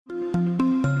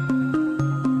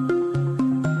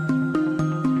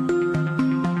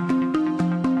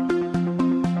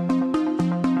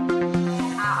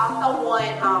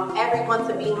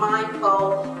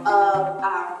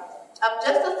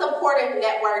supportive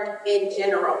network in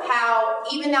general. How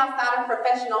even outside of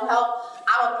professional help,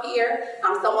 I'm a peer.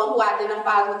 I'm someone who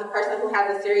identifies with a person who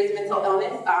has a serious mental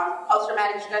illness,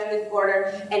 post-traumatic stress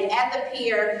disorder. And as a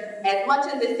peer, as much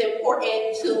as it's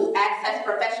important to access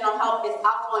professional help, it's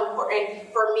also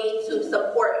important for me to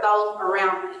support those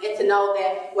around me and to know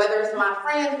that whether it's my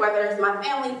friends, whether it's my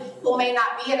family, who may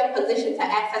not be in a position to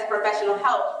access professional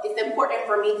help, it's important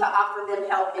for me to offer them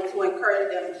help and to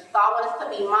encourage them. So I want us to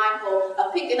be mindful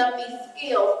of picking up these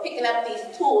skills, picking up these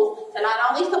tools to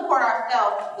not only support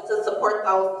ourselves, but to support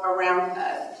those around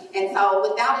us. And so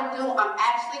without ado, I'm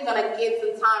actually going to give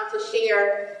some time to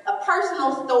share a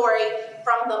personal story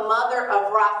from the mother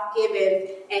of Ross Gibbons,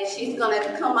 and she's going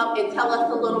to come up and tell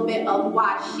us a little bit of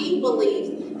why she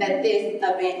believes that this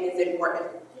event is important.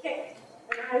 Okay.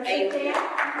 Thank you.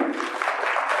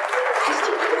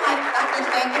 Actually, we would like Dr.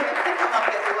 Stan Gibbons to come up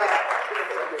as well.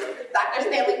 Dr.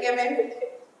 Stanley Gibbons.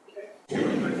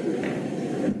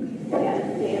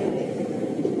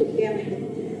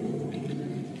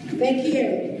 Thank you.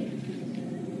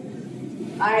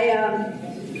 I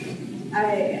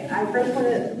first want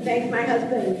to thank my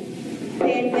husband,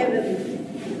 Stan Gibbons,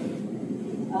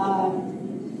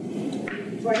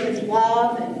 for his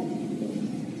love and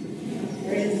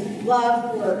for his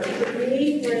love for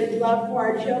me, for his love for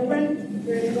our children,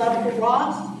 for his love for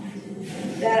Ross,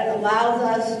 that allows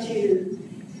us to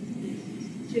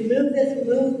move this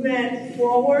movement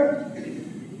forward,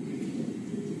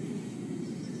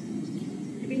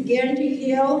 to begin to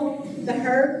heal the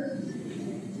hurt.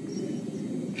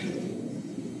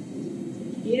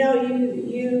 You know,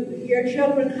 your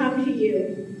children come to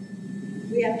you.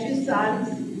 We have 2 sons,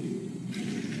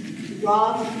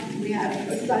 Ross, we have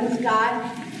a son,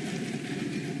 Scott.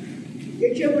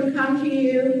 Your children come to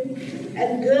you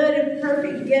as good and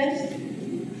perfect gifts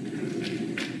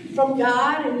from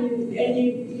God, and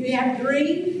you have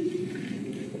dreams.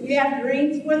 You have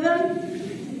dreams for them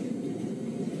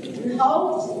and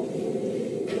hopes.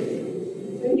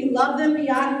 And you love them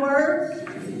beyond words.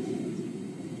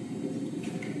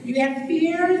 You have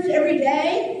fears every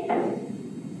day.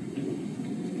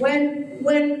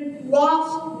 When Ross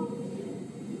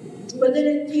was in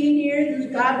his teen years and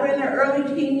Scott were in their early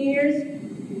teen years,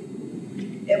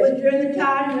 it was during the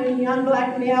time when young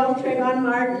black males, Trayvon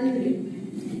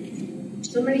Martin,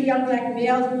 so many young black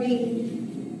males were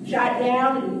being shot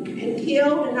down and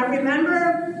killed. And I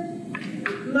remember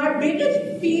my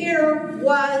biggest fear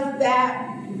was that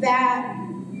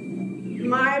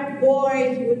my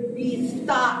boys would be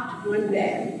stopped one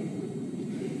day,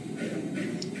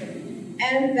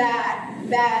 and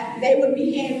that they would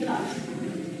be handcuffed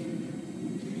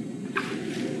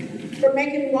for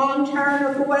making a wrong turn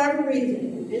or for whatever reason.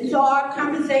 And so our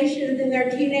conversations in their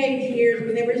teenage years,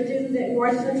 when they were students at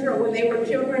North Central, when they were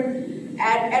children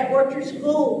at Orchard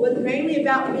School, was mainly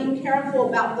about being careful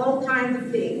about those kinds of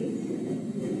things.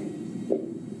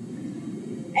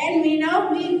 And you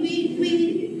know,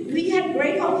 we had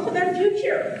great hopes for their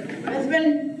future. My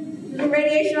husband is a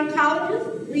radiation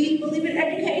oncologist. We believe in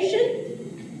education.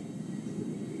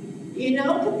 You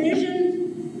know,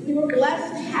 provisions, we were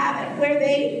blessed to have it where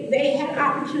they had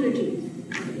opportunities.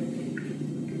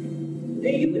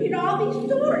 And you would hear all these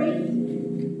stories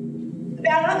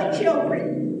about other children.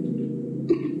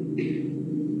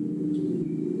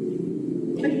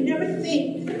 But you never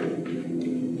think,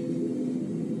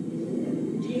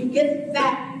 do you get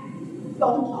that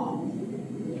phone call?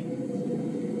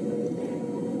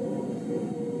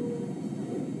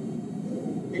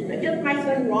 And not just my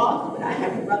son Ross, but I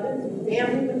have brothers and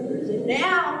family members. And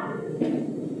now,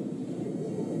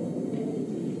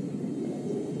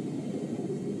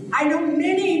 I know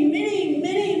many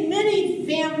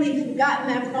families have gotten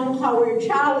that phone call where your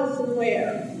child is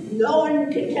somewhere. No one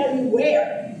can tell you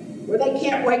where they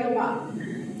can't wake them up.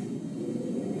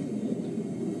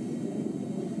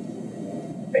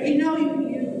 But you know,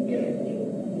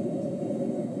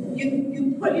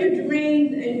 you put your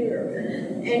dreams and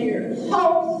your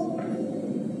hopes,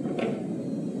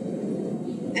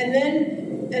 and then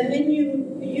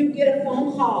you get a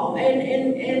phone call.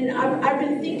 And I've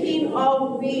been thinking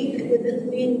all week with this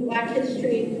being Black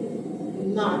History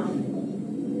Month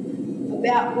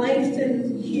about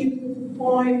Langston Hughes'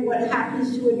 poem, "What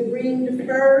Happens to a Dream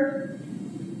Deferred."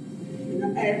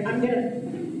 And I'm gonna.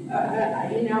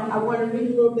 I want to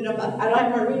read a little bit about. I don't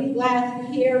have my reading glasses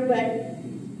here, but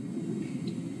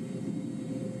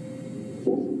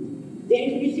Dan,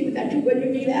 can you see what that? Would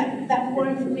you read that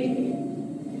poem for me?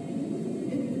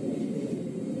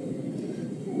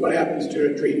 What happens to a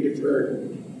dream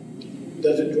deferred?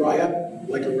 Does it dry up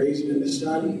like a raisin in the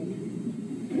sun?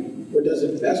 Or does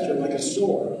it fester like a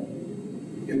sore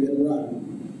and then run?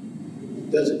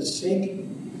 Does it sink?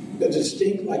 Does it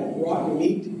stink like rotten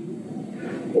meat?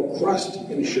 Or crust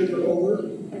and sugar over?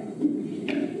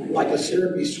 Like a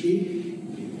syrupy sweet?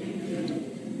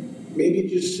 Maybe it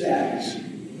just sags,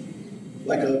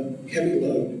 like a heavy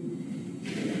load.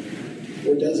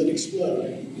 Or does it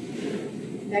explode?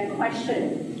 That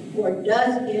question, or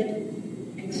does it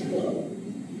explode?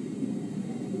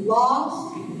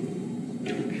 Loss,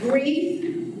 grief,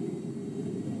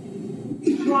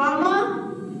 trauma,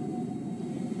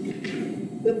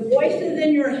 the voices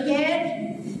in your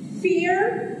head,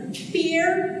 fear,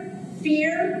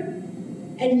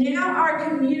 and now our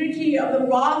community of the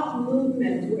Ross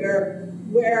movement,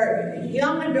 where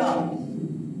young adults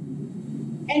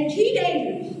and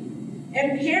teenagers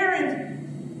and parents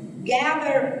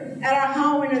gather at our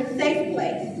home in a safe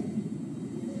place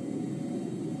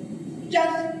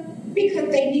just because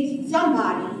they need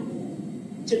somebody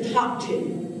to talk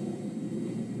to.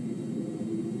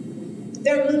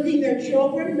 They're losing their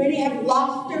children. Many have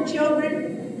lost their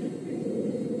children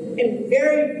in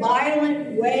very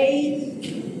violent ways.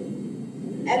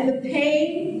 And the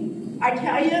pain, I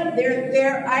tell you,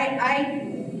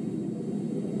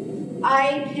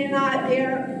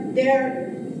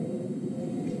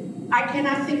 I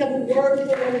cannot think of a word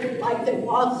for what it's like that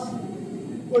Ross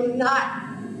will not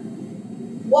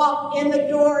walk in the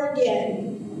door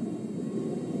again.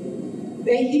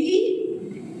 That he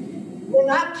will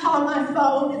not call my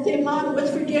phone and say, Mom,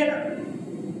 what's for dinner?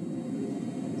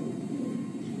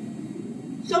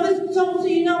 So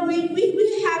you know,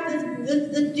 we have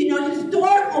this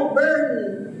historical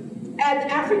burden as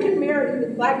African Americans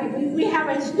and Black people. We have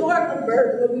a historical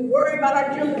burden when we worry about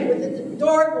our children with this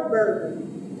historical burden.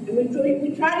 And we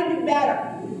try to do better.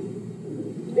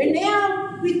 And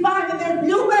now we find that there's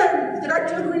new burdens, that our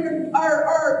children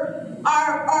are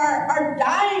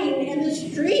dying in the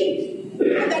streets,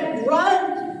 and that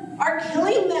drugs are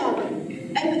killing them.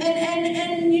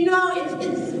 And you know,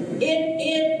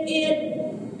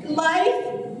 life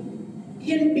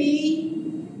can be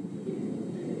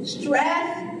stress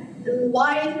and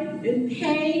life and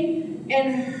pain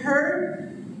and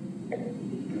hurt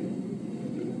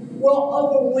will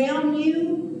overwhelm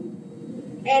you,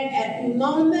 and at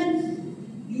moments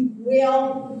you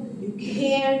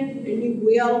can and you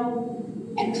will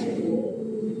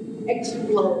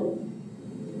explode.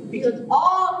 Because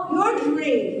all your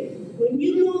dreams, when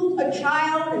you lose a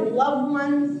child and loved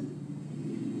ones,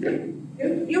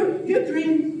 your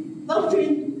dreams, those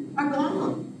dreams are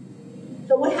gone.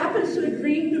 So what happens to a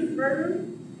dream deferred?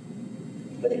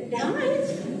 When it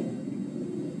dies,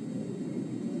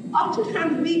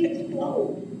 oftentimes we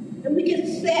explode and we get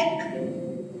sick.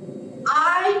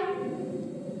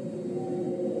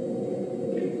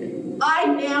 I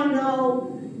now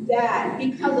know that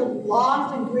because of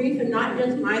loss and grief, and not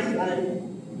just my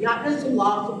son, not just the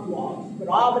loss of loss, but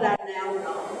all that I now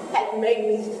know has made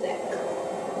me sick.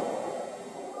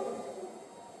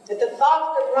 That the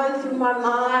thoughts that run through my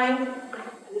mind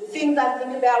and the things I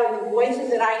think about and the voices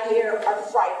that I hear are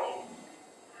frightening.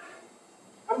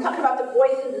 I'm talking about the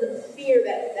voices of fear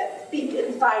that speak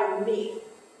inside of me,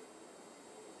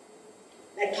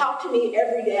 that talk to me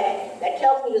every day, that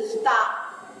tells me to stop,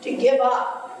 to give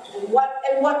up. And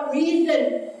what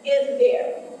reason is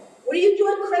there? What do you do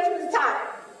at Christmas time?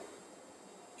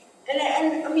 And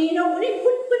I mean, you know, what do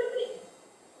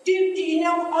you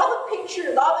know, all the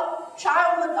pictures, all the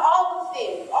childhood, all the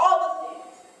things.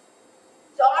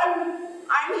 So I'm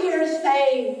here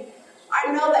saying,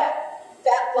 I know that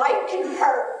life can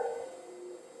hurt.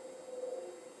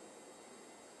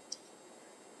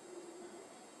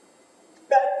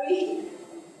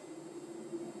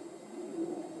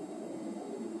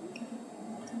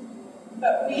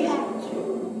 But we have to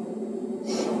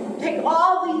take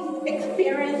all these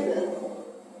experiences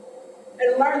and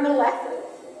learn the lessons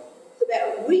so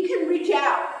that we can reach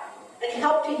out and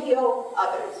help to heal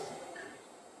others.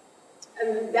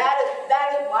 And that is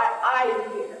why I am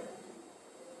here.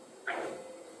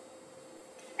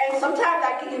 And sometimes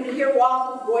I can even hear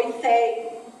Ross's voice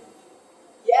say,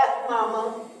 yes, Mama.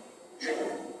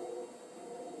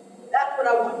 That's what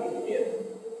I want you to do.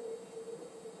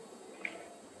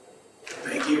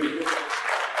 Thank you.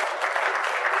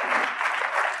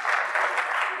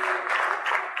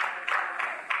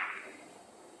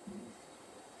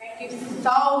 Thank you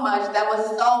so much. That was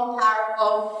so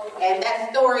powerful. And that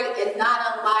story is not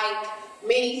unlike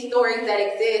many stories that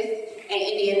exist in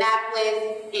Indianapolis,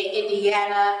 in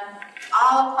Indiana,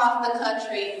 all across the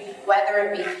country, whether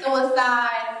it be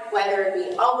suicide, whether it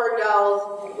be overdose,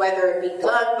 whether it be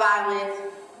gun violence.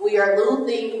 We are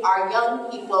losing our young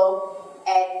people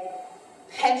at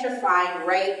petrifying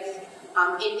rates.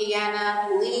 Indiana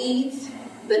leads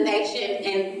the nation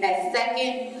in at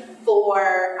second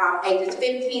for ages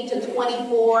 15 to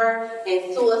 24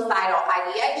 in suicidal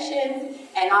ideations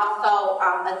and also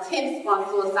attempts on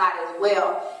suicide as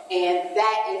well. And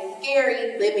that is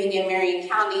scary living in Marion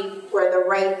County where the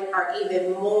rates are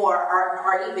even more,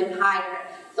 are even higher.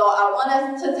 So I want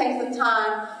us to take some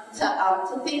time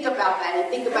to think about that and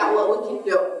think about what we can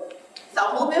do. So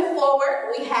moving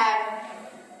forward, we have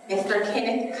Mr.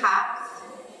 Kenneth Cox.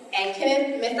 And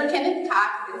Mr. Kenneth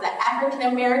Cox is an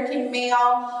African-American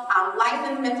male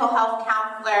licensed mental health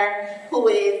counselor who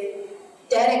is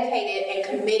dedicated and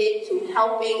committed to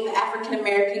helping the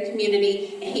African-American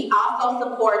community. And he also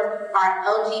supports our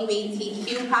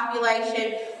LGBTQ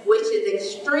population, which is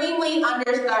extremely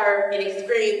underserved and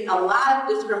experience a lot of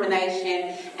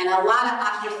discrimination and a lot of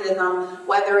ostracism,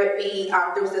 whether it be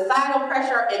through societal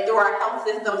pressure and through our health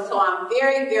system. So I'm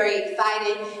very, very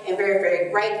excited and very, very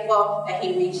grateful that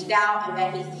he reached out and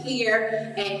that he's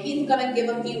here. And he's going to give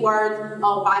a few words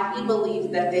on why he believes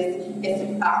that this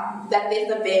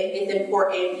event is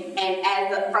important,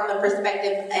 and from the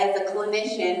perspective as a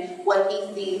clinician, what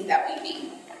he sees that we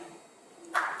need.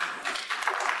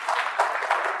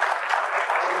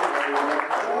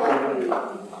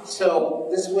 So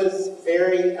this was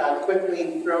very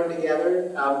quickly thrown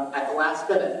together at the last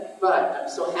minute, but I'm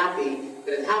so happy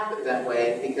that it happened that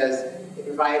way because it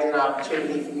provides an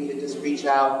opportunity for me to just reach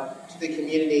out to the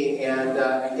community and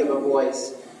give a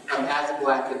voice as a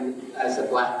black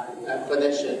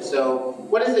clinician. So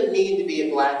what does it mean to be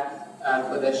a black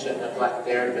clinician, a black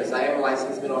therapist? I am a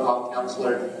licensed mental health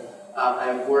counselor.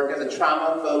 I work as a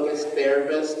trauma-focused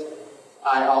therapist.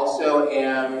 I also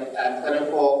am a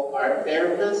clinical art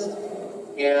therapist,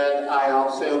 and I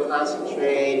also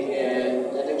concentrate in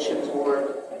addictions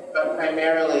work, but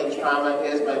primarily trauma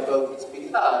is my focus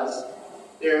because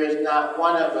there is not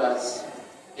one of us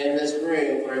in this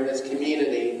room or in this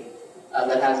community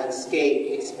that has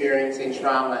escaped experiencing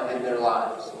trauma in their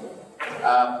lives.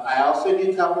 I also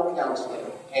do couple counseling,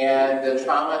 and the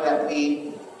trauma that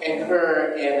we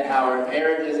incur in our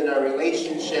marriages and our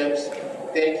relationships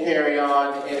then carry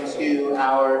on into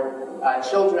our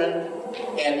children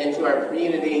and into our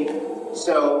community.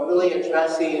 So really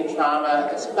addressing trauma,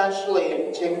 especially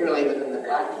and particularly within the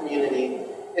black community,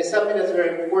 is something that's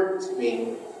very important to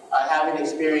me. Having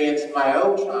experienced my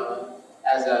own trauma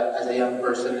as a young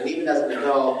person and even as an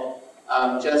adult,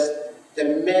 just the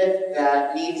myth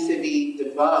that needs to be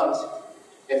debunked,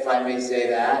 if I may say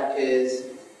that, is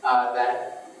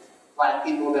that black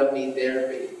people don't need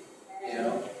therapy, you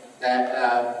know?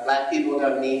 That black people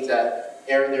don't need to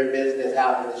air their business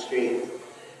out in the street.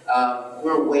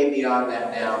 We're way beyond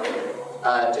that now,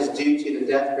 just due to the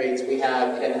death rates we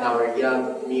have in our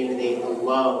young community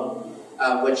alone,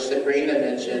 which Sabrina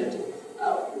mentioned.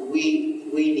 We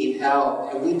need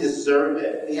help, and we deserve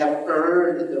it. We have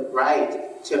earned the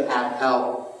right to have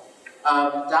help.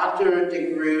 Dr.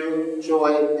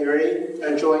 Joy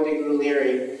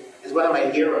DeGruy-Leary is one of my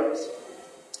heroes.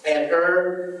 And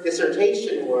her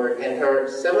dissertation work and her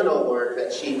seminal work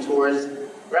that she tours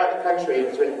around the country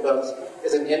with written books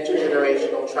is an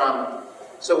intergenerational trauma.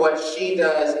 So what she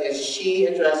does is she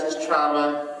addresses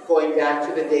trauma going back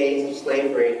to the days of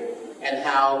slavery and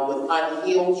how with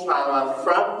unhealed trauma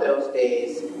from those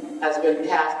days has been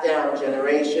passed down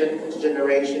generation to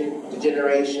generation to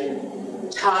generation,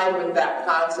 tied with that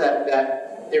concept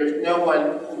that there's no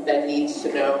one that needs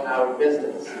to know our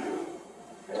business.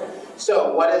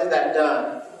 So what has that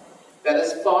done? That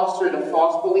has fostered a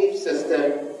false belief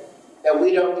system that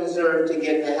we don't deserve to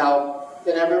get the help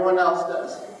that everyone else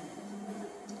does.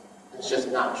 It's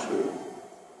just not true.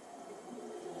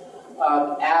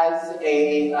 As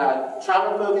a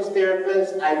trauma-focused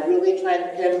therapist, I really try to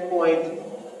pinpoint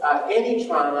any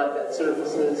trauma that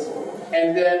surfaces,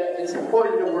 and then it's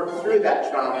important to work through that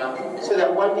trauma so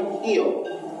that one can heal.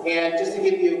 And just to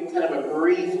give you kind of a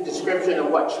brief description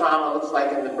of what trauma looks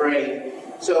like in the brain.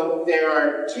 So there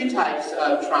are two types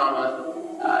of trauma.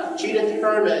 Judith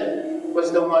Herman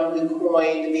was the one who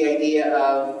coined the idea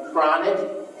of chronic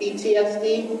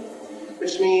PTSD,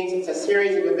 which means it's a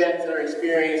series of events that are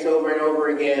experienced over and over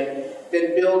again,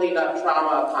 then building up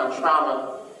trauma upon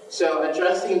trauma. So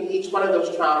addressing each one of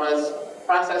those traumas,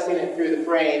 processing it through the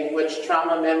brain, which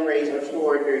trauma memories are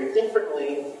stored very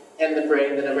differently in the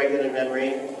brain than a regular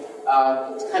memory.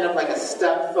 It's kind of like a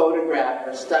stuck photograph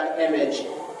or stuck image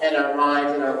in our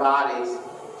minds and our bodies.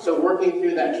 So working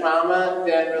through that trauma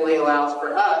then really allows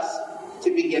for us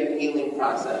to begin the healing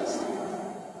process.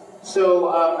 So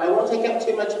I won't take up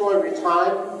too much more of your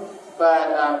time,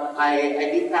 but I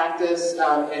do practice in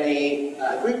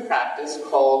a group practice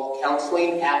called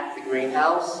Counseling at the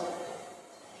Greenhouse.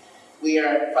 We are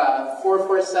at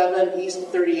 447 East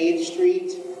 38th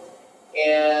Street,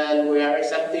 and we are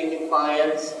accepting new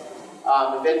clients.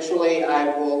 Eventually,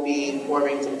 I will be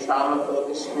forming some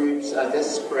trauma-focused groups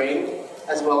this spring,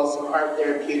 as well as some art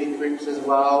therapeutic groups as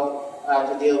well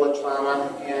to deal with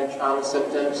trauma and trauma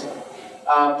symptoms.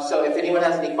 So if anyone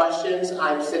has any questions,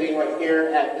 I'm sitting right here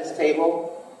at this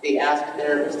table, the Ask a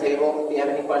Therapist table. If you have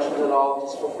any questions at all,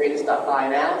 just feel free to stop by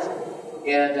and ask.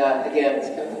 And again, it's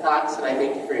Kenneth Cox, and I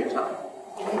thank you for your time.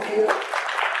 Thank you.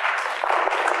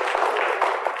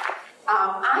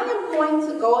 I am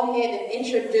going to go ahead and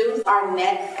introduce our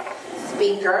next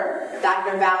speaker,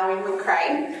 Dr. Valerie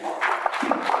McCray.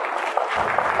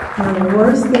 Now, the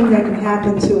worst thing that can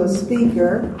happen to a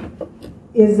speaker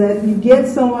is that you get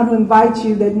someone who invites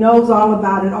you that knows all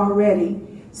about it already.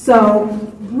 So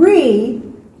Bree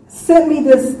sent me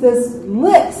this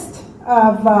list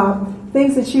of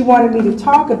things that she wanted me to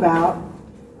talk about.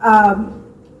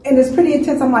 And it's pretty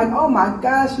intense. I'm like, oh my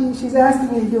gosh, she's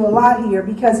asking me to do a lot here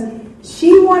because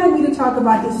she wanted me to talk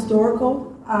about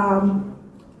historical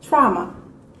trauma.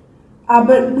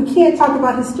 But we can't talk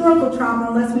about historical trauma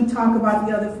unless we talk about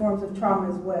the other forms of trauma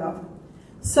as well.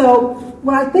 So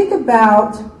when I think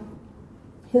about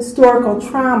historical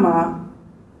trauma,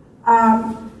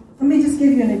 let me just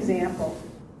give you an example.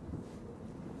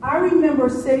 I remember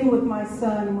sitting with my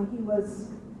son when he was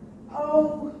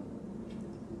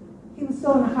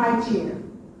still in a high chair.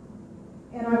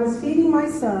 And I was feeding my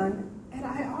son, and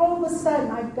all of a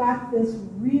sudden I got this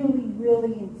really,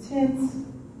 really intense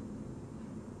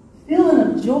feeling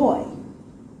of joy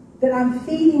that I'm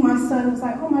feeding my son. It was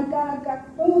like, oh my God, I've got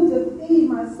food to feed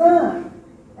my son,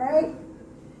 right?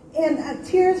 And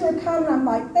tears were coming. I'm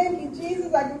like, thank you,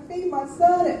 Jesus, I can feed my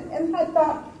son. And I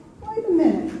thought, wait a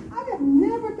minute, I have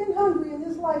never been hungry in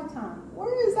this lifetime.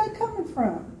 Where is that coming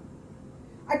from?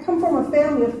 I come from a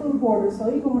family of food hoarders, so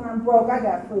even when I'm broke, I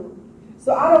got food.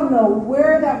 So I don't know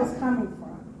where that was coming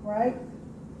from, right?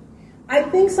 I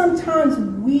think sometimes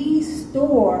we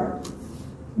store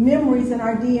memories in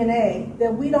our DNA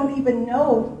that we don't even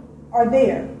know are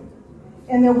there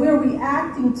and that we're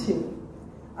reacting to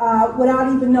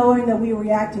without even knowing that we're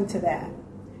reacting to that.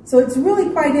 So it's really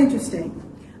quite interesting.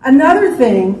 Another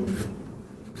thing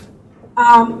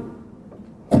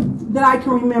that I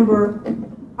can remember,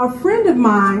 a friend of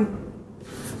mine,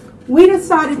 we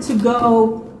decided to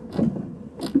go,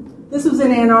 this was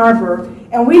in Ann Arbor,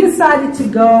 and we decided to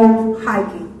go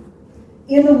hiking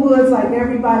in the woods like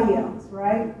everybody else,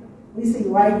 right? We see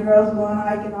white girls going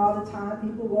hiking all the time,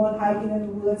 people going hiking in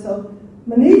the woods. So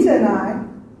Manita and I,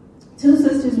 two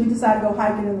sisters, we decided to go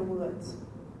hiking in the woods.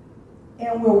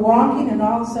 And we're walking, and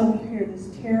all of a sudden we hear this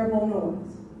terrible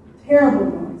noise.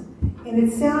 And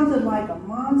it sounded like a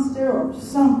monster or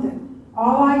something.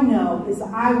 All I know is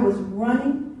I was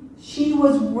running, she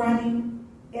was running,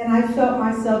 and I felt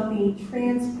myself being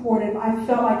transported. I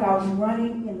felt like I was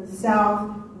running in the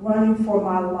South, running for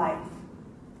my life.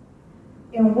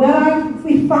 And what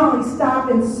we finally stopped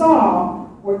and saw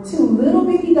were two little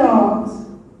bitty dogs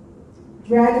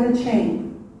dragging a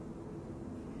chain.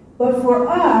 But for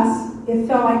us, it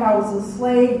felt like I was a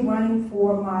slave running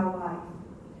for my life.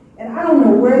 And I don't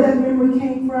know where that memory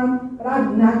came from, but I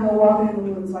did not go walking in the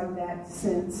woods like that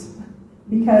since.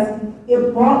 Because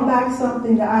it brought back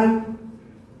something that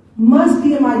must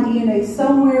be in my DNA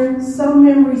somewhere, some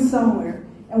memory somewhere.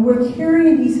 And we're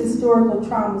carrying these historical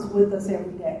traumas with us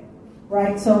every day,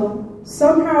 right? So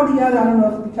somehow or the other, I don't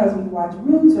know if it's because we watch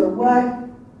Roots or what,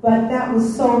 but that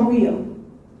was so real.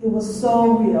 It was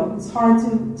so real. It's hard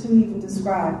to even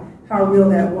describe how real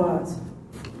that was.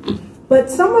 But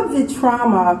some of the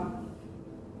trauma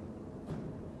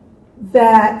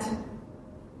that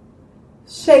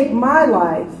shaped my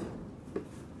life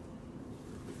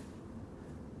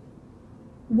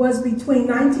was between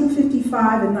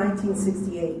 1955 and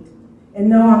 1968. And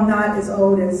no, I'm not as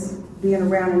old as being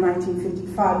around in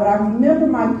 1955, but I remember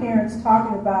my parents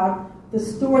talking about the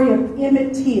story of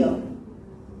Emmett Till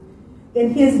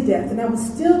and his death. And that was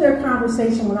still their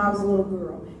conversation when I was a little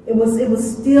girl. It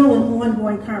was still an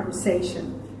ongoing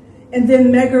conversation. And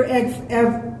then Medgar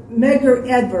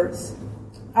Evers,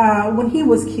 when he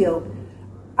was killed,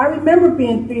 I remember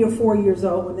being 3 or 4 years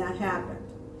old when that happened.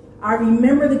 I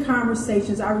remember the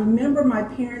conversations. I remember my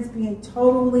parents being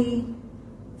totally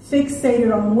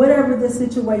fixated on whatever the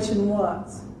situation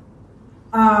was.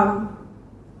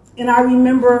 And I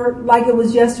remember, like it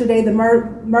was yesterday, the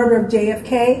murder of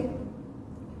JFK.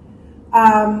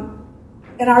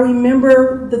 And I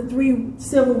remember the 3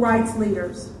 civil rights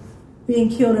leaders being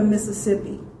killed in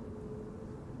Mississippi.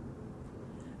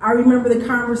 I remember the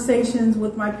conversations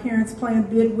with my parents playing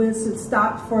bid whist and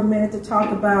stopped for a minute to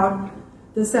talk about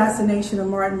the assassination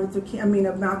of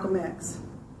of Malcolm X,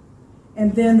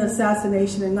 and then the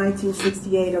assassination in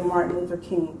 1968 of Martin Luther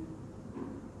King.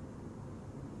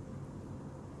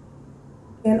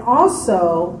 And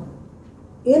also,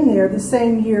 in there, the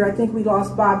same year, I think we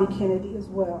lost Bobby Kennedy as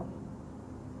well.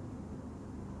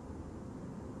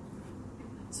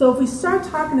 So if we start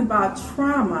talking about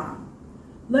trauma,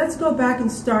 let's go back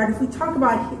and start. If we talk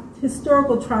about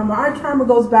historical trauma, our trauma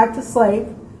goes back to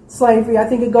slavery. I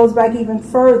think it goes back even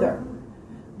further.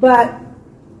 But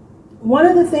one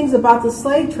of the things about the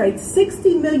slave trade,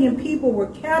 60 million people were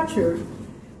captured.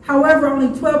 However, only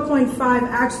 12.5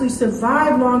 actually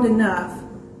survived long enough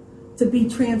to be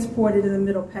transported in the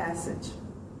Middle Passage.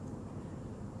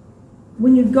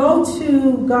 When you go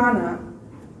to Ghana,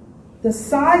 the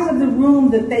size of the room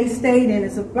that they stayed in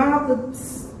is about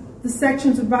the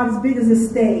section's about as big as a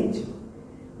stage,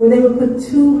 where they would put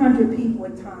 200 people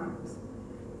at times.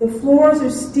 The floors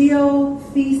are still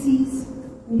feces.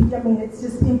 It's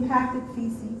just impacted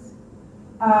feces.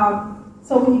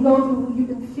 So when you go through, you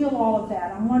can feel all of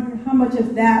that. I'm wondering how much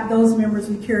of those memories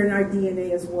we carry in our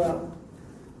DNA as well.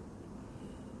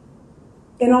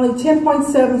 And only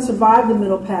 10.7 survived the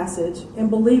Middle Passage, and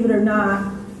believe it or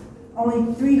not,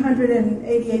 only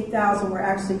 388,000 were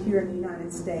actually here in the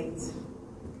United States.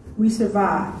 We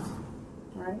survived,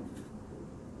 right?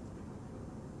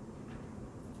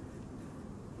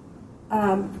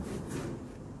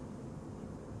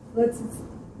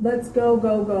 Let's go.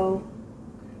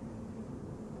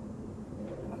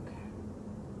 Okay.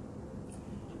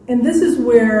 And this is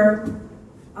where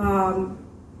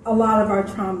a lot of our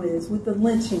trauma is, with the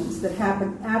lynchings that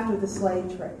happened after the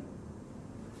slave trade.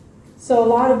 So a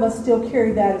lot of us still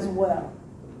carry that as well.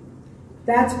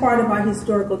 That's part of our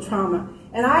historical trauma.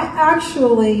 And I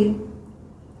actually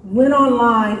went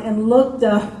online and looked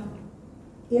up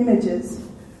images.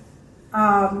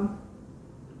 And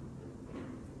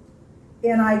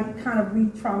I kind of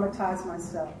re-traumatized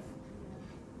myself.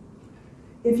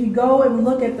 If you go and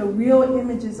look at the real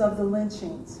images of the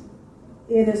lynchings,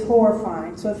 it is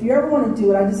horrifying. So if you ever want to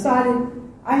do it, I decided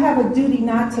I have a duty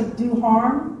not to do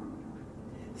harm.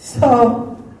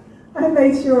 So I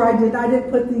made sure I did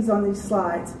put these on these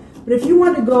slides. But if you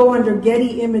want to go under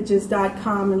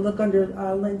gettyimages.com and look under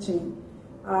lynching,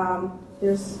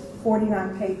 there's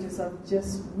 49 pages of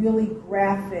just really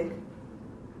graphic,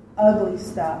 ugly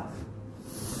stuff.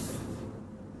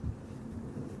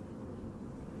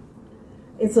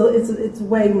 It's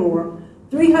way more.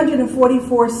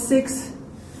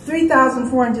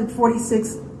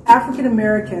 3,446 African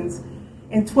Americans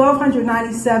and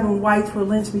 1,297 whites were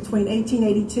lynched between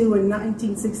 1882 and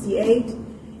 1968.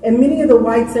 And many of the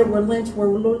whites that were lynched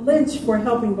for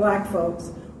helping black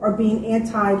folks or being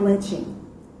anti-lynching.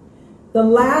 The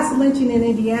last lynching in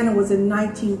Indiana was in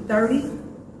 1930,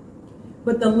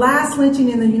 but the last lynching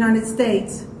in the United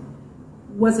States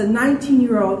was a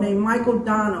 19-year-old named Michael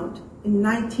Donald in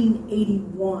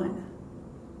 1981.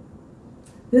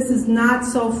 This is not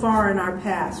so far in our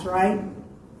past, right?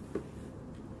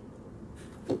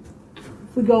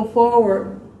 If we go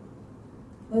forward,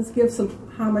 let's give some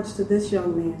homage to this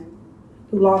young man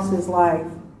who lost his life.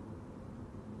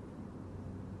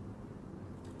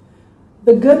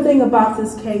 The good thing about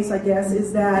this case, I guess,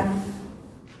 is that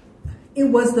it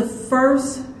was the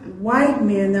first white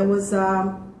man that was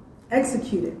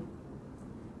executed,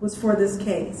 was for this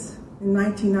case in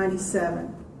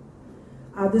 1997.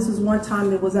 This was one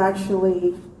time it was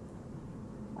actually,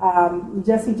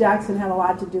 Jesse Jackson had a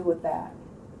lot to do with that.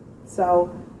 So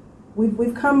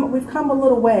we've come a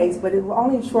little ways, but it was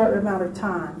only a short amount of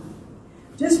time.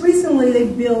 Just recently, they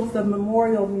built the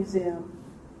Memorial Museum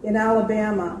in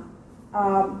Alabama.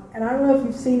 And I don't know if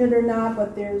you've seen it or not,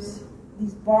 but there's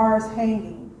these bars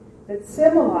hanging that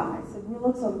symbolize, it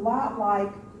looks a lot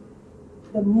like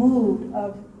the mood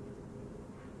of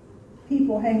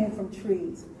people hanging from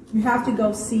trees. You have to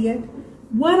go see it.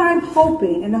 What I'm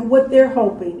hoping, and what they're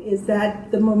hoping, is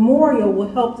that the memorial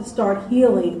will help to start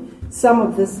healing some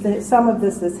of this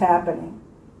that's happening.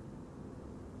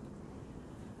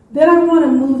 Then I want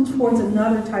to move towards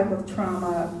another type of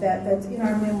trauma that's in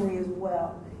our memory as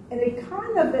well. And it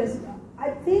kind of is,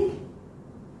 I think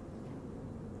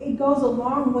it goes a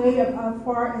long way as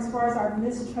far as our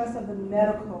mistrust of the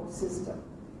medical system.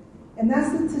 And that's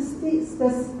the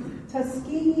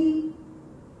Tuskegee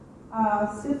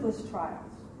syphilis trials.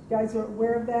 You guys are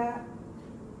aware of that?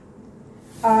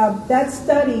 That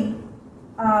study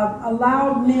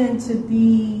allowed men to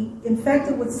be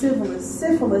infected with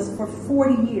syphilis for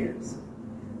 40 years.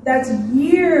 That's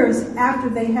years after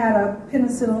they had a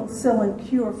penicillin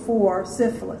cure for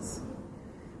syphilis.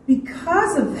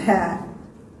 Because of that,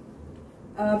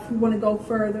 If you want to go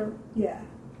further, yeah.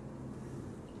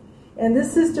 And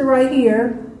this sister right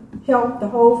here helped the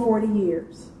whole 40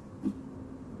 years,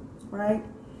 right?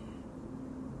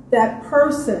 That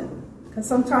person, because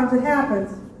sometimes it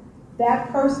happens,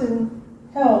 that person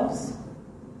helps.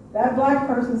 That black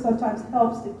person sometimes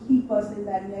helps to keep us in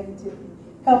that negativity,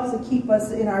 helps to keep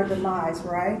us in our demise,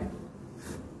 right?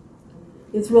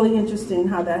 It's really interesting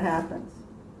how that happens.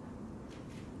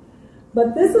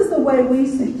 But this is the way we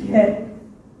used to get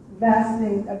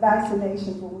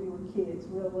vaccinations when we were kids,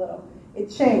 real little. It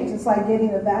changed. It's like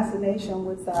getting a vaccination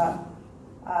with an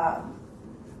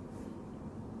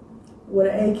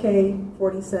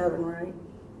AK-47, right?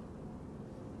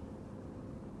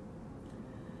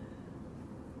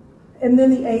 And then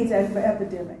the AIDS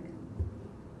epidemic.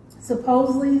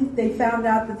 Supposedly, they found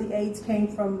out that the AIDS came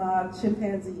from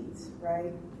chimpanzees,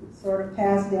 right? Sort of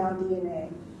passed down DNA.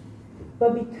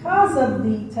 But because of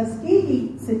the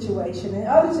Tuskegee situation and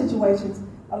other situations,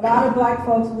 a lot of black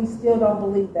folks, we still don't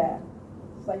believe that.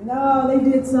 It's like, no, they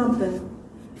did something.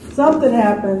 Something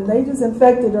happened. They just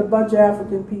infected a bunch of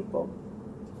African people.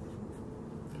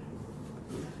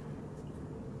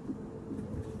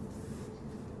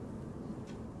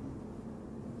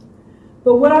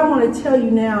 But what I want to tell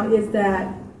you now is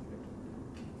that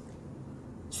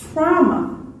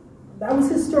trauma, that was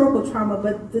historical trauma,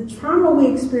 but the trauma we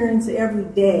experience every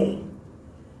day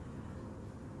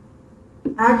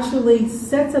actually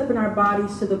sets up in our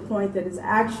bodies to the point that it's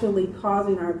actually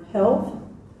causing our health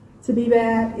to be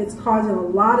bad. It's causing a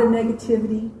lot of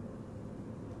negativity.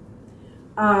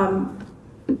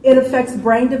 It affects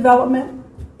brain development.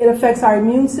 It affects our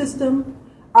immune system,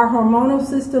 our hormonal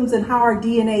systems, and how our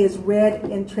DNA is read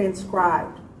and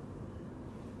transcribed.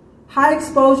 High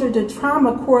exposure to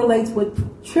trauma correlates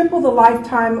with triple the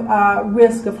lifetime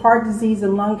risk of heart disease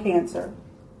and lung cancer.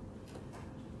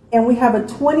 And we have a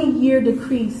 20-year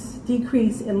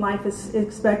decrease in life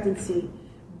expectancy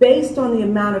based on the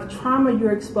amount of trauma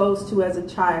you're exposed to as a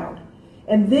child.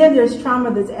 And then there's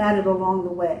trauma that's added along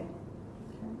the way.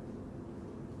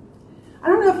 I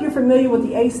don't know if you're familiar with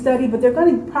the ACE study, but they're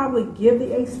going to probably give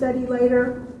the ACE study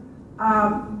later.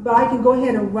 But I can go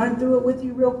ahead and run through it with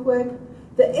you real quick.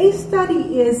 The ACE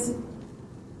study is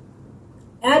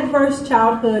adverse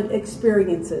childhood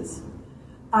experiences.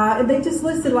 And they just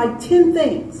listed like 10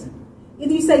 things.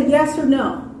 Either you say yes or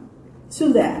no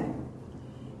to that.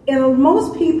 And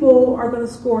most people are going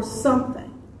to score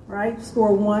something, right?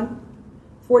 Score 1.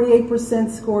 48%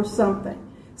 score something.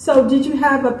 So did you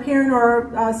have a parent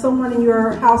or someone in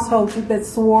your household that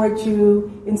swore at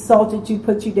you, insulted you,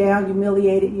 put you down,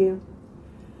 humiliated you?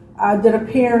 Did a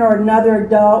parent or another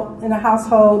adult in a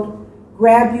household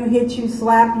grab you, hit you,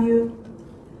 slap you,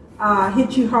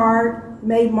 hit you hard,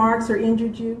 made marks or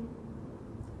injured you?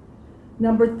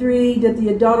 Number 3, did the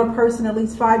adult or person at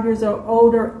least 5 years or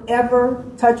older ever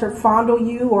touch or fondle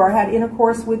you or had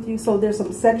intercourse with you? So there's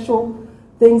some sexual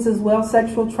things as well,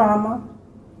 sexual trauma.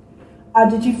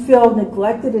 Did you feel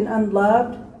neglected and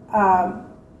unloved,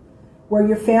 where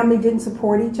your family didn't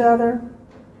support each other?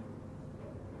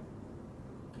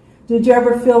 Did you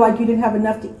ever feel like you didn't have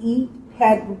enough to eat,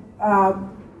 had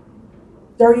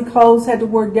dirty clothes, had to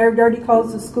wear dirty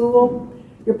clothes to school?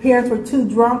 Your parents were too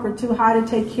drunk or too high to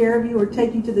take care of you or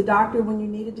take you to the doctor when you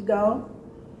needed to go?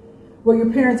 Were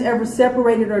your parents ever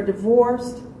separated or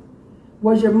divorced?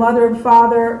 Was your mother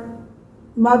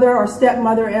or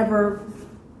stepmother ever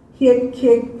hit,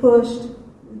 kicked, pushed?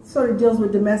 It sort of deals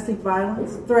with domestic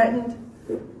violence, threatened.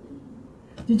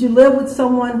 Did you live with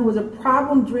someone who was a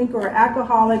problem drinker or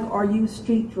alcoholic or used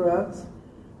street drugs?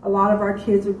 A lot of our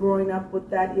kids are growing up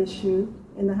with that issue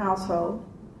in the household.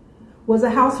 Was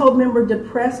a household member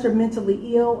depressed or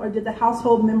mentally ill, or did the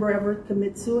household member ever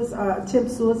attempt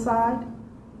suicide?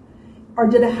 Or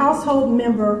did a household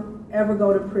member ever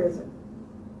go to prison?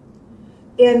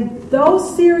 And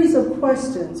those series of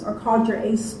questions are called your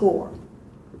ACE score.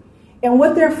 And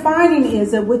what they're finding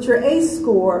is that with your ACE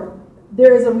score,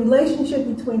 there is a relationship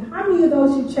between how many of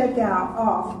those you check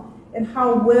off and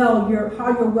how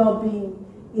your well-being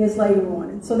is later on.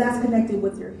 And so that's connected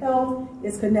with your health,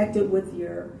 it's connected with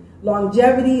your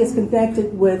longevity, it's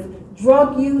connected with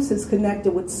drug use, it's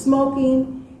connected with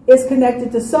smoking, it's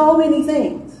connected to so many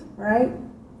things, right?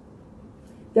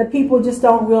 That people just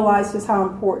don't realize just how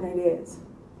important it is.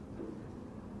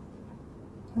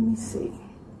 Let me see.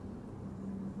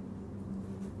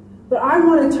 But I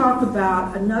want to talk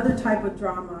about another type of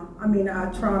trauma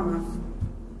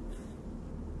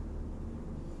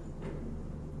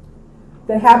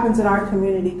that happens in our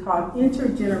community called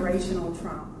intergenerational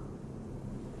trauma.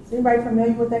 Is anybody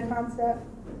familiar with that concept?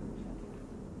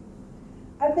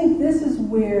 I think this is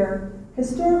where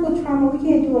Historical trauma, we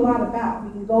can't do a lot about.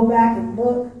 We can go back and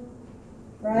look,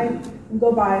 right? We can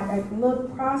go back and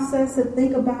look, process it,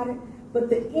 think about it. But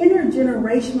the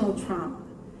intergenerational trauma,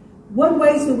 what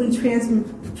ways do we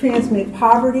transmit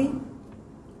poverty,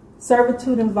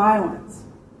 servitude, and violence?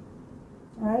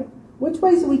 Right? Which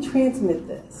ways do we transmit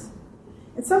this?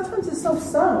 And sometimes it's so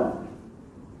subtle.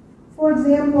 For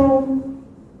example,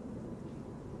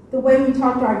 the way we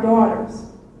talk to our daughters.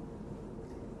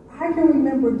 I can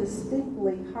remember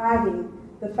distinctly hiding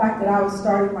the fact that I was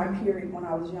starting my period when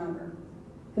I was younger.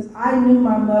 Because I knew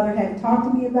my mother hadn't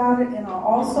talked to me about it, and I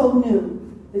also knew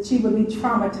that she would be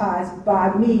traumatized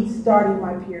by me starting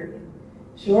my period.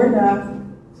 Sure enough,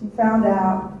 she found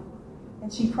out,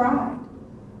 and she cried.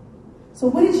 So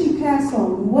what did she pass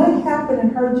on? What happened in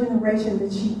her generation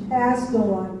that she passed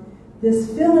on this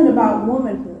feeling about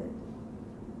womanhood,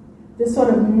 this sort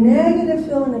of negative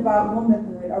feeling about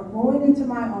womanhood, or growing into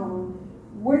my own?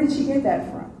 Where did she get that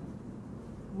from?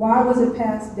 Why was it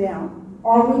passed down?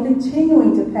 Are we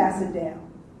continuing to pass it down?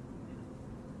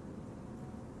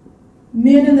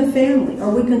 Men in the family,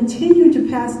 are we continuing to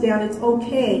pass down it's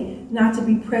okay not to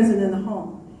be present in the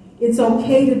home? It's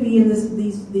okay to be in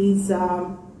these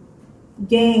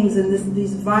gangs and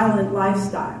these violent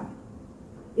lifestyle.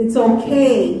 It's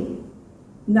okay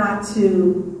not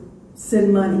to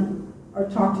send money or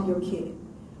talk to your kid.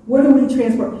 Where do we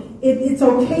transfer? It's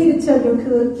okay to tell your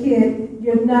kid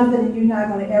you're nothing and you're not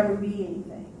going to ever be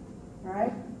anything,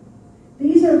 right?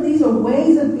 These are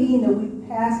ways of being that we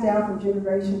pass down from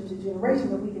generation to generation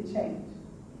that we can change.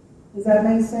 Does that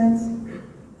make sense?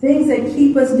 Things that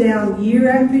keep us down year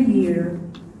after year,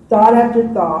 thought after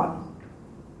thought.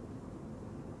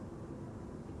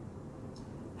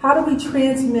 How do we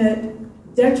transmit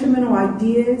detrimental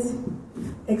ideas,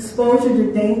 exposure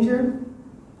to danger?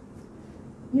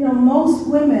 You know, most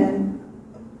women,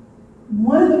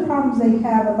 one of the problems they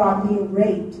have about being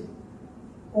raped,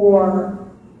 or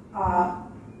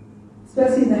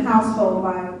especially in the household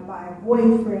by a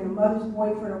boyfriend, a mother's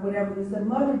boyfriend, or whatever, is the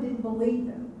mother didn't believe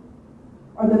them,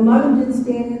 or the mother didn't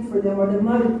stand in for them, or the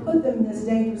mother put them in this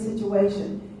dangerous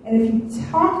situation. And if you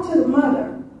talk to the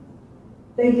mother,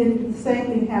 they did the same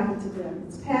thing happen to them.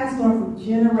 It's passed on from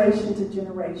generation to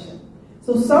generation.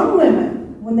 So some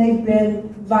women, when they've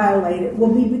been violated,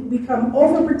 will become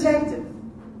overprotective.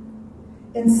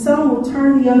 And some will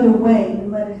turn the other way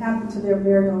and let it happen to their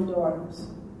very own daughters.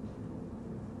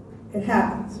 It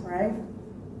happens, right?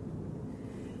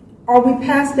 Or we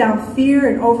pass down fear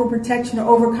and overprotection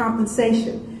or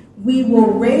overcompensation. We will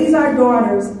raise our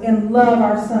daughters and love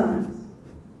our sons,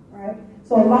 right?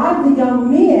 So a lot of the young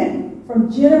men from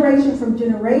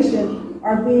generation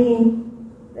are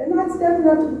they're not stepping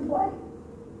up to the plate.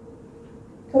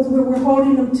 Because we're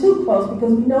holding them too close,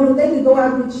 because we know that they could go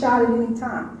out and get shot at any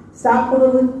time. Stop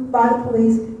pulling by the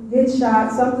police, get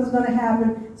shot, something's going to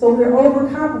happen. So we're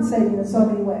overcompensating in so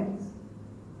many ways.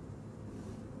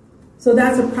 So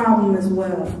that's a problem as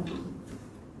well.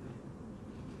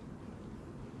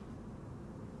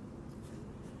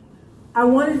 I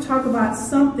want to talk about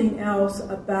something else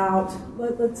about,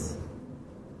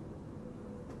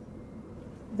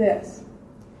 this.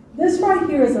 This right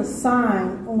here is a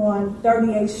sign on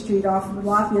 38th Street off of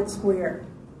Lafayette Square.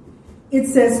 It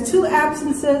says 2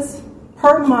 absences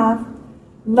per month,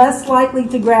 less likely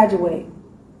to graduate.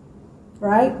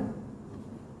 Right?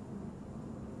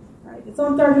 Right. It's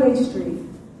on 38th Street.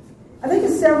 I think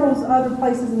it's several other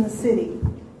places in the city.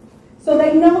 So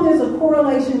they know there's a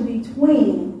correlation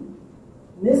between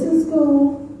missing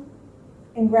school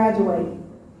and graduating.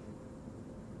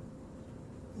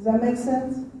 Does that make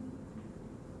sense?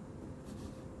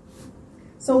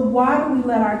 So why do we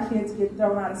let our kids get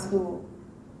thrown out of school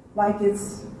like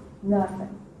it's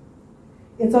nothing?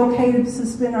 It's okay to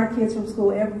suspend our kids from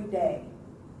school every day.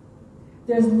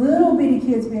 There's little bitty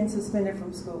kids being suspended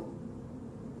from school.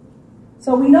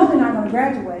 So we know they're not going to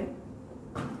graduate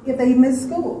if they miss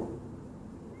school.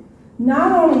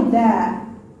 Not only that,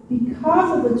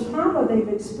 because of the trauma they've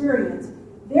experienced,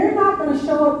 they're not going to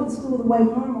show up in school the way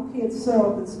normal kids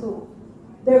show up in school.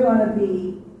 They're going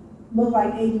to look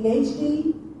like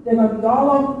ADHD. They're going to be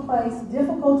all over the place,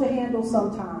 difficult to handle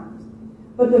sometimes.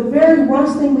 But the very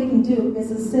worst thing we can do is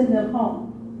to send them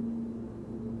home.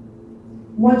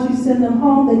 Once you send them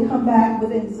home, they come back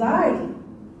with anxiety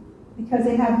because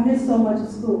they have missed so much of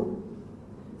school.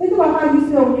 Think about how you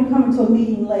feel when you come into a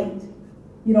meeting late.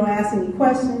 You don't ask any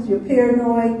questions. You're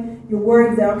paranoid. You're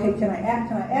worried that, okay, can I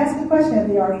ask a question? Have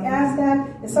they already asked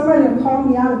that? Is somebody going to call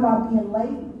me out about being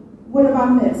late? What have I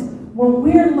missed? When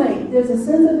we're late, there's a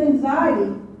sense of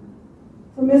anxiety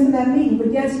for missing that meeting,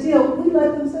 but yet still, we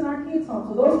let them send our kids home.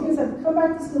 So those kids have to come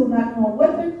back to school not knowing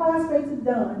what their classmates have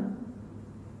done,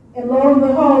 and lo and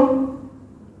behold,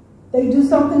 they do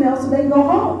something else and they go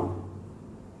home.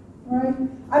 Right?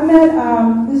 I met,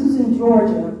 this was in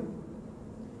Georgia.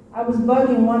 I was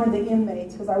bugging one of the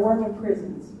inmates because I work in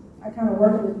prisons. I kind of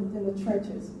work in the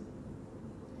trenches.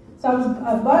 So I was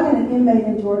bugging an inmate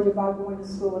in Georgia about going to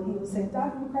school, and he was saying,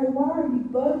 Dr. McCray, why are you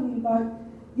bugging me about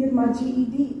getting my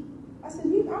GED? I said,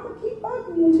 I'm going to keep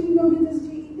bugging you until you go get this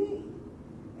GED.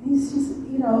 And he's just,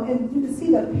 and you can see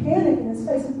the panic in his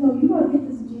face. He said, no, you're going to get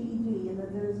this GED. And then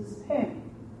there's this panic,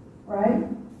 right?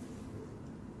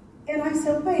 And I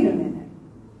said, wait a minute.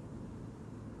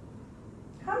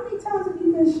 How many times have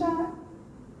you been shot?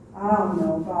 I don't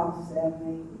know, about 7, 8,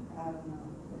 I don't know.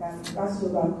 But I still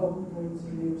got a couple of wounds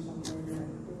in me or something.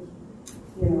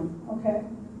 Okay.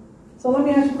 So let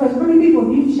me ask you a question. How many people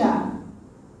have you shot?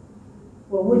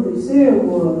 Well, what they said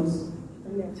was,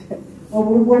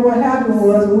 what happened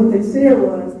was, or what they said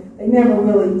was, they never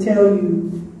really tell you,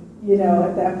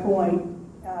 at that point,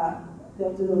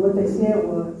 they'll do what they said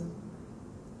was.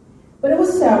 But it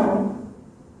was several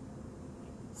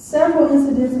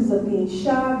incidences of being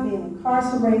shot, being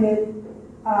incarcerated,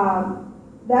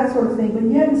 that sort of thing. But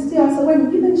yet and still, I said, wait,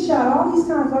 you've been shot all these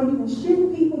times, you've been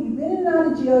shooting people, you've been in and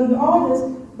out of jail, you all this,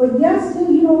 but yet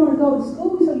still you don't want to go to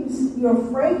school, so you're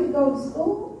afraid to go to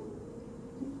school?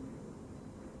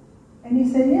 And he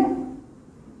said, yeah.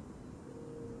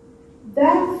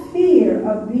 That fear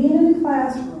of being in the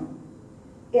classroom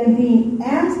and being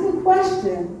asked a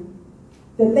question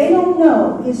that they don't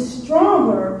know is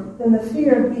stronger than the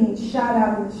fear of being shot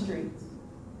out in the streets.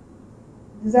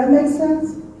 Does that make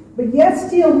sense? But yet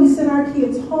still we send our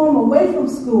kids home away from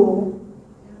school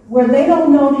where they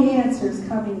don't know the answers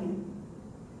coming in.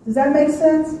 Does that make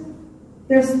sense?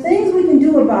 There's things we can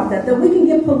do about that we can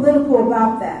get political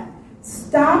about that.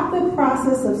 Stop the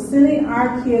process of sending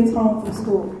our kids home from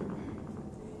school,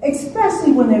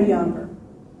 especially when they're younger,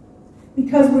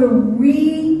 because we're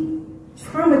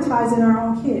re-traumatizing our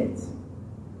own kids.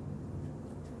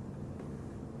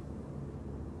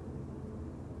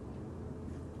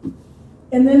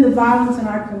 And then the violence in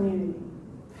our community.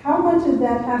 How much of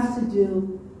that has to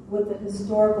do with the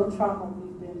historical trauma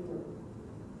we've been through?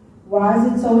 Why is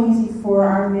it so easy for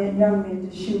our young men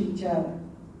to shoot each other?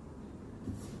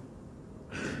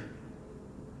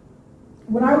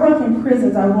 When I work in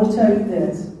prisons, I will tell you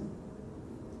this.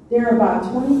 There are about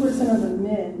 20% of the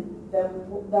men that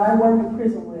I work in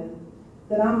prison with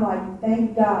that I'm like,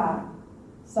 thank God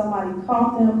somebody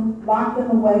caught them, locked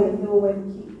them away, and threw away the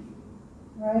key.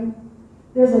 Right?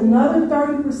 There's another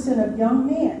 30% of young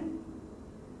men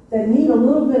that need a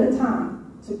little bit of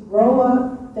time to grow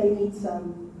up. They need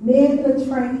some manhood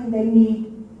training. They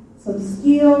need some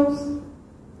skills.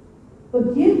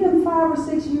 But give them 5 or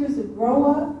 6 years to grow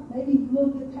up, maybe a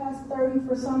little bit past 30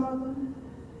 for some of them,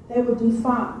 they will do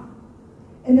fine.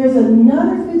 And there's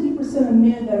another 50% of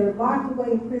men that are locked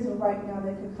away in prison right now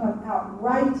that can come out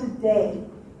right today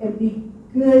and be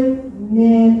good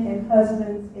men and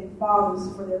husbands and fathers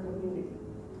for their community.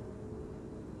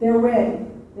 They're ready.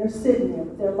 They're sitting there,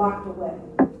 but they're locked away.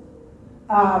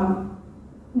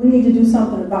 We need to do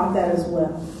something about that as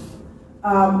well.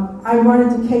 I run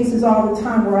into cases all the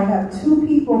time where I have 2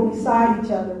 people beside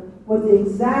each other with the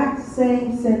exact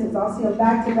same sentence. I'll see them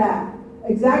back to back.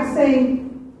 Exact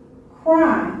same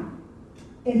crime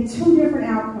and 2 different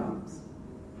outcomes.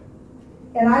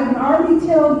 And I can already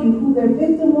tell you who their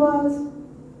victim was,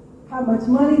 how much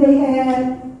money they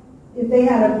had, if they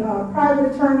had a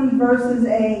private attorney versus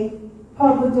a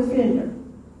public defender.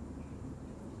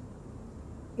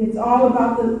 It's all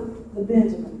about the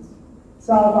Benjamins. It's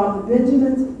all about the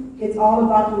Benjamins. It's all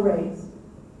about the race.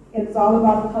 And it's all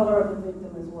about the color of the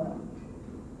victim as well.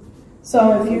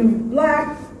 So if you're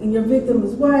black and your victim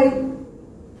is white,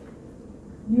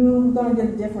 you're going to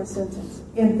get a different sentence.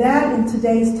 And that in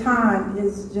today's time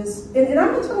is just, and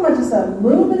I'm not talking about just a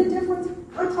little bit of difference.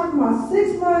 I'm talking about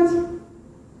 6 months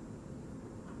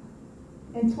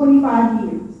and 25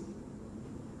 years.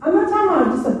 I'm not talking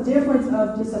about just a difference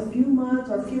of just a few months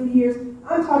or a few years.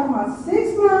 I'm talking about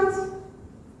 6 months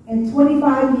and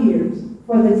 25 years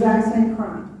for the exact same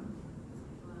crime.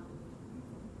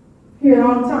 Hear it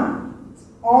all the time.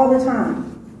 All the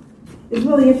time. It's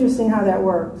really interesting how that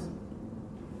works.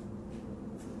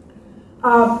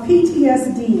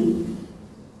 PTSD.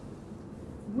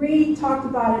 Reed talked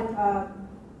about it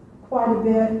quite a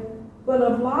bit, but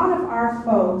a lot of our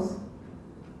folks,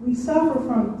 we suffer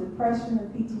from depression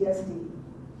and PTSD.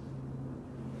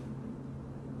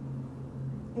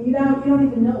 And you don't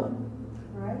even know it,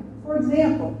 right? For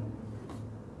example,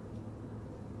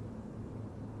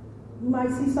 You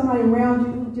might see somebody around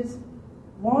you who just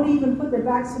won't even put their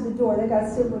backs to the door. They got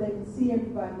to sit where they can see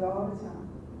everybody all the time.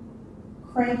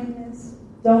 Crankiness,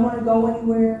 don't want to go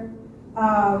anywhere.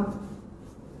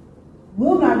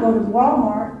 Will not go to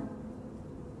Walmart.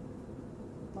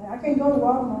 Like, I can't go to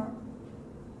Walmart.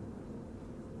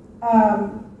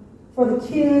 For the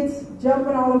kids,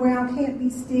 jumping all around, can't be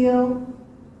still,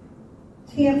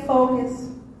 can't focus.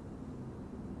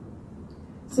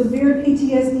 Severe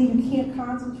PTSD, you can't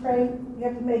concentrate. You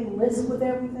have to make lists with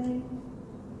everything.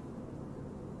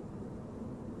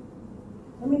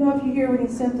 Let me know if you hear any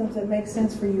symptoms that make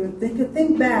sense for you. And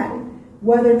think back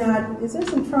whether or not, is there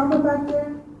some trauma back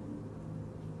there?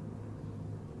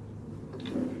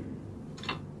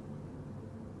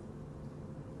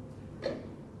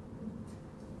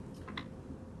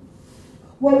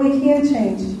 What we can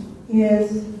change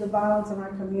is the violence in our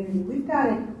community. We've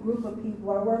got a group of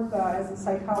people. I work as a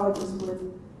psychologist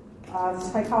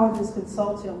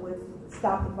consultant with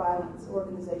Stop the Violence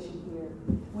organization here.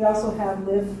 We also have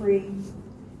Live Free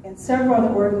and several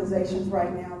other organizations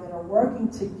right now that are working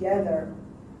together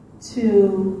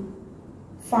to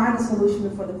find a solution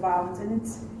for the violence. And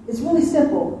it's really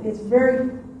simple. It's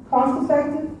very cost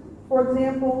effective. For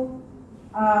example,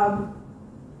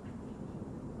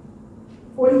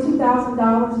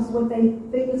 $42,000 is what they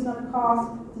think it's going to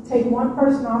cost to take one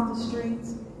person off the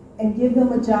streets and give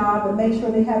them a job and make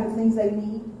sure they have the things they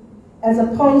need, as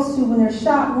opposed to when they're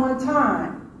shot one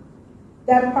time,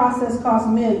 that process costs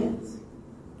millions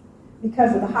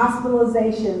because of the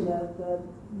hospitalization, the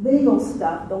legal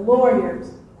stuff, the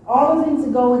lawyers, all the things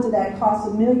that go into that cost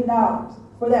 $1 million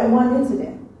for that one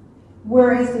incident.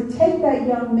 Whereas to take that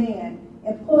young man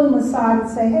and pull him aside and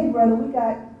say, hey brother, we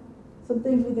got some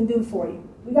things we can do for you.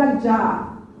 We got a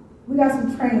job. We got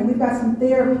some training. We've got some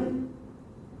therapy.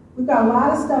 We've got a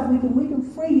lot of stuff. We can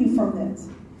free you from this.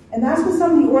 And that's what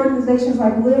some of the organizations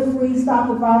like Live Free, Stop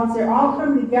the Violence, they're all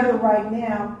coming together right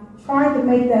now trying to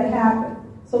make that happen.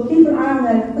 So keep an eye on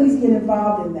that and please get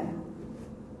involved in that.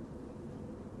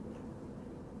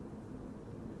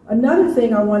 Another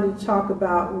thing I wanted to talk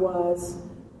about was,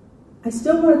 I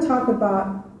still want to talk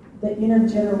about the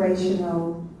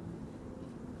intergenerational,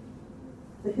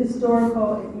 the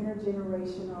historical and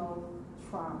intergenerational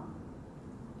trauma,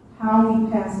 how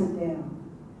we pass it down.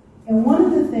 And one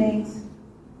of the things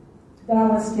that I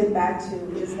want to skip back to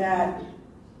is that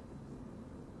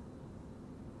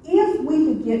if we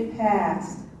could get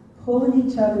past pulling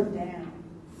each other down,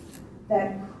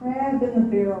 that crab in the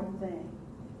barrel thing,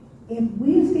 if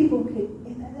we as people could,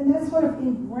 and that's sort of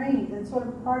ingrained, that's sort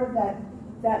of part of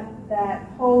that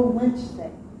whole lynch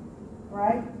thing,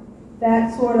 right?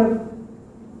 That sort of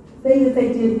thing that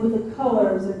they did with the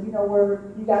colors, and where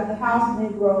you got the house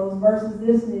Negroes versus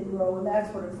this Negro and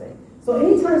that sort of thing. So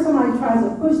anytime somebody tries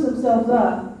to push themselves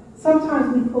up,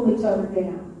 sometimes we pull each other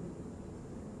down.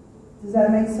 Does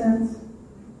that make sense?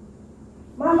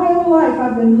 My whole life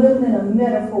I've been living in a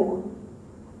metaphor,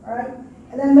 right?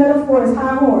 And that metaphor is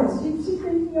high horse. She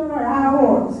thinks on her high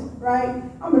horse, right?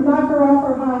 I'm going to knock her off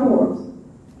her high horse.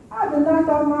 I've been knocked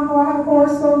off my high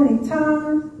horse so many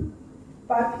times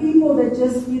by people that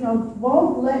just,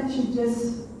 won't let you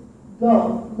just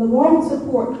go. They won't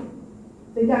support you.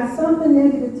 They got something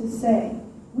negative to say.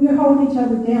 We're holding each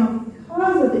other down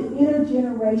because of the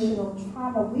intergenerational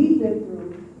trauma we've been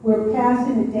through. We're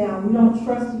passing it down. We don't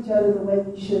trust each other the way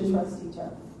we should trust each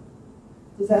other.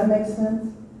 Does that make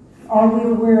sense? Or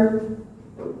we're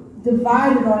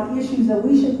divided on issues that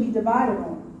we shouldn't be divided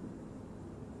on.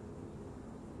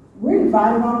 We're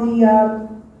divided on the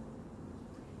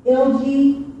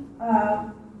LGBT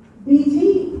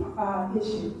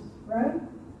issues, right?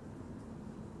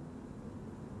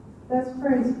 That's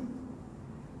crazy.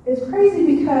 It's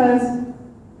crazy because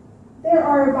there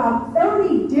are about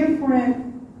 30 different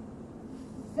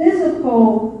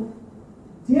physical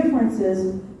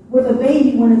differences with a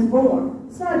baby when it's born.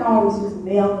 It's not always just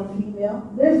male and female.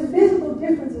 There's physical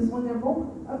differences when they're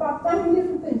born. About 30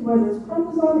 different things, whether it's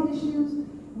chromosome issues,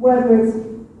 whether it's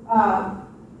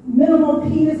minimal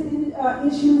penis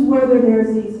issues, whether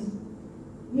there's these,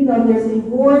 there's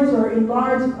engorged or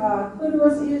enlarged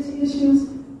clitoris issues,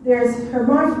 there's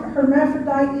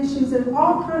hermaphrodite issues, there's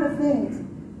all kind of things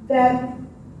that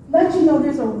let you know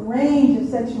there's a range of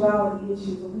sexuality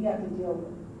issues that we have to deal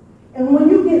with. And when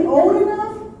you get old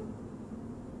enough,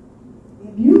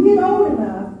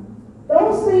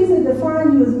 those things that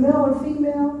define you as male or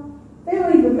female, they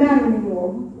don't even matter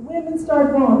anymore. Women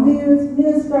start growing beards,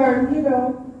 men start, we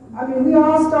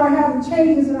all start having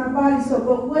changes in our bodies.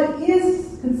 But what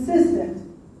is consistent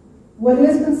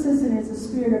is the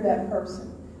spirit of that person.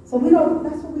 So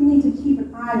that's what we need to keep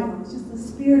an eye on. It's just the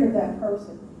spirit of that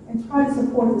person. and try to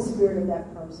support the spirit of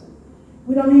that person.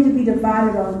 We don't need to be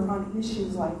divided on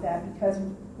issues like that because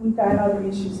we've got other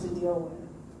issues to deal with.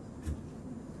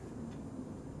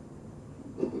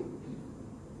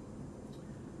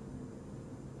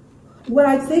 What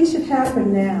I think should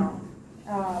happen now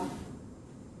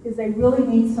is they really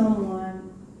need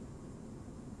someone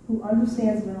who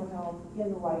understands mental health in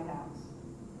the White House.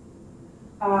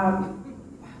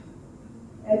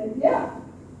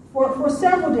 For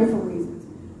several different reasons.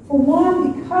 For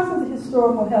one, because of the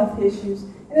historical health issues,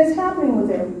 and it's happening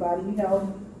with everybody, we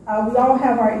all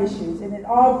have our issues, and it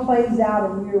all plays out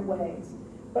in weird ways.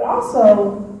 But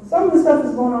also, some of the stuff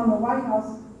that's going on in the White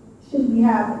House shouldn't be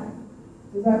happening.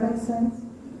 Does that make sense?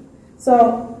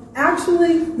 So,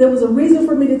 actually, there was a reason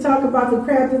for me to talk about the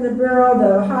crab in the barrel,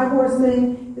 the high horse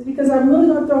thing, is because I'm really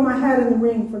going to throw my hat in the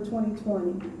ring for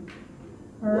 2020.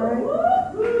 All right?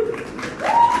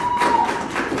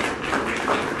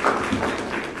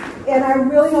 And I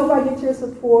really hope I get your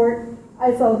support.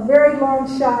 It's a very long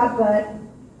shot, but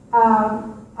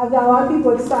I've got a lot of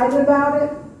people excited about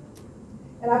it.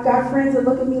 And I've got friends that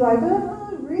look at me like,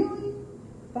 oh, really?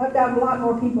 But I've got a lot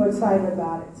more people excited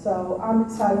about it. So I'm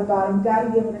excited about it. You've got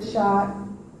to give it a shot.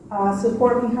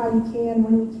 Support me how you can,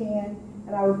 when you can,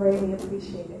 and I would greatly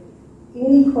appreciate it.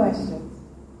 Any questions?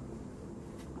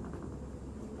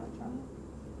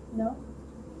 No?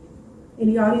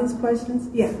 Any audience questions?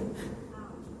 Yeah.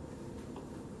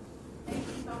 Thank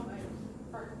you so much,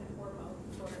 first and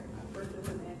foremost, for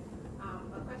doing that.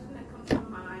 A question that comes to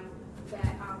mind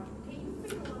that can you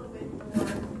speak a little bit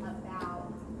more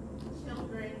about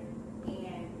children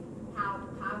and how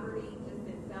poverty just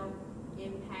itself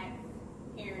impacts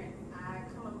parents? I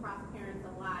come across parents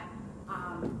a lot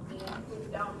and who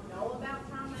don't know about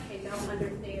trauma and don't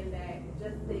understand that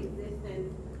just the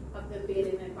existence of them being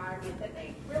in an environment that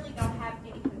they really don't have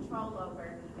any control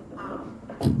over,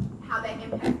 how that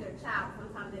impacts their child.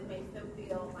 Sometimes it makes them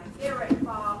feel like they're at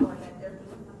fault or that they're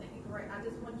doing something incorrect. I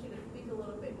just want you to speak a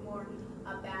little bit more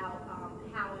about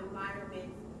how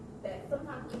environments that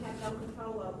sometimes we have no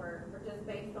control over, or just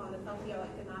based on the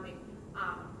socioeconomic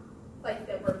place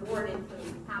that we're born into,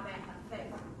 how that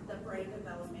affects the brain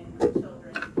development of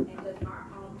children and just our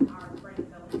brain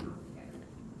development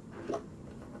altogether.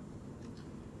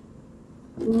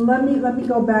 Let me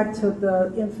go back to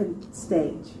the infant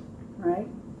stage, right?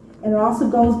 And it also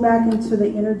goes back into the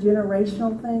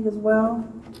intergenerational thing as well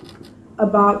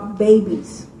about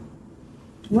babies.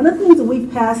 One of the things that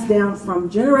we've passed down from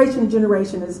generation to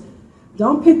generation is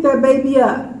don't pick that baby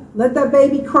up. Let that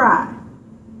baby cry,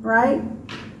 right?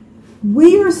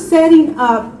 We are setting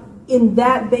up in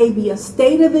that baby a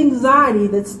state of anxiety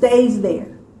that stays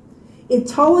there. It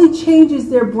totally changes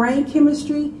their brain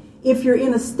chemistry if you're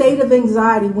in a state of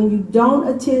anxiety when you don't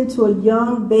attend to a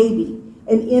young baby,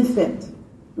 an infant,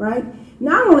 right?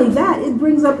 Not only that, it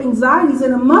brings up anxieties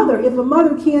in a mother. If a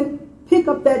mother can't pick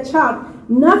up that child,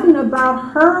 nothing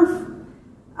about her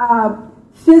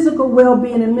physical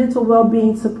well-being and mental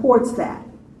well-being supports that,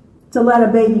 to let a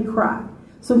baby cry.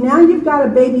 So now you've got a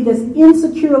baby that's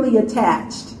insecurely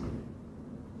attached,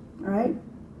 right?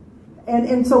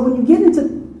 And so when you get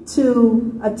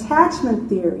into attachment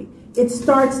theory, it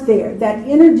starts there, that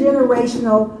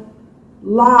intergenerational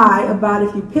lie about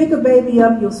if you pick a baby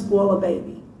up, you'll spoil a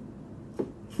baby.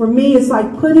 For me, it's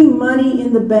like putting money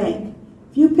in the bank.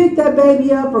 If you pick that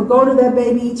baby up or go to that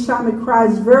baby each time it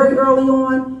cries very early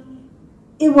on,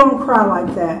 it won't cry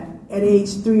like that at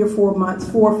age 3 or 4 months,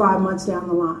 4 or 5 months down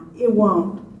the line. It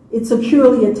won't. It's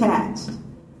securely attached.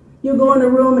 You'll go in a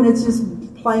room and it's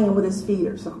just playing with his feet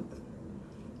or something.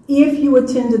 If you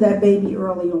attend to that baby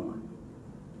early on.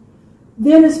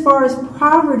 Then as far as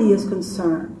poverty is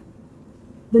concerned,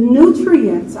 the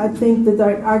nutrients I think that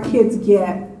our kids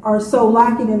get are so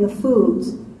lacking in the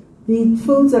foods. The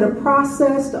foods that are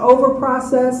processed,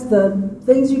 over-processed, the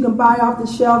things you can buy off the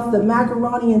shelf, the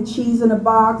macaroni and cheese in a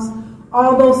box,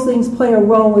 all those things play a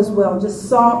role as well. Just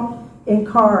salt and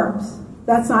carbs.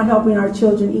 That's not helping our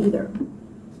children either.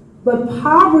 But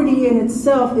poverty in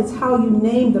itself is how you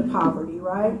name the poverty,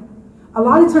 right? A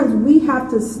lot of times we have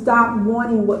to stop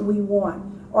wanting what we want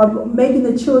or making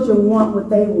the children want what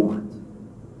they want.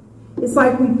 It's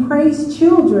like we praise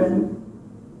children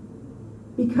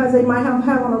because they might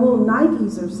have on a little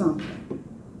Nikes or something.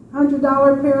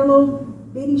 $100 pair of little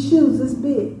bitty shoes this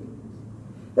big.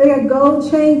 They got gold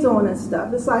chains on and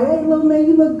stuff. It's like, hey, little man,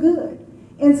 you look good.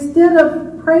 Instead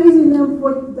of praising them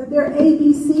for their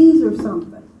ABCs or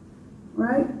something,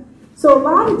 right? So a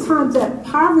lot of times that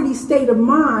poverty state of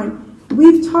mind,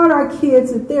 we've taught our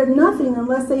kids that they're nothing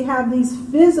unless they have these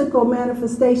physical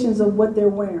manifestations of what they're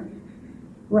wearing,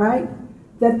 right?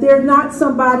 that they're not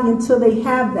somebody until they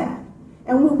have that.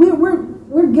 And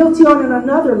we're guilty on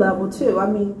another level too. I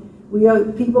mean,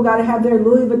 people got to have their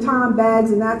Louis Vuitton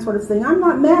bags and that sort of thing. I'm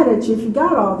not mad at you if you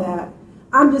got all that.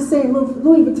 I'm just saying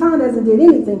Louis Vuitton hasn't did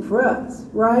anything for us,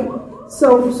 right?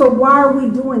 So why are we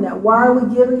doing that? Why are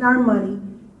we giving our money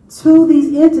to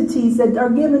these entities that are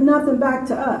giving nothing back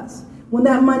to us when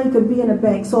that money could be in a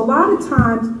bank? So a lot of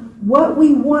times what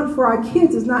we want for our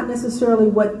kids is not necessarily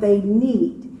what they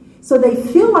need. So they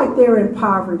feel like they're in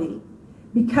poverty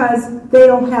because they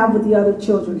don't have what the other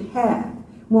children have,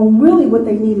 when really what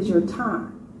they need is your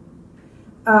time.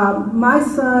 My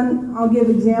son, I'll give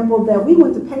an example that we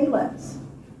went to Payless.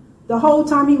 The whole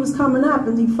time he was coming up,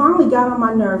 and he finally got on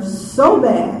my nerves so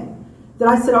bad that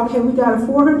I said, okay, we got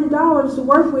 $400 to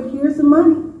work with, here's the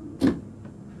money.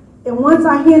 And once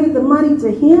I handed the money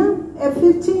to him at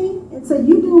 15 and said,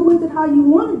 you do with it how you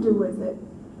want to do with it.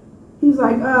 He was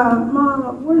like,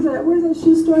 Mom, where's that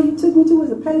shoe store you took me to? Was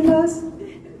it Payless?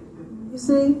 You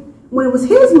see, when it was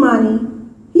his money,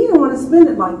 he didn't want to spend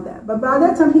it like that. But by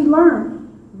that time he learned,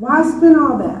 why spend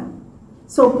all that?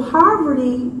 So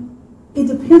poverty, it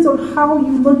depends on how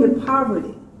you look at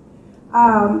poverty.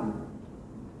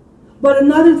 But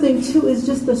another thing too is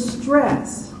just the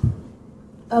stress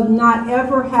of not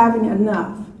ever having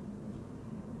enough.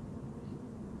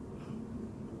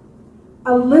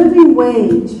 A living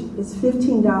wage is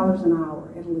 $15 an hour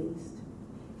at least.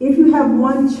 If you have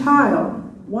one child,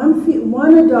 one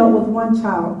adult with one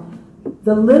child,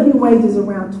 the living wage is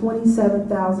around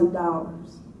 $27,000.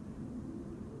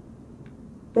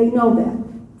 They know that.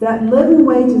 That living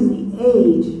wage is the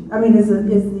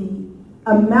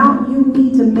amount you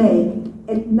need to make,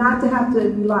 and not to have to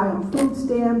rely on food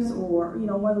stamps or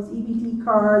one of those EBT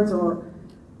cards or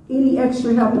any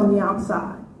extra help on the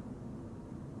outside.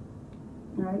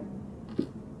 Right?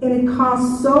 And it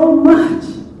costs so much.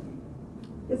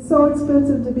 It's so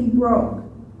expensive to be broke.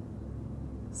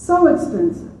 So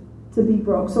expensive to be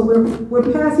broke. So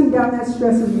we're passing down that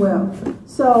stress as well.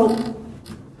 So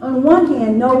on one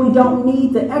hand, no, we don't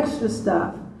need the extra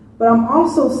stuff. But I'm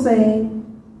also saying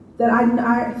that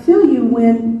I feel you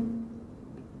when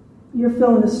you're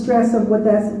feeling the stress of what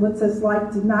it's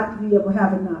like to not be able to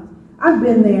have enough. I've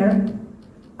been there.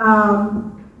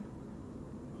 I've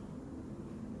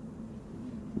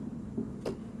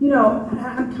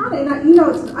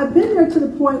been there to the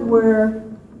point where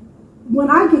when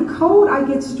I get cold, I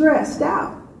get stressed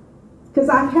out. Because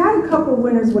I've had a couple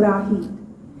winters without heat.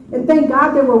 And thank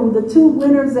God there were the 2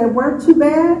 winters that weren't too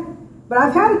bad. But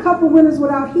I've had a couple winters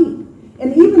without heat.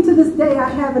 And even to this day, I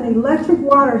have an electric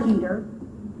water heater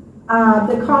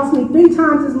that cost me 3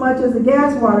 times as much as a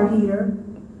gas water heater.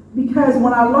 Because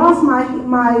when I lost my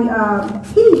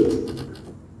heat,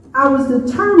 I was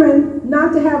determined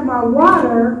not to have my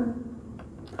water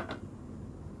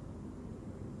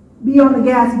be on the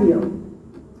gas bill.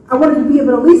 I wanted to be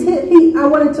able to at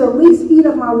least heat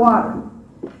up my water.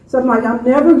 So I'm like, I'm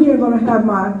never again going to have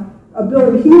my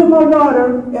ability to heat up my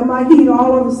water and my heat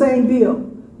all on the same bill.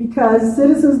 Because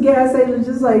Citizens Gas Station,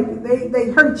 just like,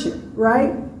 they hurt you,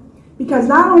 right? Because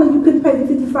not only you couldn't pay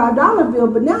the $55 bill,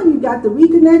 but now you got the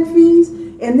reconnect fees,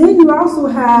 and then you also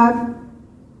have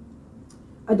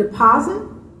a deposit.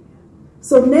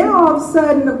 So now all of a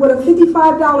sudden, what a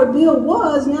 $55 bill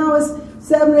was, now it's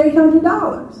 $700 or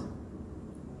 $800.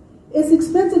 It's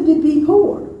expensive to be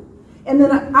poor. And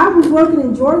then I was working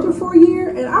in Georgia for a year,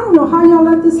 and I don't know how y'all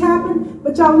let this happen,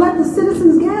 but y'all let the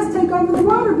Citizens Gas take over the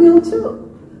water bill too.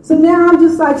 So now I'm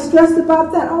just like stressed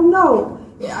about that. Oh no,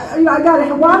 I got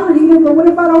a water heater, but what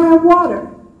if I don't have water?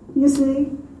 You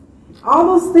see?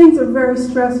 All those things are very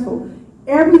stressful.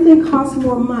 Everything costs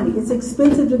more money. It's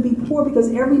expensive to be poor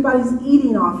because everybody's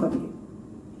eating off of you.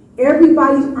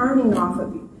 Everybody's earning off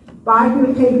of you. Buy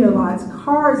here, pay here lives,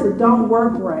 cars that don't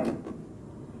work right.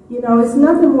 It's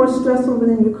nothing more stressful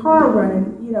than your car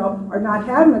running, or not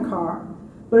having a car,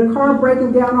 but a car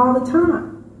breaking down all the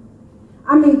time.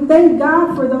 I mean, thank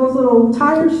God for those little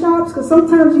tire shops, because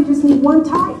sometimes you just need one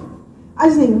tire. I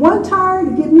just need one tire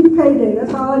to get me to payday.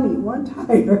 That's all I need, one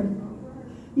tire.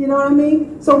 You know what I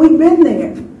mean? So we've been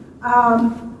there.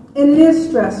 And it is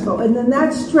stressful. And then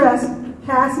that stress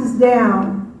passes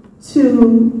down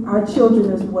to our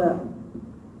children as well.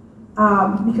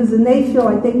 Because then they feel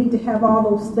like they need to have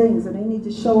all those things and they need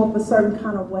to show up a certain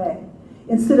kind of way.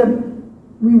 Instead of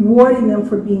rewarding them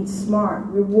for being smart,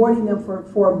 rewarding them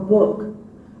for a book,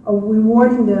 or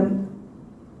rewarding them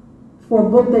for a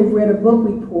book they've read, a book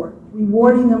report,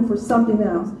 rewarding them for something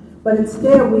else. But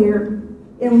instead and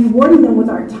rewarding them with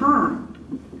our time.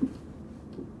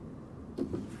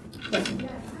 Yes, I have a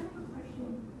question.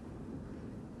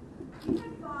 You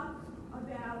have thoughts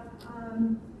about,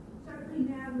 certainly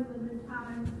now we live in a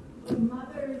time when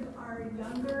mothers are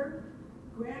younger,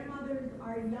 grandmothers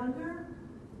are younger,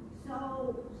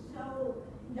 so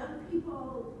young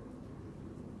people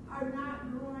are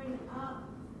not growing up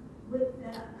with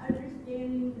the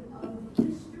understanding of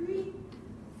history,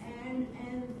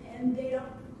 and they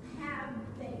don't have,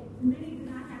 many do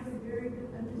not have a very good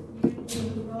understanding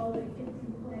of the role that kids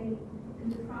can play in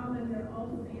the trauma in their own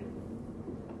family.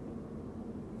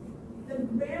 The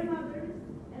grandmothers,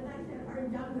 as I said, are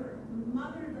younger. The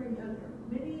mothers are younger.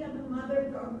 Many of the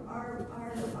mothers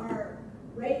are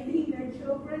raising their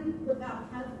children without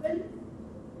husbands.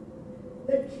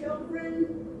 The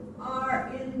children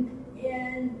are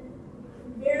in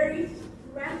very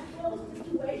stressful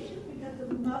situations because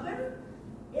the mother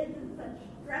is in such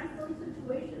stressful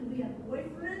situations. We have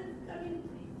boyfriends coming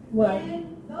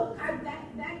in. Those are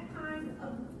that kind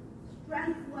of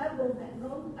stress level that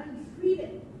goes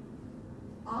untreated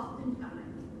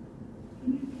oftentimes. Can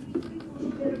you speak a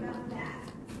little bit about that?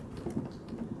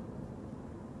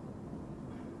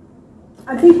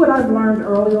 I think what I've learned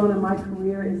early on in my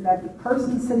career is that the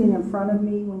person sitting in front of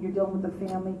me when you're dealing with the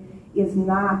family is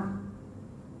not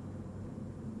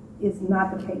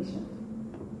the patient.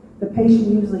 The patient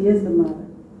usually is the mother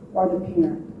or the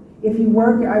parent. If you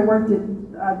work, I worked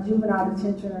at juvenile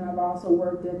detention, and I've also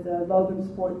worked at the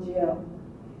Logansport jail.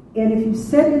 And if you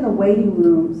sit in the waiting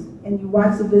rooms and you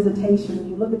watch the visitation,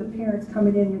 you look at the parents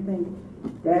coming in, you think,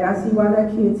 Dad, I see why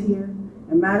that kid's here.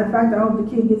 And matter of fact, I hope the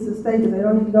kid gets to stay because they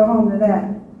don't need to go home to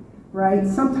that, right?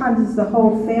 Sometimes it's the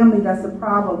whole family that's the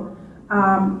problem.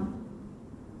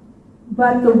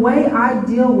 But the way I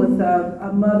deal with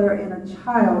a mother and a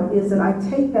child is that I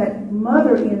take that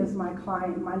mother in as my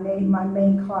client, my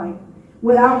main client,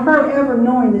 without her ever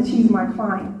knowing that she's my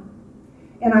client.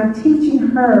 And I'm teaching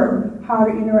her how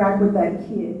to interact with that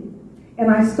kid.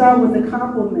 And I start with a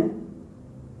compliment.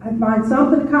 I find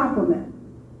something to compliment.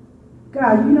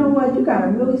 God, you know what? You got a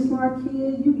really smart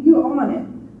kid. You're on it.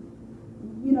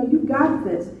 You know, you got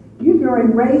this. You're going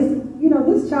to raise,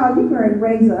 this child, you're going to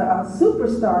raise a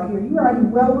superstar here. You're already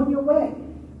well on your way.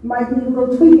 Might need a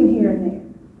little tweaking here and there.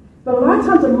 But a lot of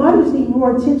times the mothers need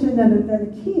more attention than the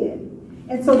kid.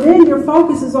 And so then your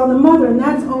focus is on the mother, and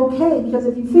that's okay, because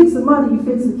if you fix the mother, you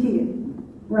fix the kid,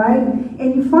 right?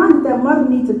 And you find that mother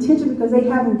needs attention because they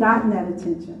haven't gotten that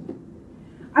attention.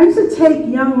 I used to take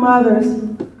young mothers,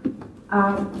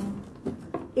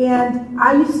 and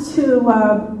I used to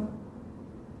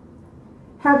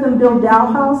have them build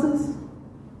doll houses.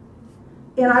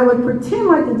 And I would pretend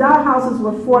like the doll houses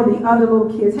were for the other little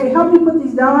kids. Hey, help me put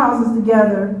these doll houses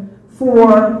together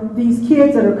for these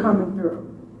kids that are coming through.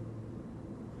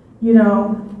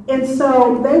 And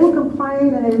so they would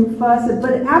complain and they would fuss.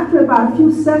 But after about a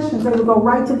few sessions, they would go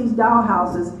right to these doll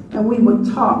houses and we would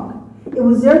talk. It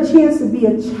was their chance to be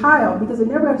a child because they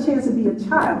never got a chance to be a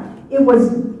child. They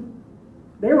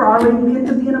were already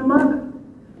into being a mother.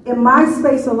 And my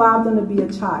space allowed them to be a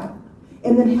child.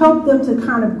 And then help them to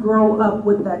kind of grow up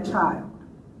with that child.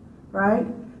 Right?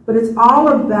 But it's all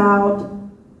about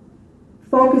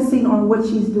focusing on what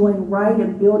she's doing right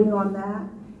and building on that.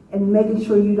 And making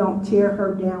sure you don't tear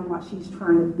her down while she's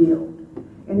trying to build.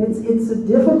 And it's a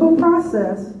difficult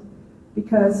process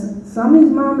because some of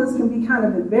these mamas can be kind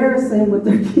of embarrassing with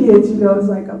their kids. It's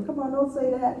like, oh, come on, don't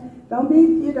say that. Don't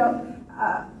be,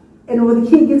 and when the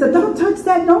kid gets up, don't touch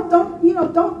that. Don't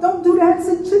do that.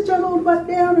 Sit your little butt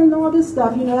down and all this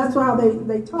stuff. That's how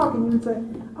they talk. And you would say,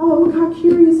 oh, look how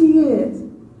curious he is.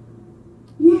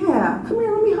 Yeah, come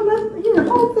here,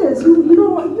 hold this. You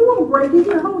won't break it.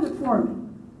 Here, hold it for me.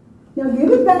 Now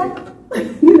give it back,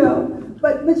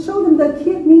 but show them the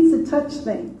kid needs to touch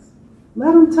things.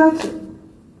 Let them touch it.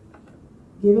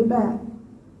 Give it back.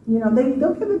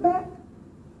 They'll give it back.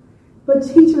 But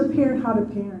teach the parent how to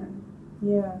parent.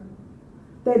 Yeah.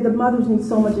 The mothers need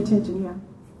so much attention, yeah.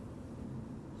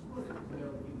 If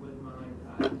you wouldn't mind,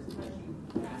 just touching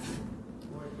back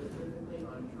more specifically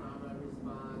on trauma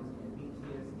response and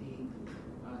PTSD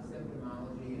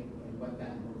symptomology and what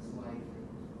that looks like.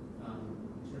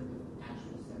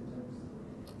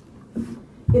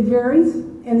 It varies,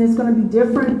 and it's going to be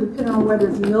different depending on whether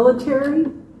it's military,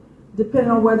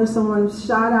 depending on whether someone's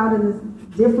shot out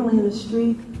differently in the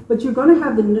street. But you're going to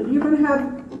have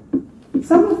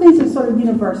some of the things are sort of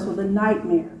universal. The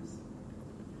nightmares,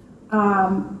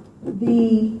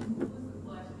 the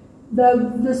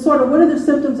sort of what are the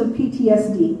symptoms of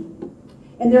PTSD?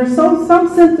 And there are some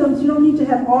symptoms you don't need to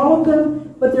have all of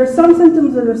them, but there are some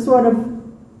symptoms that are sort of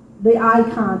the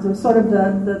icons or sort of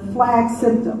the flag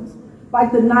symptoms.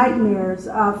 Like the nightmares,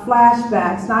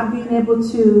 flashbacks, not being able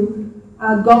to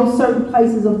go certain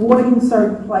places, avoiding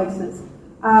certain places.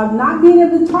 not being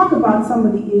able to talk about some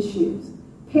of the issues,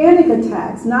 panic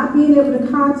attacks, not being able to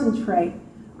concentrate.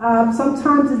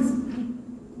 Sometimes it's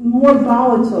more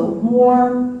volatile,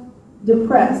 more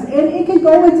depressed, and it can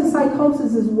go into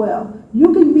psychosis as well.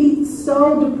 You can be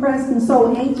so depressed and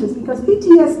so anxious because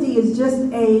PTSD is just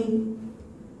a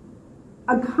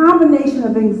combination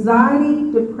of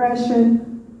anxiety,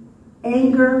 depression,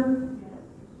 anger,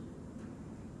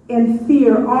 and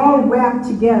fear all wrapped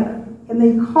together. And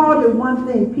they called it one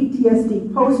thing,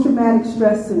 PTSD, post-traumatic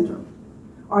stress syndrome,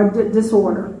 or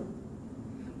disorder.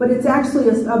 But it's actually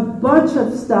a bunch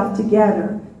of stuff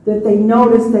together that they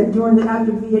noticed that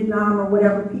after Vietnam or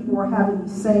whatever, people were having the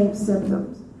same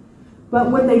symptoms. But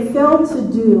what they failed to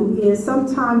do is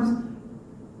sometimes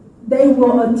they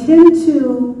will attend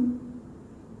to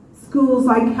schools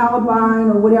like Columbine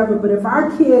or whatever, but if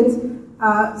our kids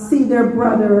see their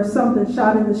brother or something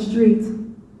shot in the streets,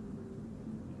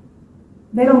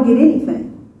 they don't get anything.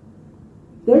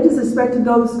 They're just expected to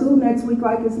go to school next week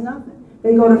like it's nothing.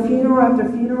 They go to funeral after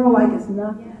funeral like it's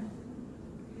nothing,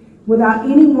 without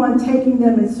anyone taking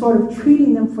them and sort of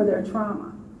treating them for their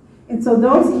trauma. And so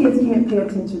those kids can't pay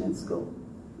attention in school.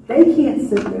 They can't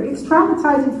sit there. It's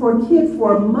traumatizing for a kid,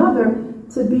 for a mother,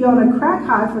 to be on a crack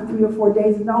high for 3 or 4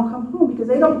 days and don't come home because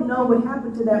they don't know what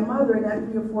happened to that mother in that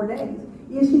 3 or 4 days.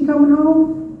 Is she coming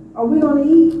home? Are we going to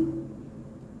eat?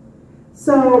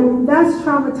 So that's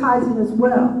traumatizing as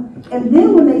well. And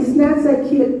then when they snatch that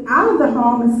kid out of the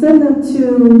home and send them to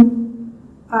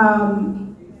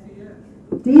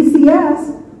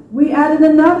DCS, we added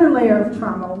another layer of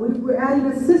trauma. We're adding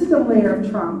a system layer of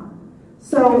trauma.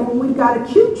 So we've got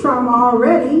acute trauma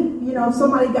already. You know, if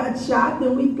somebody got shot,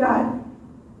 then we've got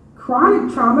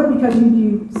chronic trauma because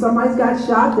somebody's got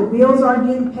shot, the bills aren't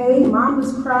getting paid, mom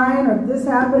was crying, or this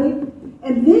happening.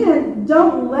 And then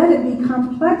don't let it be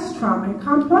complex trauma. And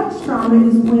complex trauma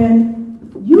is when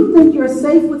you think you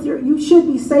should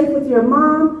be safe with your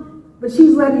mom, but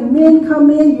she's letting men come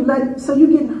in, so you're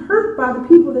getting hurt by the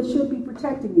people that should be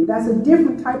protecting you. That's a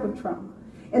different type of trauma.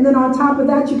 And then on top of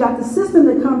that, you got the system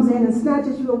that comes in and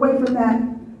snatches you away from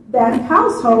that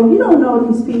household. You don't know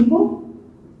these people.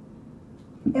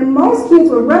 And most kids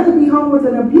would rather be home with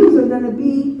an abuser than to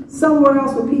be somewhere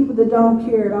else with people that don't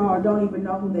care at all or don't even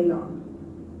know who they are.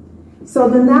 So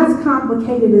then that's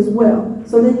complicated as well.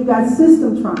 So then you got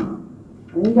system trauma.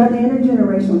 And then you got the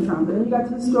intergenerational trauma. Then you got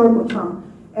the historical trauma.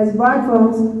 As Black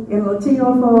folks and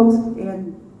Latino folks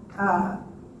and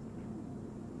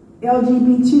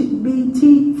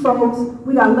LGBT folks,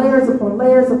 we got layers upon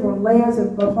layers upon layers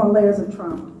upon layers of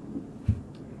trauma.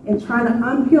 And trying to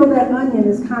unpeel that onion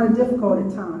is kind of difficult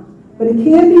at times. But it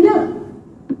can be done.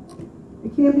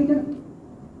 It can be done.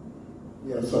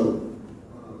 Yeah, so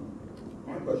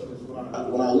my question is,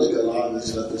 when I look at a lot of this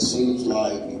stuff, it seems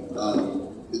like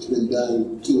it's been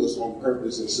done to us on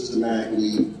purpose and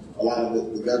systematically. A lot of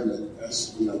it, the government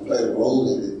has played a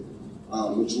role in it,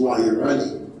 which is why you're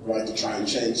running, right, to try and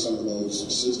change some of those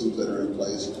systems that are in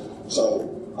place. So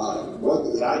one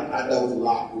thing that I dealt with a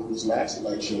lot with this last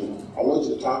election, I want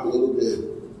you to talk a little bit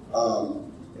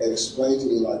and explain to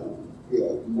me,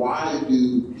 why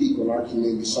do people in our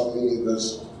community, so many of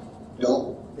us,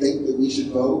 don't think that we should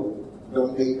vote,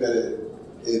 don't think that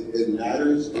it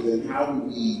matters, and then how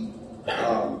do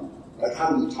I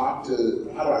talk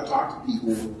to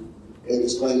people and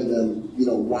explain to them,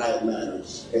 why it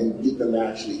matters and get them to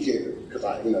actually care?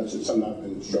 Because it's something I've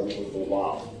been struggling with for a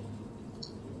while.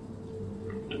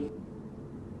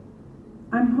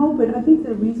 I think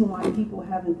the reason why people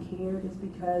haven't cared is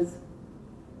because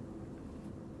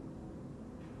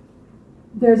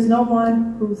there's no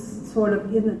one who's sort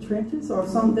of in the trenches,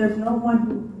 there's no one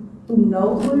who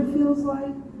knows what it feels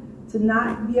like to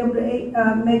not be able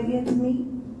to make ends meet.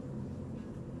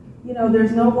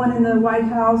 There's no one in the White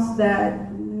House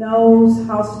that knows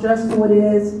how stressful it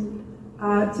is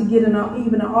to get in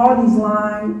even an Aldi's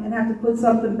line and have to put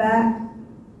something back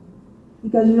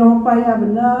because you don't quite have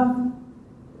enough,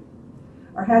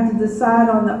 or have to decide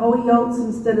on the Oreos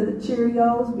instead of the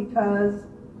Cheerios because,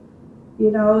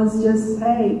 it's just,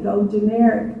 hey, go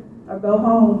generic or go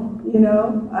home,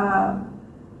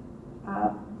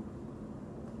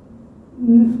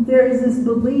 there is this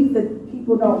belief that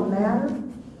people don't matter.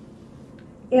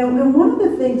 And one of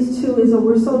the things, too, is that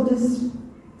we're so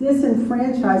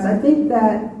disenfranchised. I think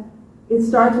that it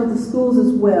starts with the schools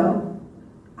as well.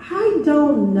 I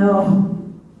don't know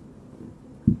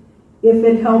if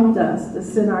it helped us to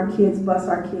send our kids, bus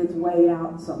our kids way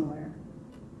out somewhere.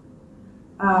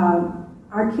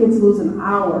 Our kids lose an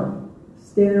hour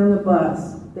standing on the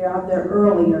bus. They're out there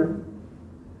earlier.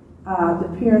 The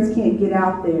parents can't get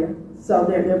out there, so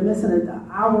they're missing an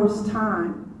hour's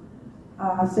time.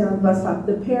 sit on the bus stop.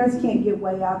 The parents can't get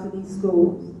way out to these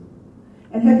schools.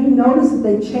 And have you noticed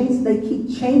that they keep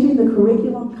changing the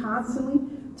curriculum constantly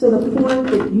to the point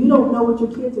that you don't know what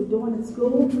your kids are doing at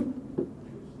school?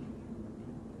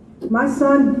 My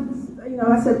son,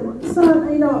 I said,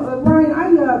 son,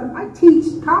 Ryan, I teach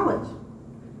college.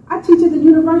 I teach at the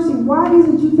university. Why is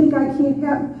it you think I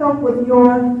can't help with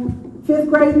your 5th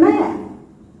grade math?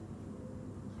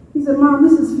 He said, Mom,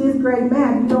 this is 5th grade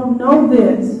math. You don't know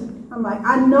this. I'm like,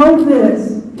 I know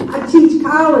this. I teach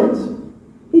college.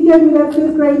 He gave me that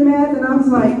 5th grade math, and I was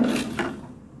like,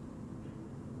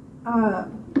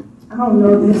 I don't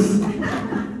know this.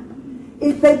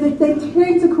 They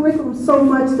change the curriculum so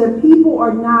much that people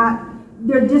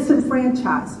they're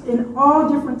disenfranchised in all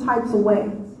different types of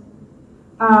ways.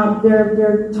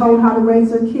 They're told how to raise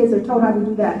their kids. They're told how to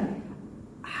do that.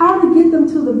 How to get them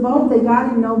to the vote, they got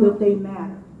to know that they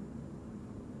matter.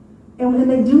 And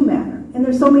they do matter. And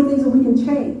there's so many things that we can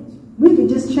change. We could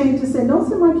just change and say, don't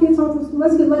send my kids home from school.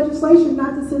 Let's get legislation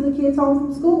not to send the kids home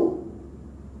from school.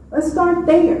 Let's start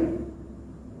there.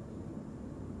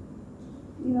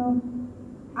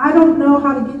 I don't know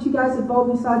how to get you guys to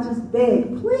vote besides just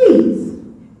beg. Please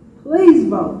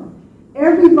vote.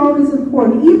 Every vote is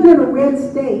important, even in a red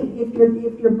state if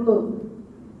you're blue.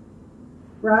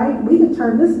 Right? We can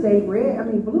turn this state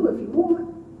blue if you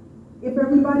want, if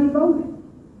everybody voted.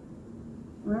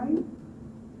 Right?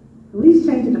 At least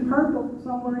change it to purple,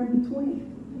 somewhere in between.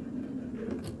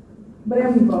 But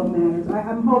every vote matters.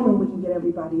 I'm hoping we can get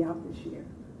everybody out this year.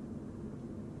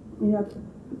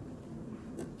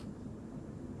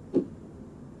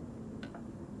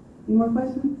 Any more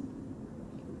questions?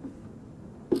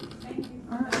 Thank you.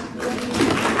 All right.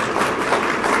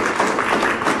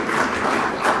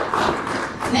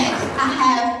 Next, I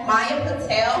have Maya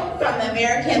Patel from the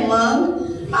American Lung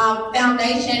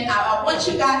Foundation. I want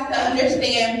you guys to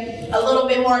understand a little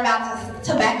bit more about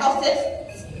tobacco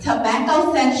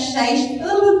cessation,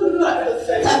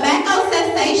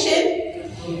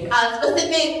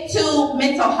 specific to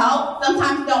mental health.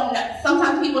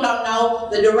 Sometimes people don't know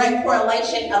the direct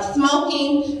correlation of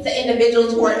smoking to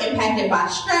individuals who are impacted by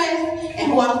stress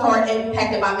and who also are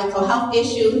impacted by mental health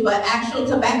issues. But actual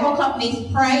tobacco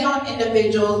companies prey on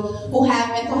individuals who have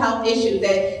mental health issues.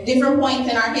 At different points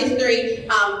in our history,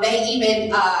 they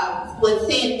even would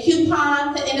send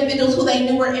coupons to individuals who they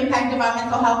knew were impacted by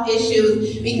mental health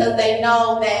issues because they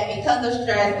know that because of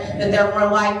stress that they're more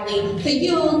likely to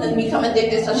use and become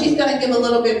addicted. So she's going to give a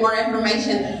little bit more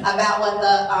information about what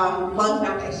the Lung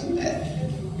Foundation does.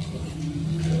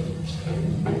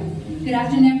 Good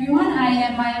afternoon, everyone. I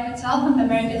am Maya Patel from the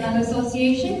American Lung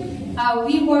Association.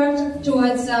 We work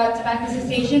towards tobacco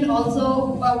cessation,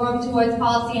 also work towards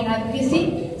policy and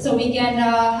advocacy, so we can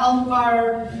help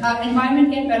our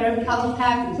environment get better, help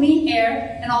have clean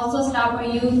air, and also stop our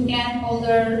youth and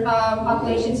older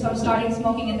populations from starting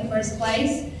smoking in the first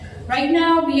place. Right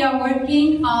now, we are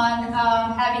working on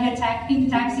having a tax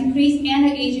increase and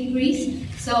an age increase,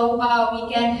 so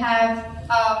we can have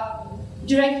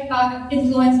direct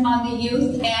influence on the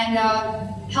youth and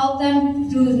help them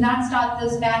to not start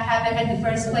this bad habit in the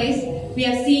first place. We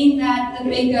have seen that the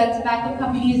big tobacco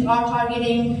companies are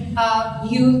targeting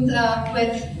youth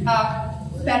with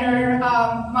better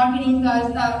marketing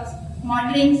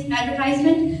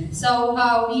advertisement. So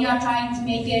we are trying to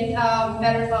make it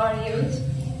better for our youth.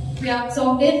 Yeah,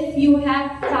 so if you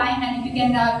have time and if you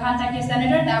can contact your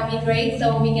senator, that would be great.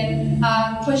 So we can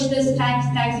push this tax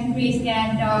increase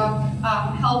and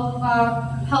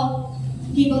help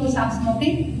people to stop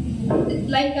smoking.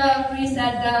 Like Bree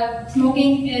said,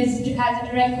 smoking has a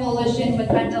direct correlation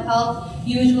with mental health.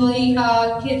 Usually,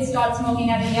 kids start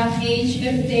smoking at a young age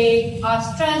if they are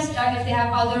stressed, or if they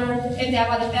have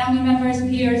other family members,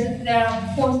 peers that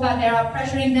are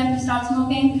pressuring them to start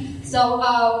smoking. So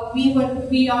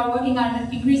we are working on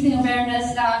increasing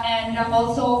awareness and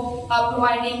also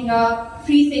providing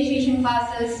free satiation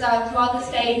classes throughout the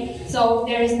state. So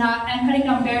there is not, and cutting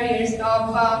down barriers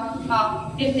of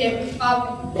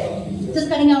just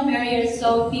cutting down barriers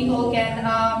so people can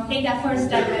take that first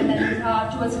step and then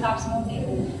towards stop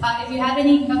smoking. If you have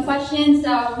any questions,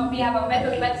 we have a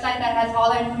website that has all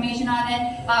our information on it.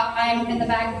 I'm in the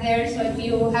back there, so if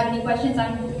you have any questions,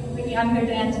 I'm here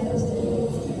to answer those.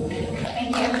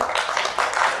 Thank you.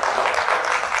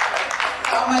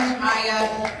 So much, Maya.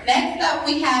 Next up,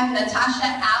 we have Natasha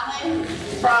Allen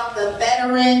from the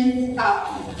Veterans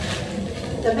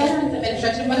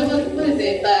Administration. What is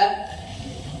it?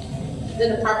 The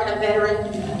Department of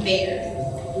Veterans Affairs,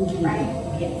 right?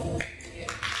 Yes.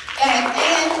 And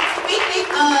speaking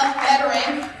of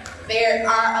there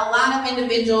are a lot of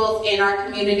individuals in our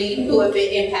community who have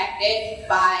been impacted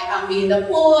by being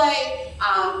deployed,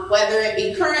 whether it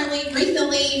be currently,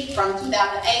 recently, from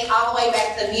 2008 all the way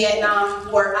back to Vietnam,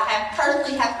 where I have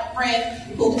personally had some friends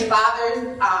whose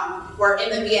fathers were in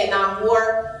the Vietnam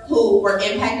War, who were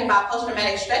impacted by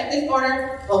post-traumatic stress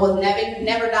disorder, but was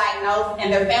never diagnosed,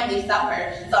 and their family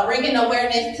suffered. So bringing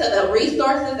awareness to the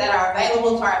resources that are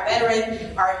available to our veterans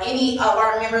or any of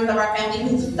our members of our family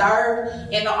who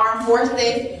served in the armed forces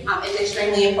is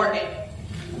extremely important.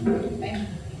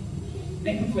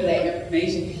 Thank you for that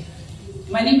information.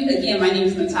 My name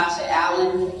is Natasha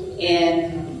Allen,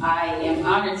 and I am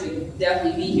honored to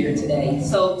definitely be here today.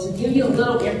 So to give you a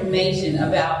little information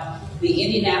about the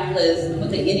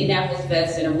Indianapolis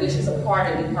Vet Center, which is a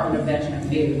part of the Department of Veteran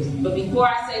Affairs. But before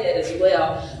I say that as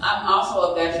well, I'm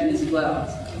also a veteran as well.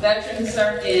 Veteran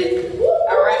served in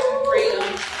Iraq and Freedom.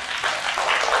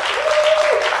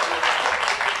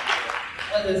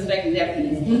 Wasn't expecting that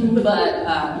piece, but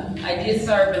I did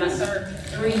serve, and I served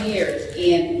 3 years.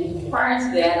 And prior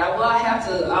to that, I will have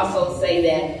to also say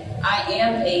that I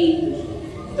am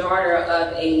a daughter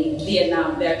of a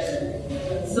Vietnam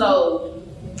veteran. So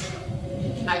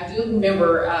I do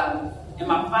remember, and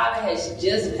my father has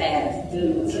just passed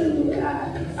due to,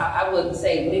 I would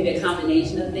say maybe a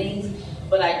combination of things,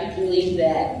 but I do believe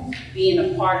that being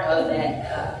a part of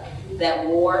that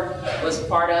war was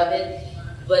part of it.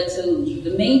 But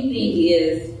the main thing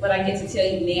is, what I get to tell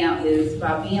you now is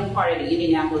by being part of the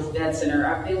Indianapolis Vet Center.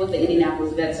 I've been with the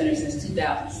Indianapolis Vet Center since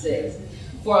 2006.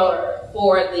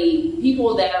 For the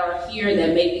people that are here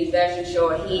that may be veterans, show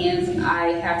of hands,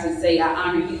 I have to say I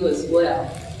honor you as well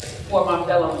for my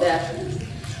fellow veterans.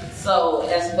 So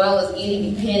as well as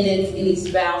any dependents, any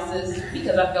spouses,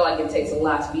 because I feel like it takes a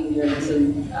lot to be married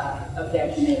to a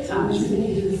veteran at times.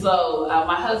 So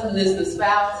my husband is the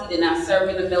spouse. He did not serve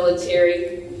in the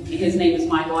military. His name is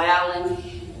Michael Allen,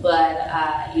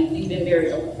 but we've been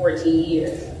married over 14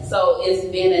 years. So it's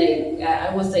been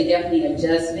I would say definitely an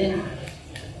adjustment.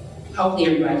 Hopefully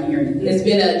everybody can hear me. It's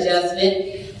been an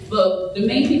adjustment. But the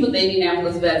main people at the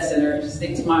Indianapolis Vet Center, to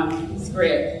stick to my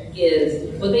script,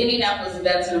 is with the Indianapolis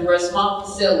Vet Center, we're a small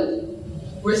facility.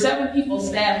 We're 7 people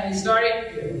staff.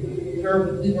 We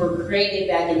were created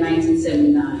back in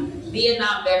 1979.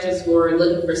 Vietnam veterans were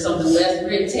looking for something less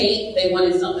red tape. They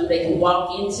wanted something they could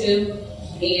walk into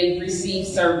and receive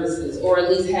services, or at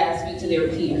least speak to their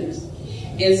peers.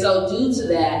 And so due to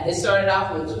that, it started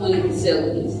off with 20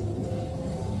 facilities.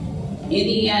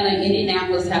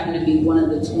 Indianapolis happened to be one of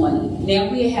the 20. Now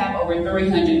we have over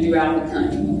 300 throughout the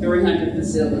country, 300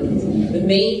 facilities. The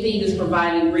main thing is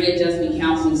providing readjustment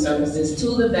counseling services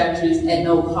to the veterans at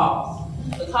no cost.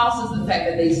 The cost is the fact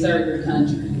that they serve their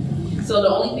country. So the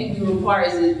only thing we require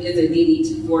is a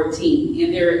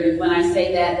DD-214. And when I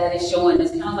say that, that is showing,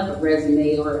 it's kind of like a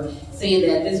resume or saying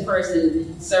that this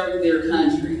person served their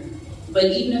country. But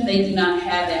even if they do not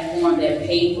have that form, that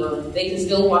paper, they can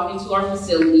still walk into our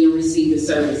facility and receive the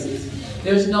services.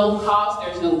 There's no cost,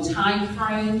 there's no time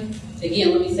frame.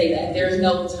 Again, let me say that, there's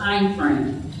no time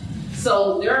frame.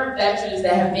 So there are veterans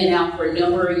that have been out for a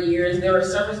number of years. There are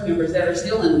service members that are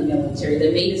still in the military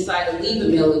that may decide to leave the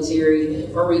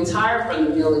military or retire from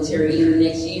the military in the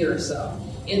next year or so.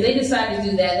 If they decide to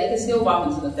do that, they can still walk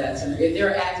into the Vet Center. If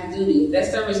they're active duty, if that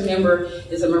service member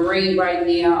is a Marine right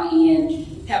now and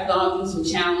have gone through some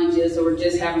challenges or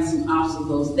just having some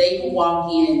obstacles, they can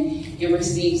walk in and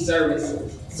receive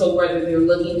services. So whether they're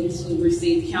looking to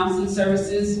receive counseling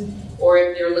services or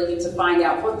if they're looking to find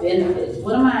out what benefits,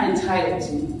 what am I entitled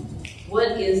to?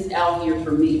 What is out here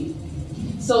for me?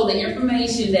 So the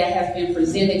information that has been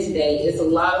presented today is a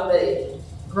lot of the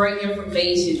great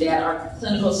information that our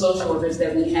clinical social workers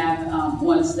that we have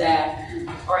on staff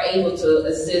are able to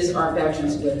assist our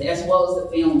veterans with, as well as the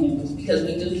family members, because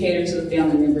we do cater to the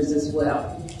family members as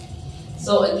well.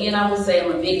 So again, I would say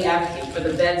I'm a big advocate for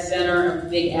the Vet Center, I'm a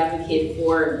big advocate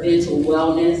for mental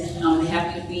wellness. I'm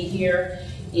happy to be here,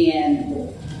 and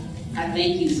I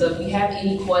thank you. So if you have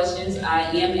any questions, I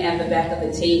am at the back of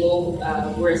the table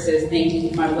where it says thank you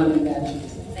to my women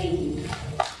veterans. Thank you.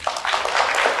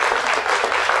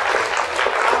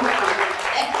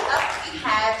 Next up, we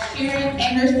have Sharon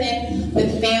Anderson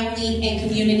with Family and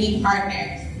Community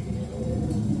Partners.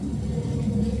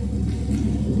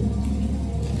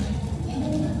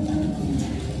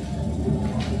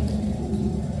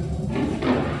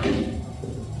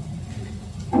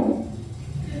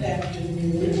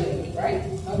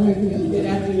 Good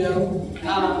afternoon.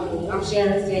 I'm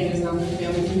Sharon Sanders. I'm with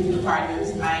Family Community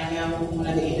Partners. I am one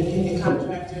of the independent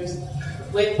contractors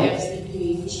with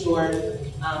FCP for short.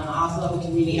 I'm also a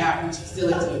community outreach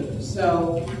facilitator.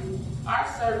 So Our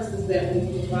services that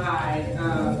we provide,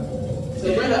 so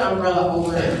we're the umbrella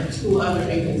over 2 other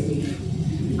agencies.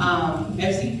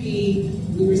 FCP,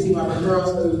 we receive our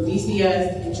referrals through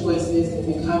DCS and Choices, and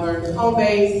we cover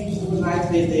home-based, supervised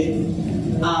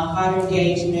visits, father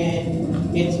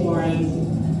engagement, mentoring,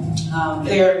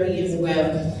 therapy as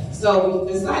well. So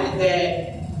we decided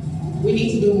that we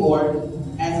need to do more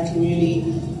as a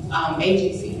community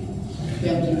agency,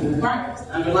 family community partners,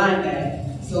 underline that.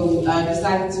 So we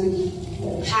decided to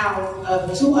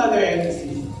house 2 other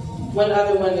agencies. One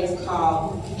other one is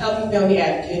called Healthy Family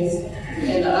Advocates,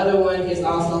 and the other one is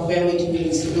also Family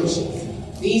Community Solutions.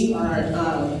 These are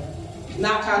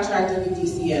not contracted with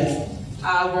DCS.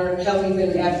 However, Healthy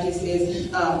Family Advocates is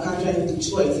contracted with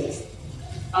Choices.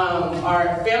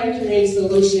 Our Family Community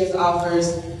Solutions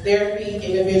offers therapy,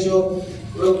 individual,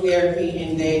 group therapy,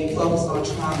 and they focus on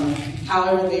trauma.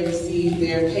 However, they receive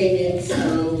their payments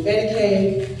through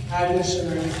Medicaid, private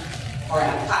insurance, or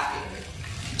out of pocket.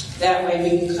 That way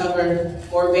we can cover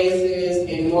more bases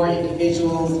and more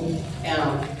individuals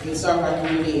and serve our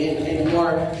community in a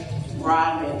more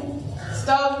broad manner.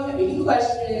 So if you have any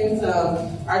questions,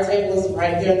 our table is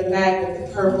right there in the back with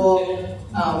the purple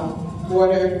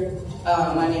border.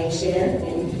 My name is Sharon,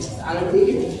 and it's an honor to be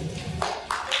here.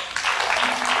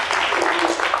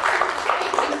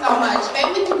 So much.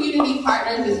 Family Community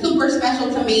Partners is super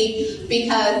special to me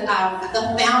because the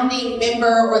founding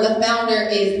member or the founder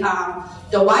is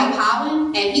Dwight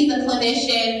Holland, and he's a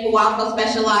clinician who also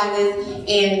specializes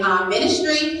in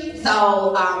ministry.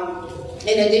 So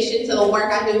in addition to the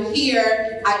work I do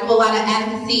here, I do a lot of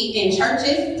advocacy in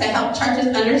churches to help churches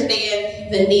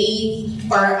understand the needs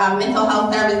for mental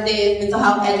health services, mental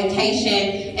health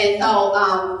education. And so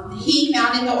he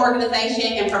founded the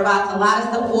organization and provides a lot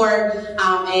of support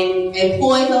and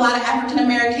employs a lot of African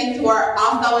Americans who are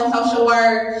also in social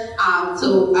work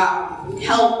to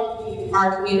help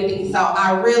our community. So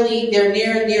they're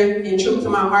near and true to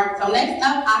my heart. So next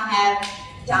up, I have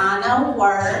Donna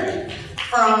Word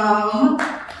from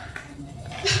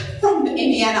the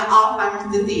Indiana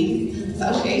Alzheimer's Disease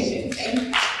Association. Thank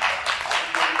you.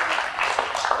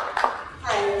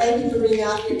 Hi, thank you for being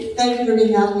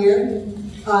out here.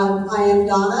 I am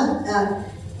Donna. I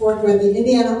work with the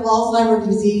Indiana Alzheimer's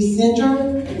Disease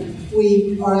Center.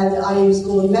 We are at the IU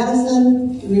School of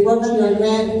Medicine, and we work under a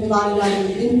grant provided by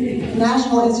the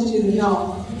National Institute of Health.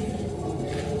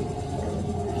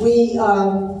 We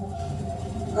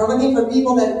are looking for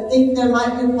people that think there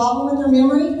might be a problem with their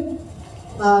memory.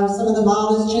 Some of the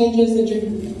mildest changes that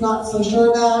you're not so sure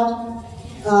about.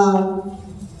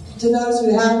 To those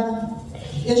who have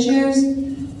issues,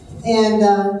 and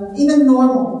even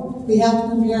normal. We have to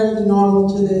compare the normal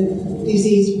to the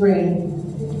diseased brain.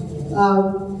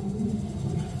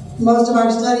 Most of our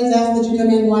studies ask that you come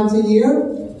in once a year,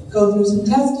 go through some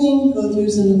testing, go through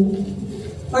some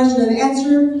question and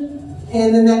answer,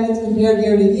 and then that gets compared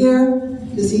year to year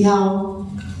to see how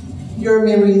your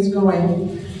memory is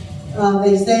going.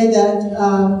 They say that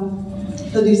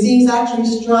the disease actually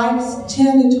strikes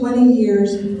 10 to 20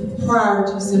 years prior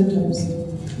to symptoms.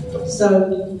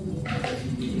 So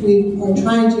we are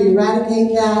trying to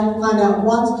eradicate that, find out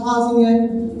what's causing it,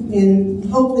 and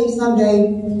hopefully someday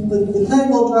with the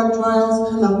clinical drug trials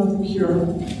come up with a cure.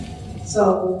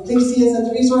 So please see us at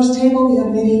the resource table. We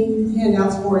have many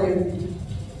handouts for you.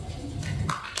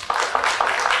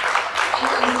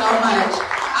 Thank you so much.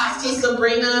 To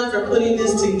Sabrina for putting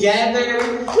this together.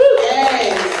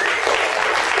 Yes.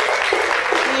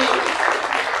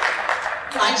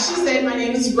 Like she said, my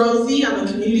name is Rosie. I'm a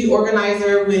community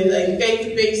organizer with a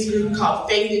faith-based group called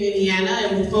Faith in Indiana,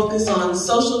 and we focus on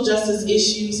social justice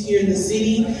issues here in the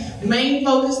city. The main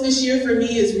focus this year for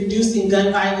me is reducing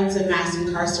gun violence and mass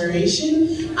incarceration.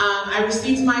 I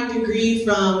received my degree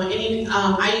from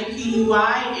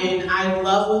IUPUI, and I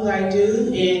love what I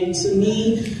do. And to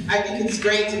me, I think it's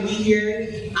great to be here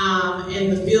in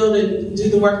the field and do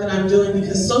the work that I'm doing,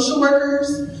 because social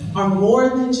workers are more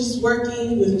than just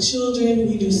working with children.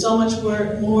 We do so much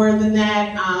more than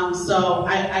that. So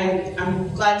I'm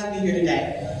glad to be here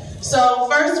today. So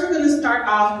first, we're going to start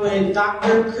off with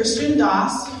Dr. Christian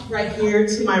Doss, right here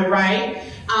to my right.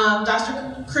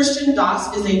 Dr. Christian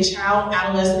Doss is a child,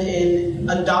 adolescent, and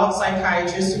adult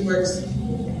psychiatrist who works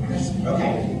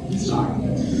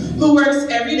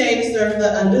every day to serve the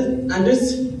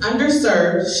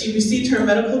underserved. She received her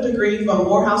medical degree from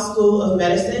Morehouse School of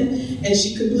Medicine, and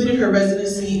she completed her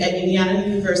residency at Indiana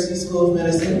University School of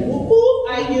Medicine.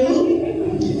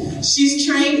 IU. She's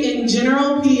trained in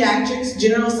general pediatrics,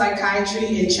 general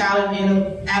psychiatry, and child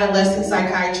and adolescent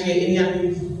psychiatry at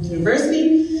Indiana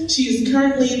University. She is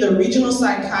currently the regional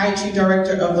psychiatry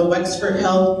director of the Wexford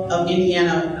Health of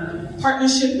Indiana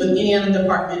partnership with Indiana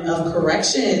Department of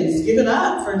Corrections. Give it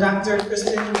up for Dr.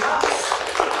 Kristen Ross.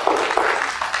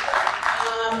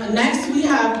 Next, we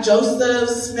have Joseph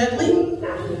Smedley.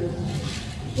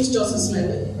 Who's Joseph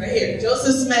Smedley? Right here,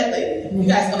 Joseph Smedley. You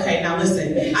guys, okay, now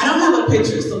listen. I don't have a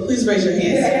picture, so please raise your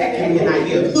hands so I can give you an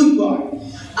idea of who you are.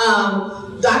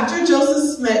 Dr.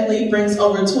 Joseph Smedley brings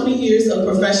over 20 years of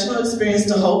professional experience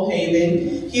to Hope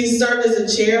Haven. He has served as the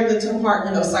chair of the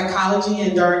Department of Psychology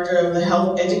and director of the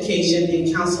Health Education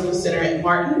and Counseling Center at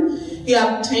Martin. He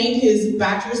obtained his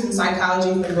bachelor's in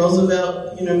psychology from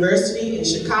Roosevelt University in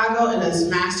Chicago and his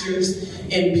master's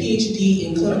and PhD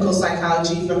in clinical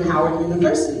psychology from Howard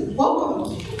University.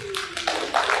 Welcome.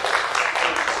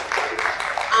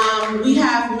 We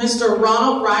have Mr.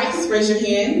 Ronald Rice. Raise your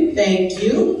hand. Thank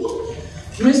you.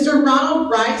 Mr. Ronald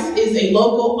Rice is a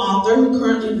local author who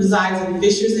currently resides in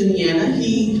Fishers, Indiana.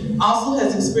 He also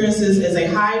has experiences as a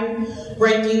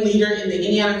high-ranking leader in the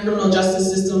Indiana criminal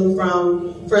justice system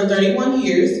for 31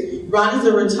 years. Ron is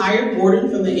a retired warden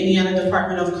from the Indiana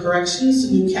Department of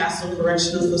Corrections, Newcastle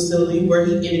Correctional Facility, where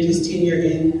he ended his tenure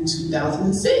in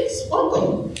 2006.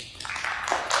 Welcome.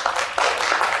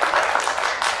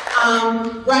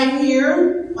 Right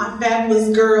here, my fabulous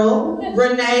girl,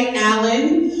 Renee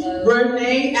Allen.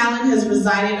 Renee Allen has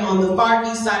resided on the far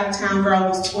east side of town for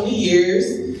almost 20 years.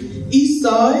 East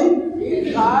side.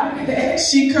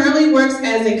 She currently works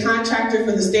as a contractor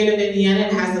for the state of Indiana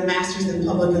and has a master's in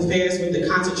public affairs with a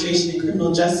concentration in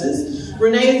criminal justice.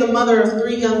 Renee is the mother of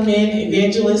 3 young men,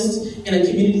 evangelist, and a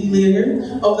community leader.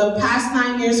 Over the past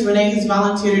 9 years, Renee has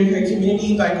volunteered in her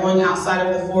community by going outside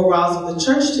of the 4 walls of the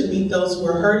church to meet those who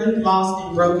are hurting, lost,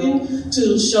 and broken,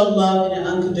 to show love in an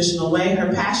unconditional way.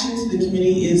 Her passion to the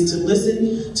community is to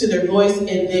listen to their voice and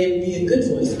then be a good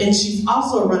voice. And she's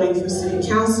also running for city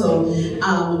council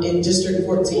in District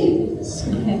 14.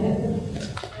 So, give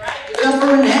it up for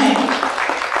Renee.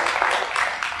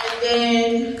 And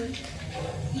then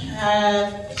we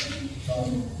have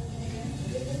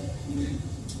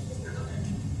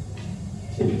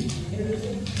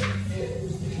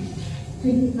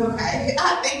Okay,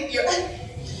 thank you.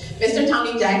 Mr.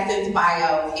 Tony Jackson's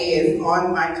bio is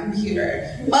on my computer,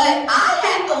 but I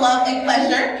had the love and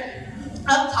pleasure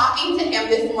of talking to him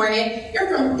this morning. You're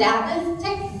from Dallas,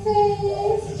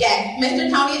 Texas? Yes, Mr.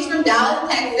 Tony is from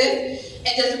Dallas, Texas,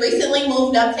 and just recently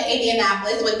moved up to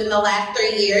Indianapolis within the last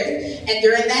 3 years. And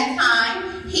during that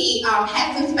time, he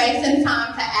had some space and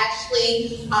time to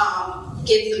actually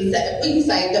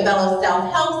develop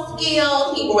self-help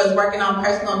skills. He was working on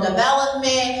personal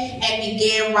development and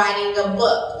began writing a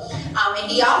book.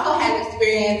 And he also has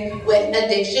experience with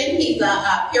addiction. He's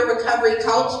a peer recovery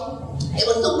coach. It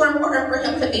was super important for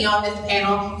him to be on this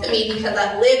panel to me because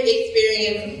lived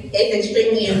experience is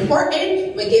extremely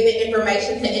important when giving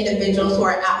information to individuals who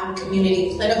are out in the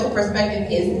community. Clinical perspective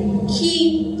is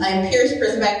key, and peer's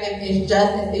perspective is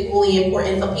just as equally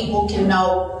important so people can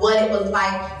know what it was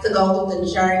like to go through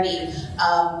the journey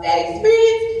of that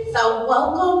experience. So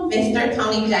welcome, Mr.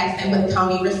 Tony Jackson with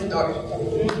Tony Restore.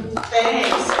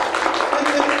 Thanks.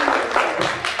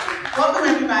 Welcome,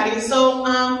 everybody. So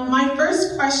my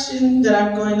first question that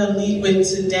I'm going to lead with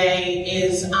today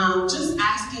is just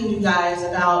asking you guys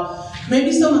about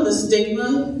maybe some of the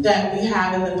stigma that we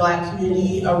have in the Black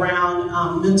community around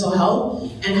mental health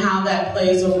and how that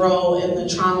plays a role in the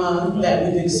trauma that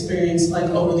we've experienced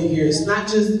over the years. Not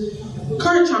just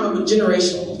current trauma, but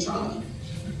generational trauma.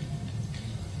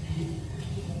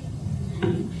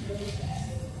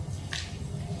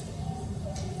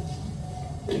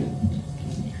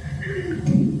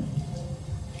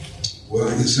 Well,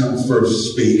 I guess I'm first to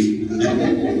speak.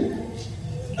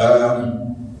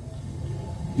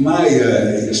 My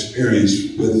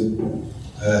experience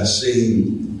with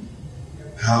seeing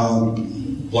how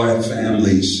Black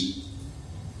families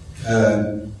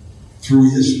through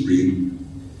history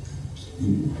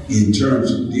in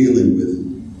terms of dealing with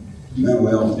mental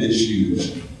health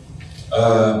issues, a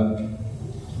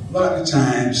lot of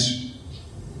times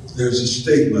there's a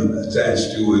stigma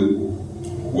attached to it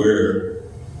where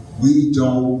we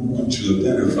don't want to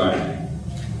identify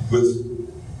with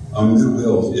a mental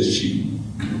health issue.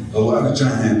 A lot of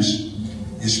times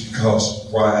it's because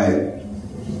of pride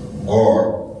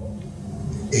or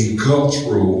a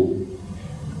cultural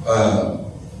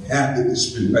habit that's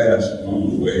been passed along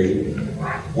the way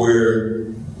where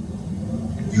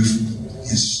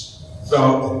it's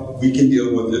thought that we can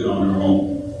deal with it on our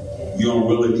own. You don't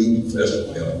really need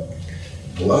professional help.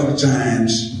 A lot of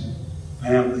times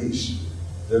families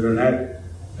that are not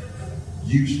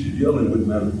used to dealing with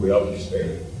mental health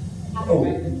say, oh.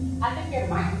 I think your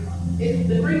microphone. Is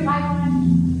the green light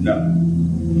on? No.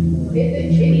 It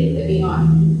needs to be on.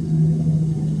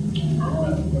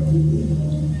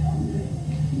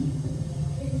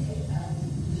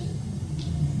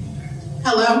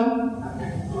 Hello?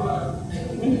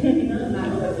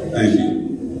 Thank you.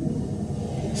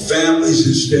 Families,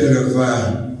 instead of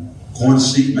going to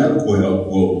seek medical help,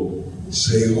 will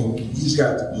say, oh, he's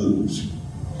got the blues,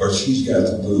 or she's got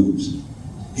the blues.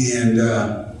 And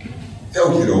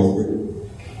they'll get over it.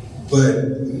 But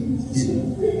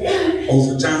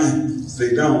over time, if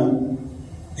they don't,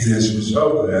 and as a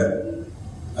result of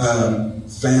that,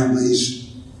 families,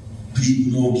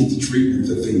 people don't get the treatment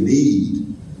that they need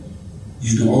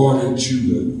in order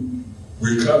to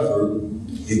recover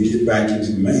and get back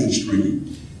into the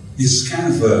mainstream. It's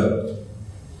kind of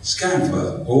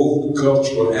a old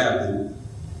cultural habit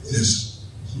that's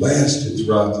lasted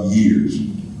throughout the years.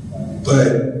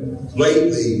 But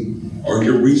lately, or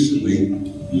here recently,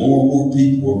 more and more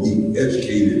people are being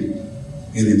educated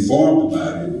and informed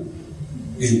about it,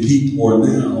 and people are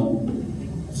now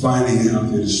finding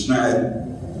out that it's not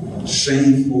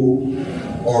shameful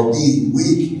or being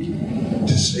weak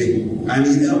to say, I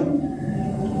need help.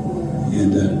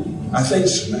 And I think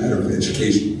it's a matter of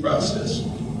educational process.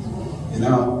 And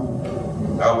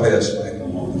I'll pass back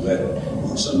along and let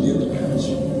some of the other guys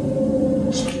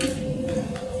speak.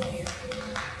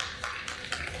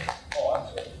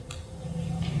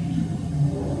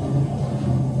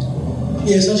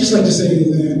 Yes, I'd just like to say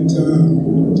that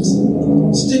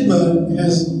stigma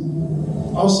has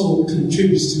also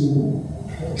contributes to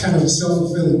kind of a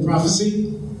self-fulfilling prophecy.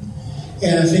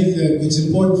 And I think that it's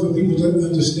important for people to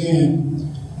understand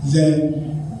that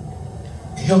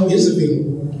help is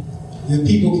available, that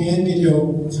people can get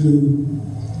help through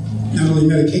not only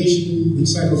medication, but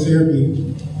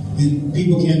psychotherapy, and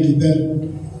people can do better,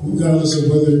 regardless of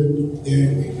whether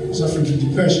they're suffering from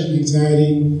depression,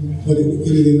 anxiety, or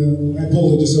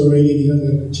bipolar disorder, or any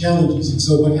other challenges. And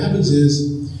so what happens is,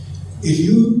 if any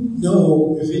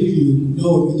of you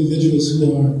know of individuals who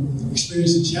are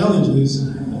experiencing challenges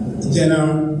that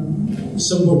are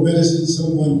somewhat reticent,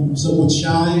 somewhat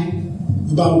shy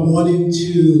about wanting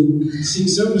to seek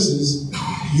services,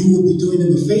 you would be doing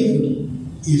them a favor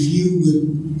if you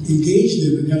would engage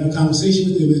them and have a conversation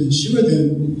with them and ensure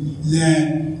them that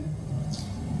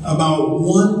about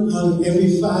 1 out of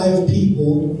every 5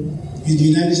 people in the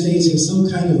United States has some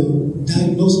kind of a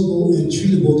diagnosable and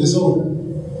treatable disorder.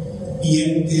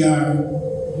 Yet they are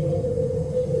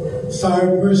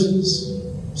fire persons,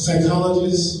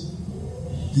 psychologists,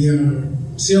 they are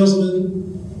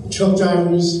salesmen, truck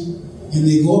drivers, and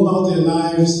they go about their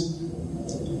lives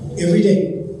every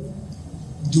day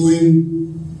doing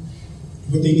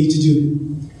what they need to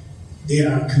do. They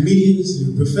are comedians, they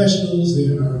are professionals, they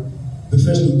are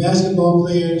professional basketball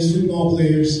players, football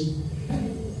players,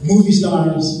 movie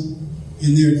stars,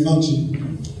 and they're in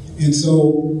function. And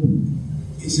so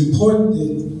it's important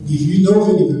that if you know of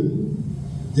anybody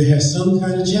that has some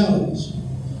kind of challenge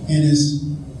and is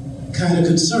kind of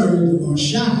concerned or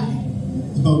shy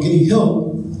about getting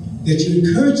help, that you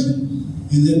encourage them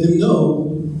and let them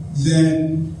know that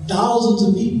thousands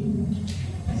of people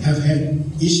have had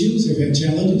issues, have had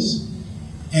challenges,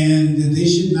 and that they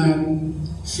should not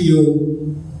feel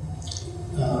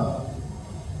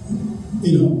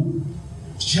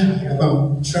shy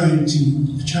about trying to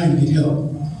get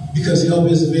help, because help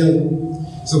is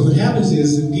available. So what happens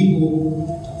is that people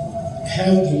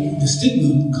have the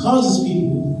stigma causes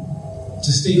people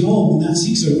to stay home and not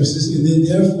seek services, and then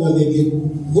therefore they get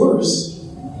worse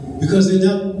because they're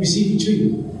not receiving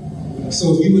treatment.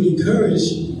 So if you would encourage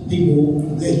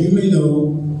people that you may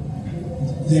know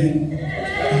that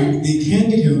they can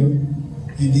get help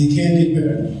and they can get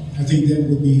better, I think that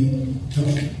would be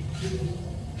helpful.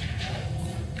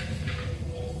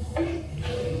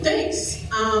 Thanks.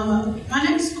 My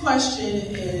next question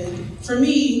is, for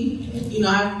me,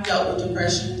 I've dealt with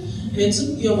depression, and it took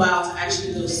me a while to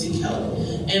actually go seek help.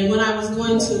 And when I was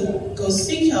going to go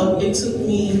seek help, it took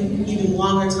me even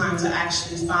longer time to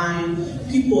actually find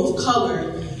people of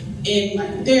color in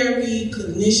therapy,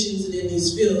 clinicians, and in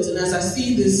these fields. And as I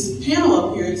see this panel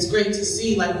up here, it's great to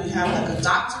see we have a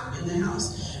doctor in the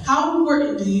house. How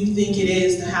important do you think it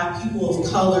is to have people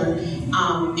of color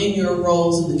in your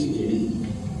roles in the community?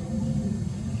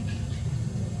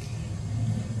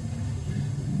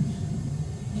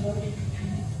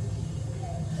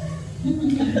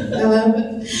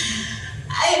 Hello?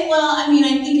 I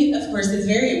think, of course, it's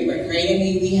very important, right?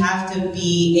 We have to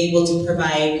be able to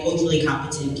provide culturally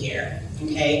competent care,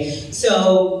 okay?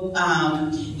 So,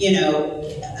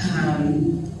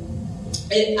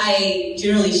 I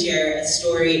generally share a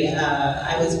story.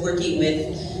 I was working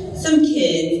with some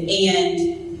kids, and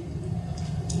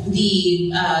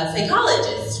the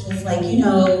psychologist was like,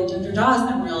 Dr.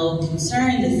 Dawes, I'm real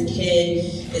concerned. This kid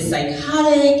is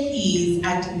psychotic. He's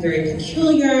acting very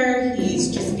peculiar. He's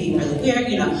really weird,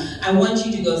 I want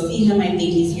you to go see him. I think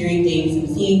he's hearing things and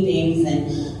seeing things. And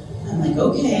I'm like,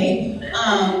 okay.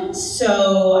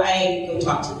 So I go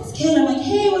talk to this kid. I'm like,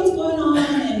 hey, what's going on?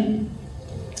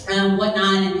 And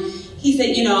whatnot. And he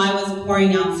said, I was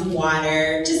pouring out some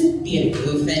water, just being a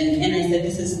goof. And I said,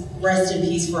 this is rest in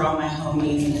peace for all my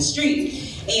homies in the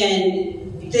streets. And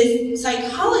this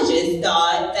psychologist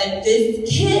thought that this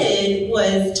kid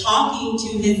was talking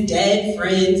to his dead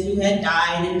friends who had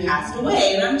died and passed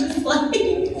away. And I'm just like,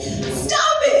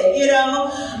 stop it,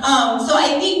 So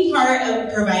I think part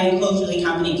of providing culturally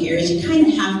competent care is you kind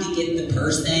of have to get the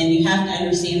person, you have to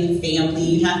understand the family,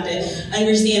 you have to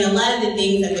understand a lot of the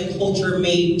things that the culture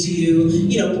may do,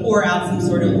 pour out some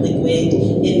sort of liquid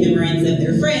in remembrance of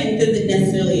their friends doesn't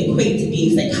necessarily equate to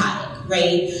being psychotic.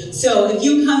 Right? So if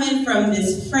you come in from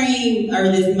this frame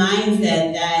or this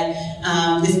mindset that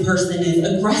this person is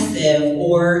aggressive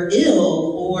or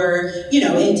ill or,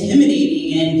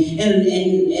 intimidating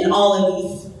and all of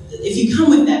these, if you come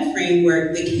with that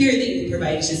framework, the care that you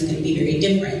provide is just going to be very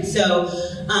different. So,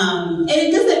 and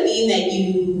it doesn't mean that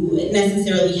you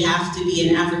necessarily have to be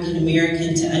an African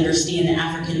American to understand the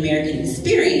African American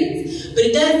experience, but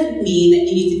it does mean that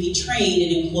you need to be trained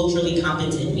in a culturally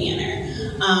competent manner.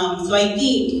 So I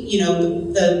think,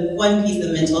 the one piece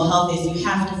of mental health is you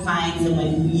have to find someone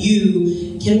who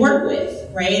you can work with,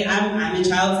 right? I'm a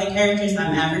child psychiatrist,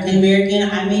 I'm African American,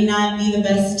 I may not be the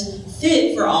best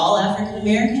fit for all African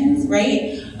Americans,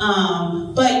 right?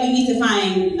 But you need to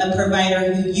find a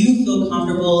provider who you feel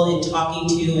comfortable in talking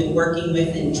to and working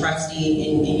with and trusting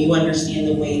and you understand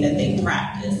the way that they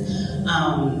practice.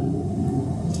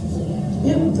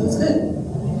 That's good.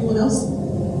 Anyone else?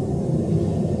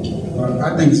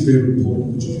 I think it's very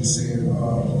important what you just said. A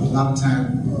lot of times,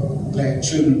 black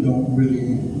children don't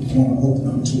really want to open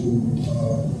up to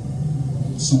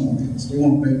someone else. They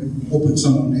want to open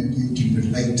someone that they can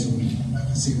relate to, like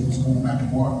I said, what's going on in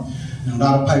the water. And a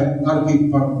lot of people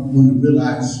probably wouldn't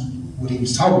realize what he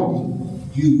was talking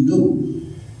about. You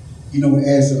knew,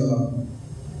 as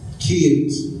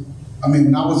kids. I mean,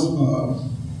 when I was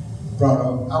brought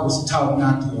up, I was taught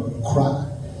not to cry.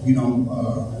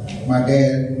 My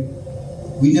dad.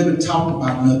 We never talked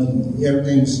about nothing.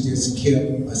 Everything was just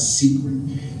kept a secret.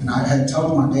 And I had talked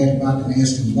to my dad about it and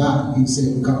asked him why. He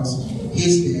said because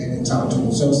his dad had talked to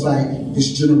him. So it's like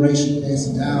this generation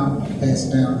passing down.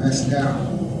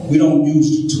 We don't use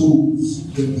the tools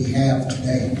that we have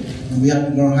today. And we have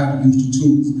to learn how to use the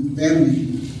tools. The family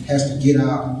has to get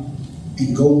out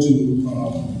and go to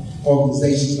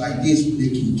organizations like this where they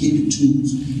can get the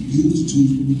tools, use the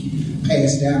tools that we can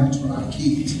pass down to our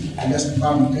kids. And that's the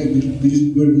problem today.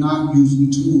 We're not using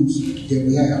the tools that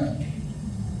we have.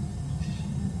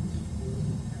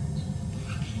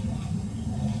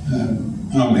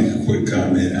 I'll make a quick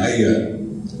comment. I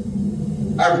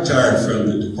retired from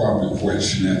the Department of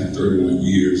Correction after 31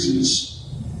 years. And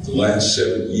the last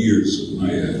 7 years of my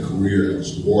career, I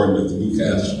was the warden of the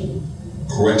Newcastle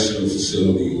Correctional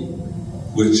Facility,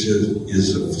 which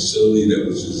is a facility that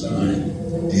was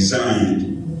designed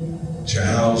to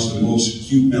house the most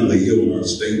acute mentally ill in our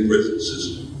state prison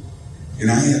system.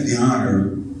 And I had the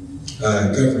honor,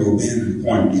 Governor O'Bannon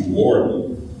appointed me the warden.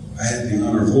 I had the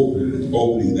honor of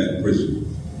opening that prison.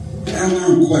 And I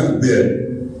learned quite a bit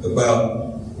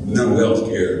about mental health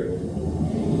care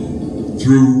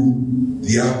through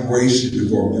the operation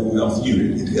of our mental health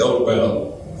unit. It held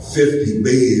about 50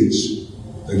 beds.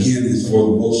 Again, it's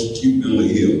for the most acute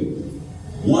mentally ill.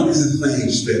 One of the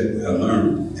things that I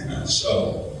learned and I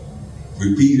saw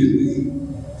repeatedly,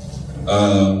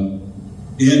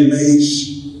 inmates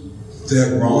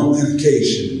that were on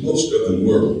medication, most of them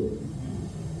were,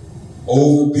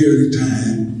 over a period of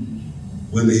time,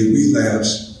 when they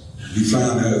relapsed, we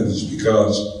found out it was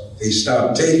because they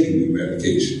stopped taking the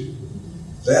medication.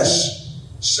 That's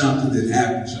something that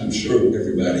happens. I'm sure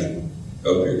everybody up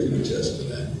here can attest to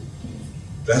that.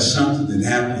 That's something that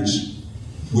happens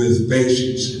with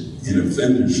patients and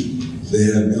offenders that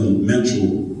have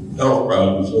mental health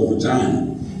problems over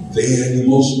time. They had the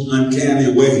most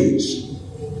uncanny ways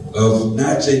of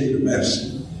not taking the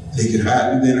medicine. They could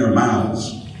hide it in their mouths,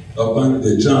 up under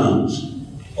their tongues,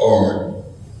 or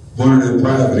one of their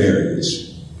private areas.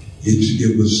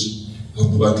 It was a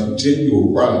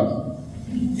continual problem.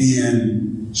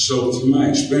 And so through my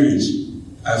experience,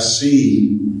 I've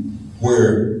seen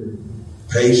where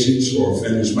patients or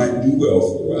offenders might do well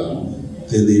for a while,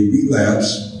 then they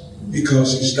relapse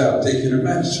because they stop taking their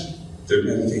medicine, their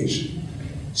medication.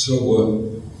 So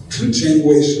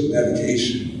continuation of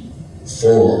medication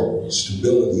for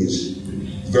stability is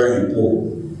very important.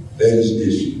 That is an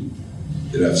issue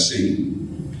that I've seen.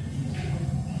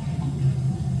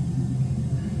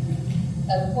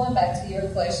 going back to your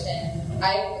question,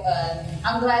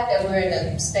 I'm glad that we're in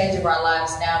a stage of our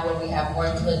lives now where we have more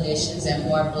clinicians and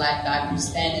more Black doctors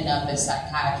standing up as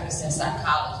psychiatrists and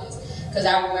psychologists. Because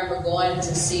I remember going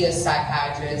to see a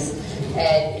psychiatrist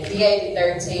at the age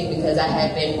of 13 because I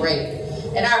had been raped.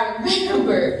 And I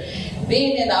remember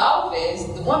being in the office,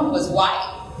 the woman was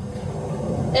white.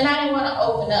 And I didn't want to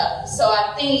open up. So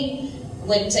I think,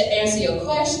 to answer your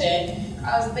question,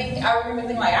 I remember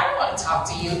thinking, like, I don't want to talk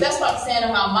to you. That's what I'm saying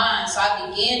in my mind. So I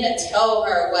began to tell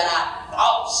her what I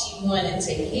thought she wanted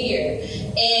to hear.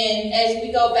 And as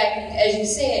we go back, as you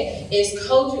said, it's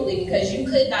culturally, because you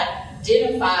could not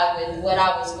identify with what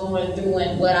I was going through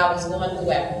and what I was going through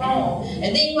at home.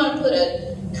 And then you want to put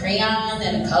a crayon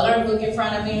and a coloring book in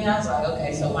front of me, and I was like,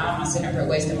 okay, so why am I sitting up here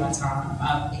wasting my time?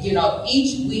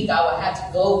 Each week I would have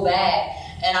to go back,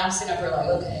 and I'm sitting up here like,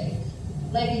 okay,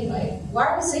 lady, like, why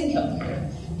are we sitting up here?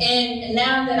 And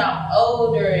now that I'm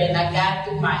older and I got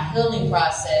through my healing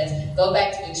process, go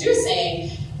back to what you're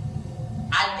saying,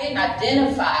 I didn't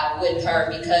identify with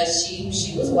her because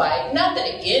she was white.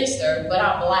 Nothing against her, but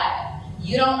I'm Black.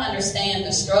 You don't understand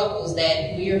the struggles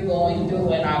that we are going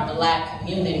through in our Black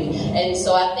community. And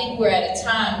so I think we're at a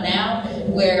time now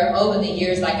where over the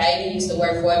years, like I even used to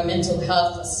work for a mental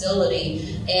health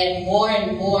facility, and more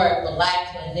Black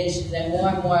clinicians and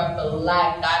more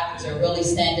Black doctors are really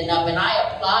standing up. And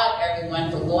I applaud everyone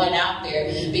for going out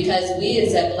there, because we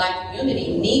as a Black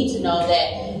community need to know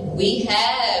that we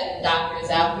have doctors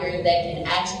out here that can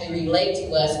actually relate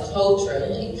to us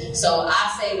culturally. So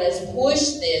I say let's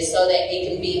push this so that it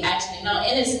can be actually known.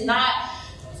 And it's not,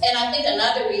 and I think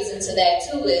another reason to that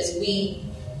too is we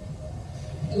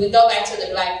go back to the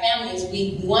Black families,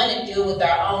 we want to deal with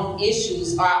our own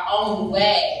issues our own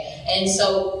way. And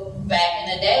so back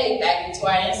in the day, back into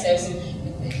our ancestors,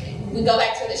 we go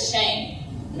back to the shame.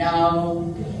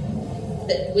 No,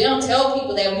 we don't tell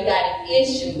people that we got an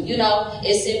issue.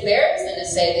 It's embarrassing to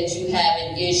say that you have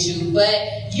an issue,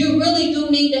 but you really do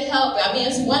need to help. I mean,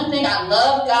 it's one thing, I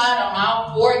love God, I'm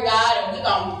all for God, and we're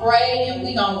going to pray, and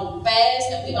we're going to fast,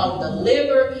 and we're going to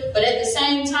deliver, but at the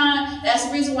same time, that's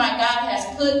the reason why God has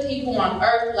put people on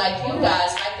earth like you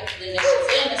guys, like the clinicians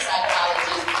and the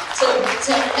psychologists,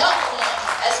 to help them.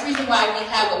 That's the reason why we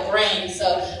have a brain.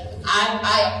 So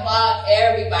I applaud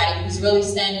everybody who's really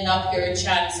standing up here and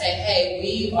trying to say, hey,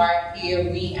 we are here,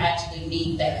 we actually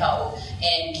need the help.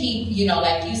 And keep,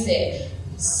 like you said,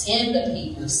 send the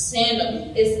people, send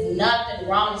them. It's nothing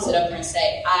wrong to sit up here and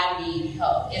say, I need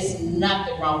help. It's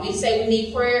nothing wrong. We say we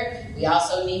need prayer, we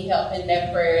also need help in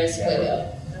that prayer as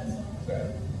well.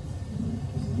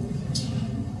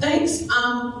 Thanks.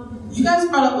 You guys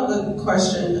brought up a good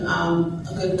question,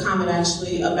 a good comment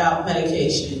actually, about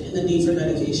medication and the need for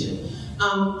medication.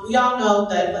 We all know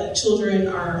that children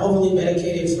are overly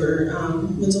medicated for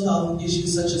mental health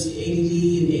issues such as ADD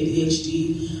and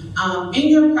ADHD. In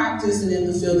your practice and in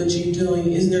the field that you're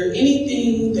doing, is there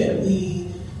anything that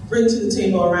we bring to the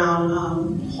table around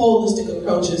holistic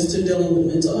approaches to dealing with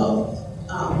mental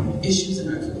health issues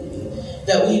in our community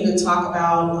that we even talk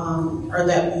about or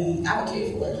that we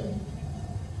advocate for?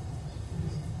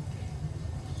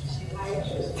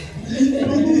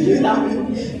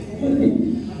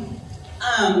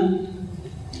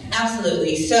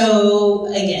 Absolutely. So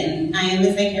again, I am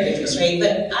a psychiatrist, right?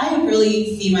 But I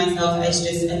really see myself as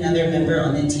just another member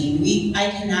on the team. I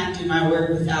cannot do my work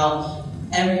without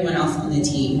everyone else on the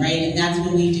team, right? And that's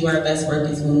when we do our best work,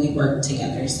 is when we work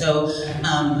together. So,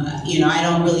 I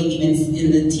don't really even,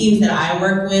 in the teams that I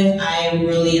work with, I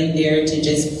really am there to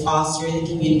just foster the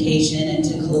communication and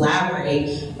to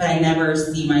collaborate, but I never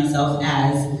see myself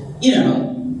as,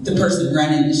 the person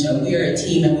running the show. We are a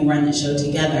team and we run the show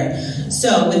together.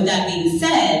 So with that being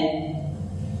said,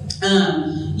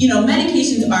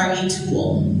 medications are a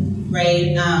tool,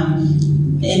 right?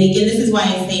 And again, this is why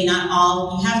I say you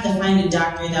have to find a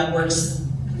doctor that works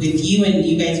with you and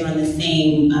you guys are on the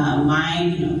same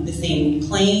mind, the same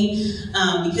plane,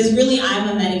 because really I'm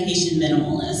a medication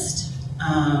minimalist.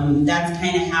 That's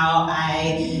kind of how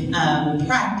I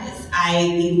practice. I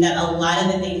think that a lot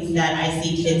of the things that I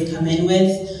see kids come in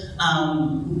with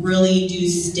really do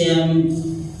stem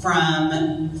from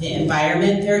the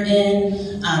environment they're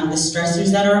in, the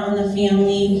stressors that are on the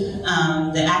family,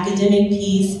 the academic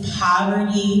piece,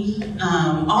 poverty,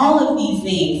 all of these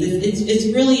things. It's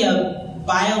really a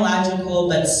biological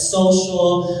but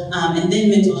social and then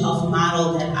mental health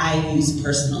model that I use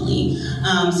personally.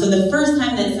 So the first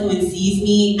time that someone sees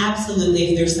me, absolutely,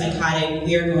 if they're psychotic,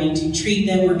 we are going to treat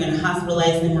them, we're going to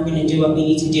hospitalize them, we're going to do what we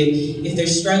need to do. If they're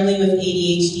struggling with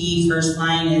ADHD, first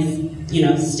line is,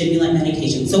 stimulant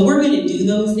medication. So we're going to do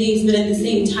those things, but at the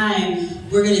same time,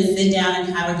 we're going to sit down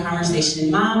and have a conversation.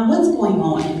 Mom, what's going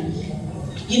on?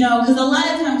 Because a lot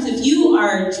of times if you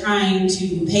are trying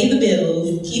to pay the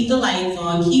bills, keep the lights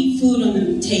on, keep food on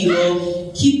the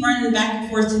table, keep running back and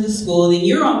forth to the school, then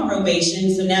you're on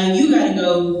probation, so now you got to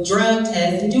go drug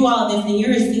test and do all this, and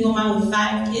you're a single mom with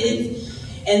 5 kids,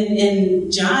 and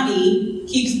Johnny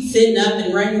keeps sitting up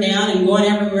and running down and going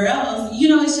everywhere else.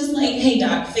 It's just like, hey,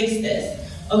 doc, fix this.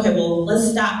 Okay, well,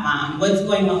 let's stop, Mom. What's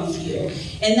going on with you?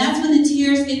 And that's when the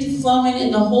tears get to flowing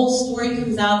and the whole story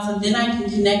comes out, so then I can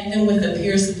connect them with a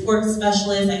peer support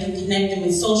specialist. I can connect them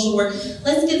with social work.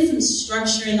 Let's get some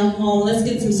structure in the home. Let's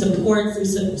get some support,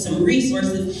 some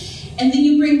resources. And then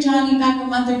you bring Johnny back a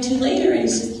month or 2 later, and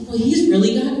it's just, well, he's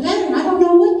really gotten better. I don't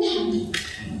know what happened.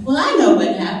 Well, I know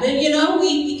what happened.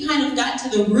 We kind of got to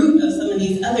the root of some of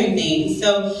these other things.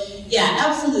 So, yeah,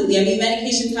 absolutely. I mean,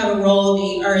 medications have a role.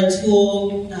 They are a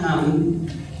tool.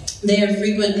 They are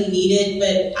frequently needed,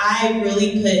 but I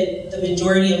really put the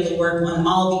majority of the work on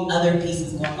all the other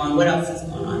pieces going on. What else is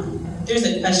going on? There's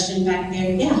a question back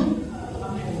there. Yeah.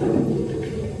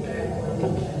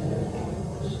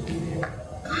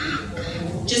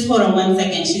 Just hold on 1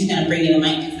 second. She's going to bring you the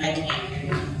mic because I can't.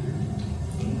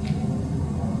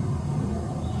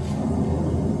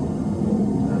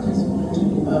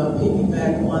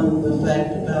 Piggyback on the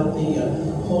fact about the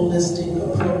holistic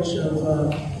approach of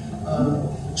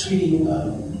treating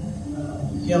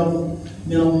health,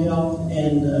 mental health,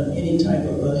 and any type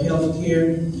of health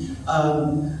care.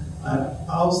 I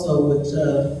also would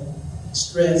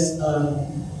stress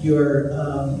your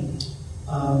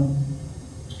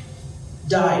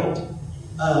diet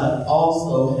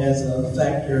also has a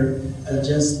factor,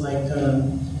 just like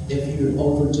if you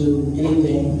overdo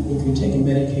anything, if you're taking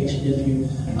medication, if you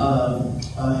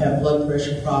have blood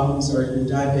pressure problems or you're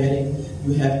diabetic,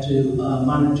 you have to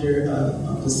monitor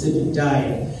a specific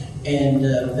diet. And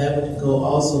that would go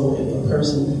also if a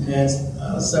person has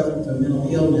suffered from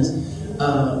mental illness,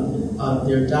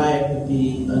 their diet would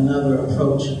be another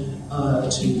approach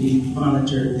to be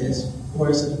monitored. As far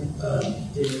as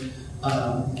a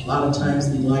lot of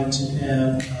times they like to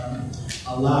have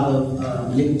a lot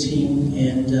of nicotine,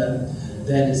 and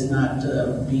that is not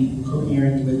be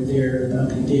coherent with their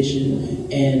condition,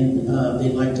 and they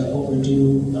like to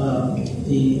overdo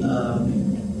the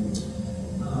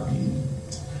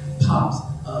pops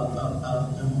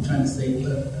I'm trying to say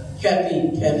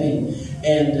caffeine,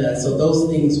 and so those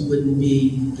things wouldn't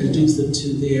be conducive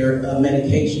to their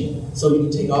medication. So you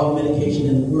can take all the medication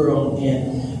in the world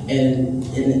and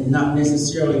not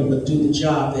necessarily would do the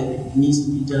job that needs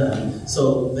to be done.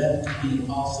 So that could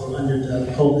be also under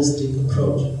the holistic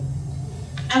approach.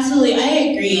 Absolutely, I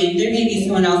agree, and there may be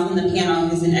someone else on the panel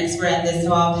who's an expert at this,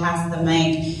 so I'll pass the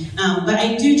mic. But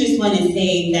I do just want to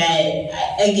say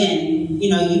that, again,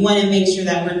 you want to make sure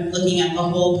that we're looking at the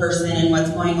whole person and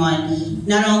what's going on.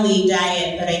 Not only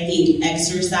diet, but I think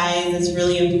exercise is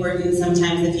really important.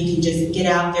 Sometimes if you can just get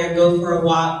out there, go for a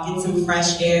walk, get some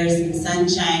fresh air, some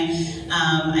sunshine,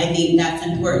 I think that's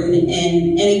important.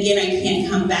 And again, I can't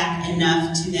come back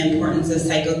enough to the importance of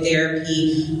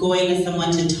psychotherapy, going to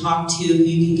someone to talk to who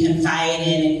you can confide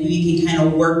in and who you can kind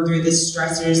of work through the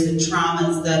stressors, the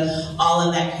traumas, all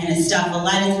of that kind of stuff. A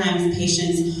lot of times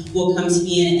patients will come to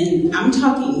me, and I'm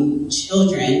talking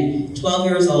children, 12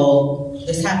 years old.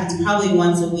 This happens probably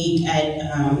once a week at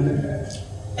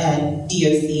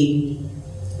DOC,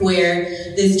 where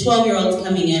this 12-year-old's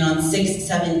coming in on 6,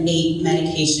 7, 8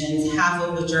 medications, half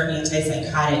of which are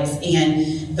antipsychotics.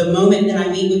 And the moment that I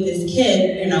meet with this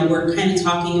kid, we're kind of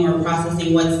talking and we're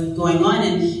processing what's going on.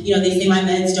 And, they say, my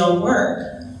meds don't work.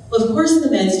 Well, of course the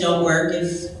meds don't work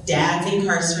if dad's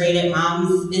incarcerated,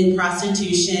 mom's in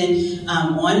prostitution,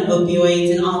 on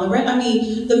opioids and all the rest. I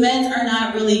mean, the meds are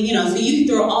not really, so you can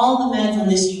throw all the meds on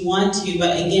this you want to,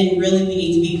 but again, really we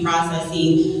need to be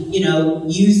processing,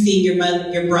 you seeing your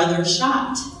brother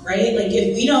shot, right? Like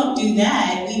if we don't do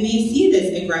that, we may see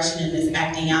this aggression and this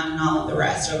acting out and all of the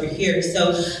rest over here.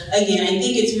 So again, I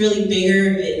think it's really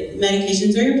bigger.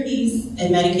 Medications are a piece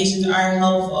and medications are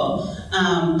helpful.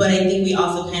 But I think we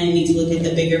also kind of need to look at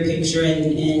the bigger picture and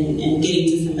getting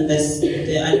to some of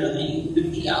the underlying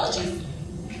ideologies.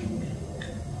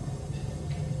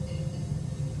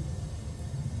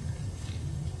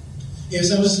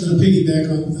 Yes, I was just going to piggyback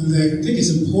on that. I think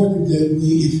it's important that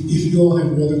if you all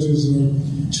have relatives or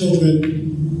children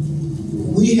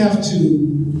we have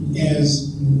to,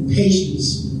 as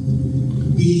patients,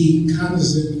 be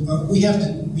cognizant, we have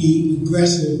to be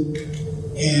aggressive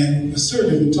and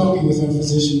assertive in talking with our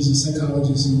physicians and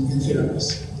psychologists and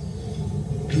therapists.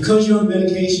 Because you're on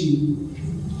medication,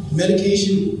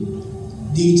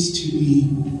 medication needs to be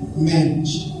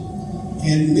managed.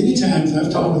 And many times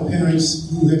I've talked with parents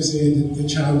who have said that their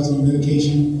child is on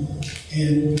medication,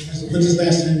 and when was the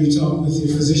last time you talked with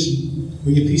your physician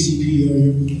or your PCP or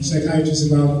your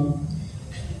psychiatrist about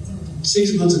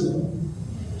 6 months ago?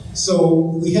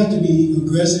 So we have to be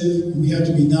aggressive, we have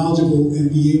to be knowledgeable,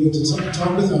 and be able to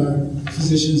talk with our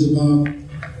physicians about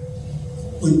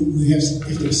when we have,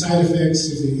 if there are side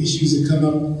effects, if there are issues that come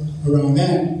up around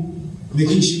that,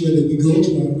 making sure that we go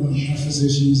to our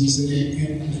physicians and say,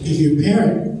 if you're a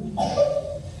parent,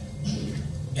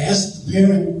 ask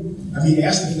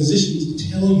the physician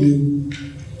to tell you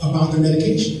about the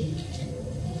medication.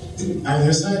 Are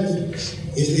there side effects?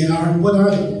 If they are, what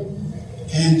are they?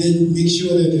 And then make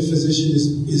sure that the physician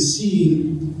is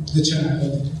seeing the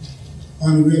child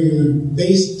on a regular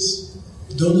basis.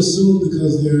 Don't assume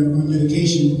because they're on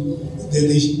medication that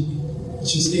they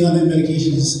should stay on that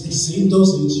medication, the same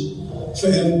dosage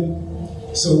forever.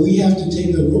 So we have to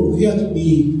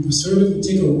be assertive and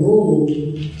take a role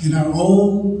in our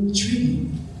own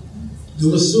treatment.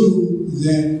 Don't assume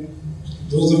that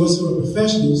those of us who are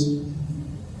professionals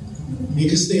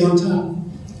make us stay on top.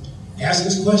 Ask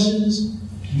us questions.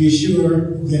 Be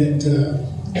sure that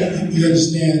you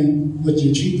understand what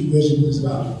your treatment regimen is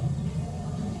about.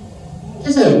 I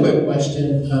just have a quick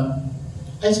question.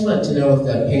 I just wanted to know if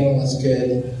the panelists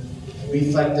could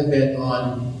reflect a bit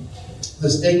on the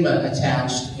stigma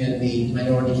attached in the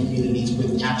minority communities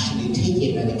with actually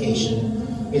taking medication.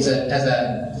 As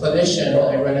a clinician,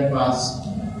 I run across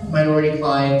minority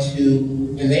clients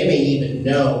who, and they may even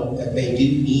know that they do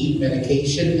need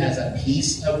medication as a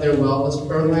piece of their wellness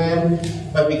program,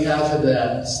 but because of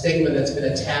the stigma that's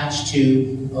been attached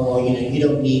to, oh, you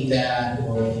don't need that,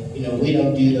 or, we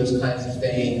don't do those kinds of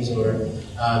things, or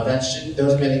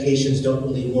those medications don't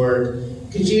really work.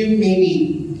 Could you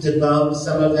maybe debunk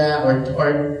some of that,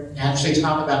 or actually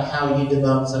talk about how you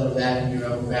debunk some of that in your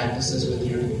own practices with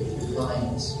your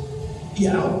clients?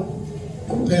 Yeah,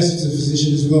 I'll pass it to the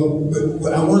physician as well. But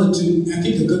what I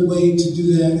think a good way to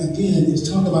do that, again, is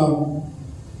talk about,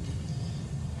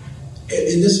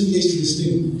 and this relates to the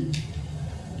stigma.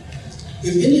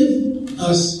 If any of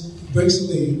us breaks a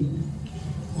leg,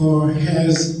 or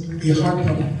has a heart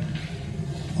problem,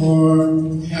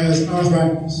 or has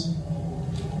arthritis,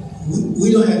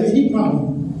 we don't have any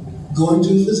problem going to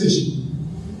a physician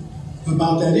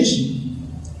about that issue.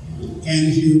 And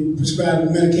if you prescribe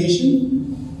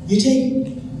medication, you take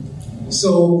it.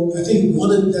 So I think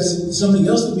that's something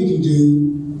else that we can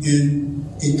do in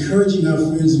encouraging our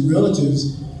friends and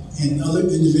relatives and other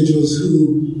individuals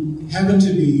who happen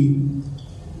to be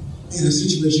in a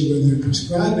situation where they're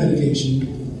prescribed medication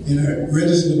and are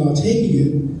reticent about taking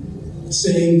it,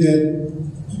 saying that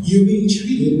you're being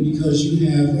treated because you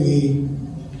have a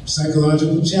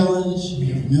psychological challenge,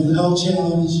 you have a mental health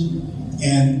challenge,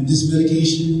 and this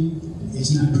medication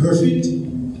is not perfect,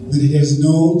 but it has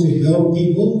known to help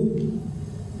people,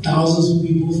 thousands of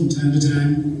people from time to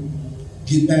time,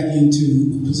 get back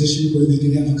into a position where they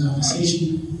can have a conversation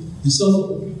and so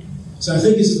forth. So I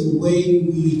think it's the way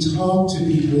we talk to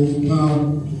people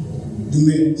about the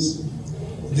meds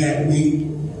that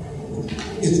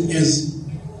it's as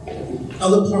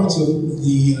other parts of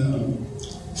the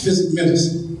physical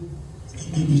medicine.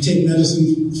 You take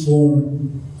medicine for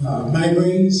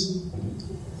migraines,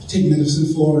 you take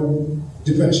medicine for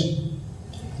depression.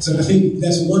 So I think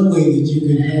that's one way that you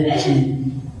can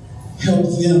help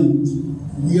them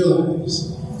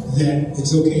realize that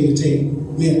it's okay to take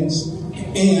meds.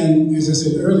 And, as I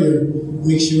said earlier,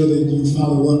 make sure that you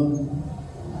follow up.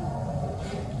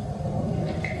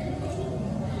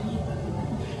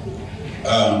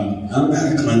 I'm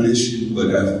not a clinician,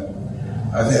 but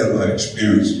I've had a lot of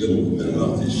experience dealing with mental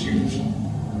health issues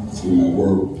through my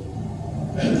work,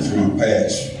 through my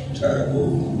past entire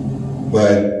work.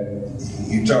 But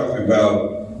you're talking about,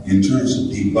 in terms of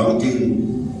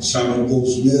debunking some of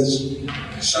those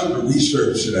myths, some of the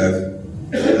research that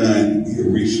I've done here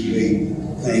recently,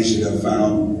 things that I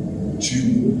found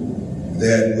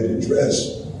that would address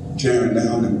tearing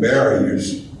down the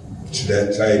barriers to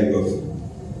that type of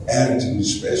attitude,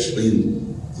 especially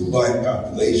in the Black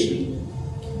population,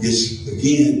 is,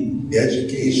 again,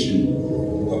 education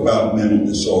about mental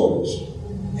disorders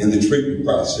and the treatment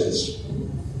process.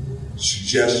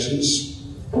 Suggestions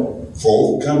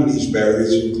for overcoming these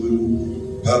barriers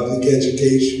include public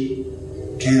education,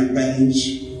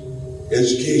 campaigns,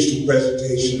 educational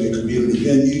presentation at community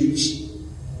venues,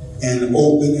 and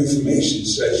open information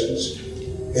sessions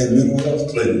and mental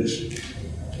health clinics,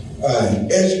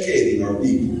 educating our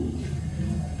people.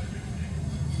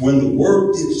 When the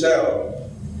word gets out,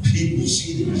 people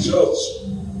see the results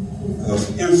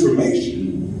of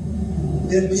information,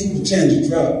 then people tend to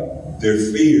drop their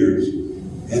fears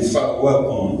and follow up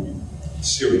on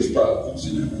serious problems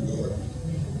in that regard.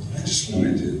 I just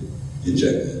wanted to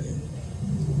inject that in.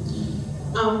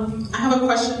 I have a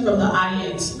question from the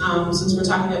audience. Since we're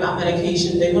talking about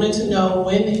medication, they wanted to know,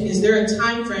 is there a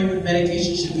time frame when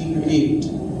medication should be reviewed?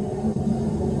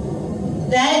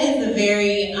 That is a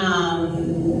very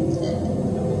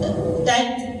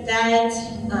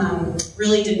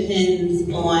really depends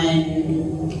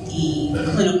on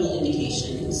the clinical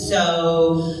indication.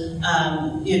 So,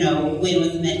 when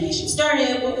was the medication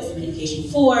started? What was the medication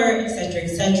for? Et cetera, et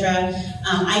cetera.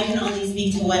 I can only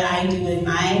speak to what I do in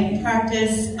my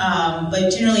practice,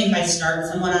 but generally, if I start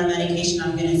someone on medication,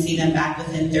 I'm going to see them back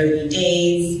within 30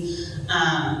 days.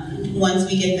 Once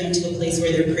we get them to a place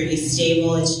where they're pretty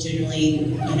stable, it's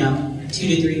generally 2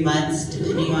 to 3 months,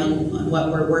 depending on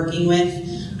what we're working with.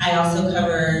 I also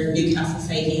cover Newcastle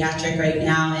Psychiatric right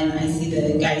now, and I see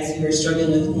the guys who are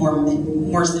struggling with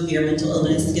more severe mental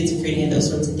illness, schizophrenia, those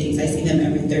sorts of things. I see them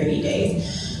every 30 days.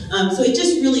 So it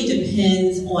just really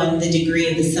depends on the degree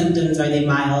of the symptoms. Are they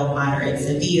mild, moderate,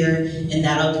 severe? And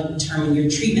that'll determine your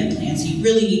treatment plan. So you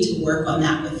really need to work on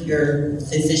that with your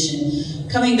physician.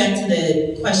 Coming back to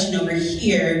the question over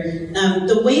here,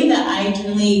 the way that I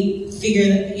generally figure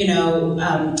that,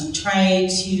 try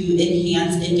to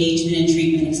enhance engagement in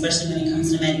treatment, especially when it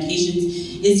comes to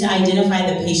medications, is to identify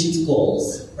the patient's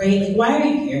goals, right? Like, why are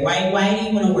you here? Why do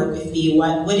you want to work with me?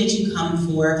 What did you come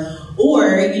for?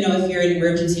 Or, if you're in an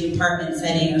emergency department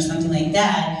setting or something like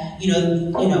that,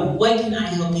 what can I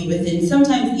help you with? And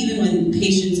sometimes even when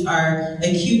patients are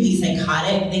acutely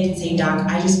psychotic, they can say, Doc,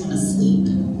 I just want to sleep.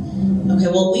 Okay,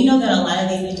 well, we know that a lot of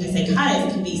these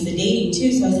antipsychotics can be sedating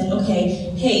too, so I said,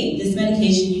 okay, hey, this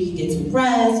medication, you can get some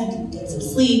rest, you can get some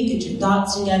sleep, get your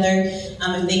thoughts together.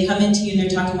 If they come into you and they're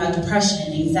talking about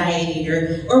depression, anxiety,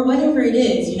 or whatever it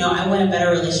is, I want a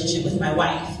better relationship with my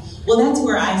wife. Well, that's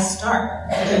where I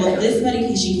start. Okay, well, this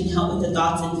medication can help with the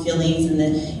thoughts and feelings and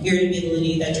the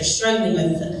irritability that you're struggling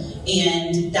with,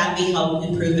 and that may help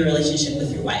improve the relationship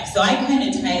with your wife. So I kind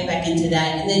of tie it back into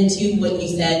that. And then to what you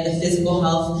said, the physical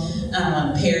health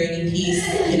parity piece.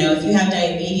 If you have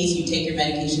diabetes, you take your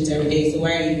medications every day, so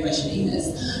why are you questioning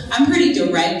this? I'm pretty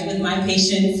direct with my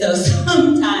patients, so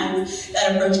sometimes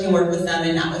that approach can work with some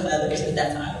and not with others, but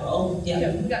that's how I roll.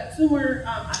 Yeah. We've got 2 more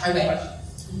questions.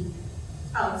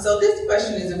 So this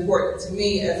question is important to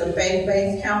me as a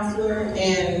faith-based counselor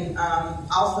and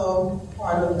also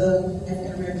part of the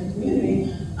African American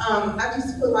community. I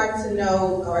just would like to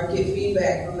know or get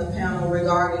feedback from the panel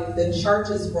regarding the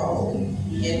church's role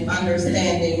in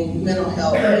understanding mental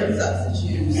health and substance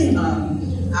use.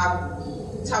 I've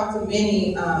talked to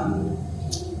many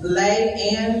lay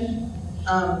and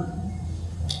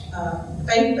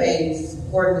faith-based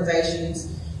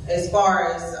organizations as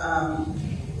far as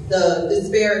the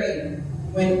disparity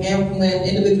when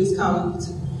individuals come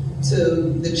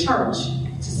to the church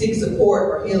to seek support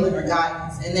or healing or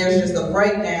guidance, and there's just a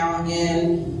breakdown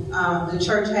in the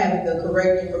church having the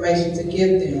correct information to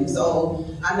give them. So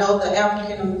I know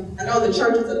the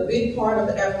church is a big part of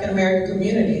the African American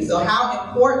community. So how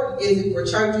important is it for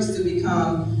churches to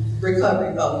become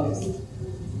recovery focused?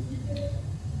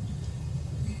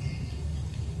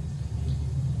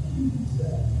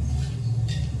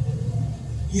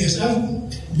 Yes,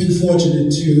 I've been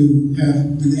fortunate to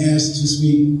have been asked to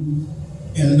speak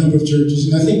at a number of churches,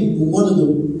 and I think one of the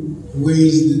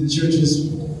ways that churches,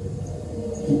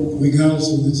 regardless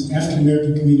of it's African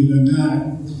American community or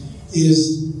not,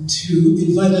 is to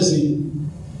invite us in.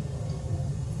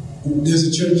 There's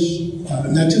a church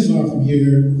not too far from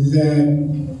here that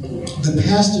the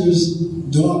pastor's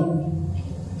daughter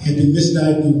had been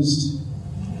misdiagnosed,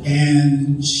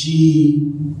 and she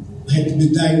had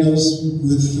been diagnosed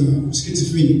with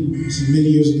schizophrenia. This is many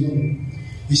years ago.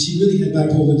 And she really had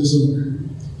bipolar disorder.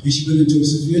 And she went into a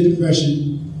severe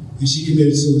depression, and she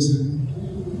committed suicide.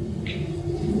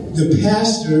 The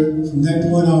pastor, from that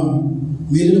point on,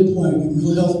 made it a point,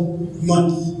 Mental Health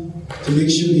Month, to make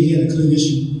sure that he had a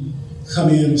clinician come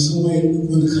in, or someone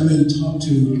going to come in and talk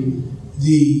to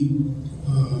the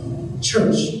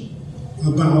church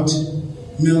about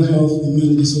mental health and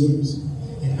mental disorders.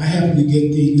 I happened to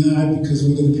get the nod because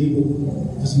one of the people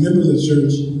who was a member of the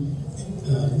church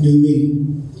knew me.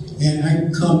 And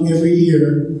I come every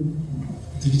year,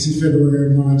 I think it's in February or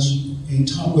March, and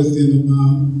talk with them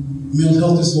about mental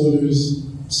health disorders,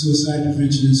 suicide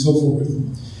prevention, and so forth.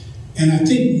 And I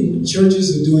think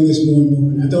churches are doing this more and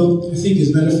more. And I think, as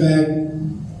a matter of fact,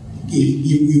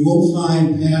 you won't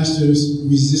find pastors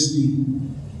resisting.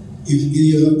 If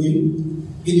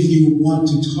you want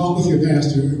to talk with your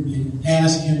pastor and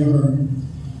ask him or her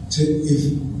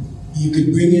if you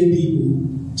could bring in people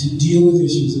to deal with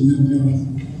issues of mental health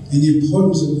and the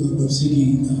importance of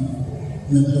seeking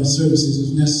mental health services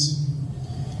if necessary.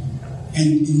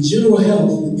 And in general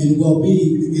health and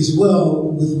well-being as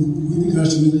well with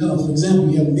regards to mental health. For example,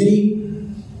 we have many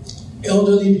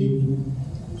elderly people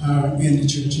in the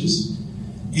churches,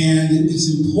 and it's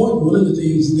important. One of the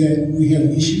things that we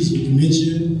have issues with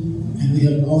dementia, and we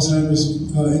have Alzheimer's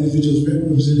individuals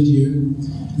represented here.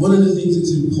 One of the things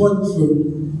that's important for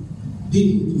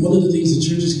people, one of the things that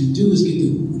churches can do is get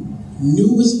the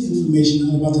newest information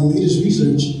out about the latest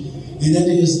research, and that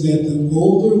is that the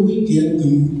older we get, the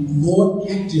more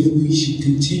active we should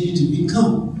continue to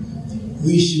become.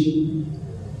 We should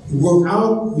work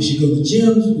out, we should go to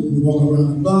gyms, we can walk around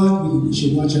the block, we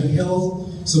should watch our health.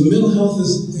 So mental health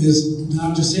is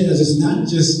Dr. says, it's not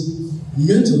just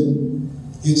mental,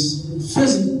 it's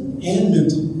physical and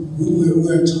mental.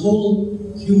 We're total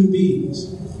human beings.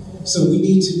 So we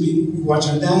need to watch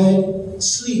our diet,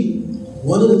 sleep.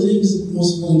 One of the things, one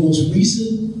of the most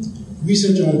recent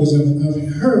research articles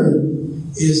I've heard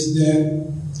is that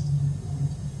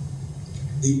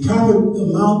the proper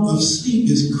amount of sleep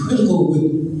is critical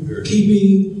with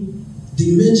keeping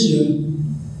dementia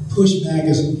pushed back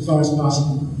as far as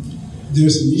possible. There are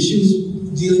some issues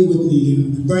dealing with the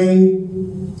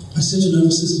brain, central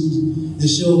nervous system, that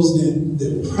shows that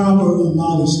the proper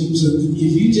amount of sleep. So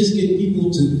if you just get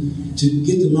people to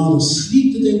get the amount of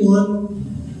sleep that they want,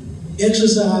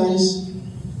 exercise,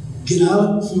 get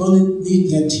out from underneath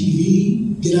that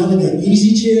TV, get out of that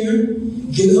easy chair,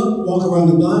 get up, walk around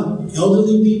the block.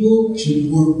 Elderly people should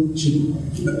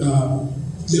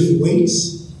lift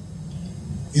weights,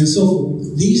 and so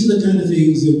forth. These are the kind of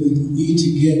things that we need to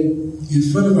get in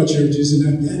front of our churches,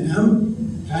 and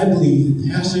I believe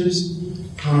that pastors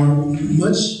are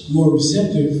much more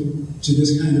receptive to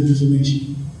this kind of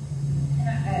information. Can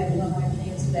I add one more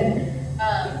thing to that?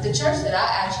 The church that I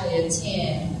actually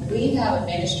attend, we have a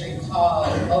ministry called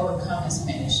Overcomers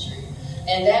Ministry.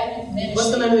 And that ministry...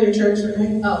 What's the name of your church,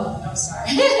 Renee? Oh, I'm sorry.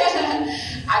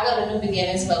 I go to New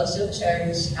Beginnings Fellowship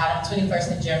Church out on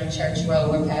 21st and German Church Road,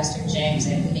 where Pastor James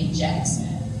Anthony Jackson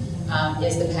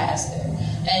is the pastor.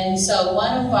 And so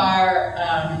one of our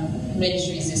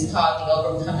ministries is called the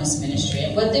Overcomers Ministry.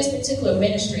 And what this particular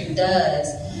ministry does,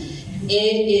 it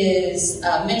is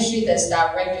a ministry that's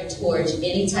directed towards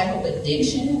any type of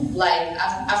addiction. Like,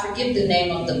 I forget the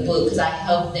name of the book because I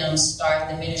helped them start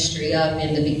the ministry up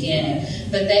in the beginning.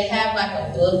 But they have like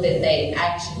a book that they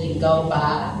actually go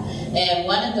by. And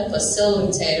one of the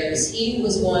facilitators, he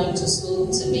was going to school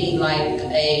to be like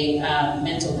a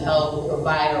mental health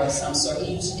provider of some sort.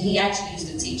 He actually used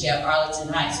to teach at Arlington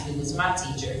High School. He was my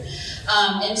teacher.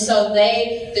 And so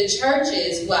the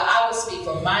churches, well, I would speak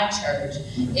for my church,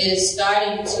 is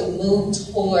starting to move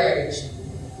towards,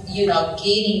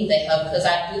 getting the help. Because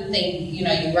I do think, you're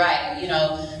right.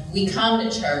 We come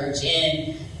to church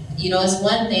and, it's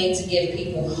one thing to give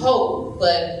people hope,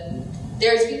 but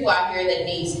there's people out here that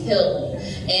needs healing.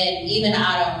 And even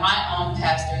out of my own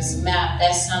pastor's map,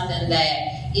 that's something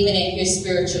that even in his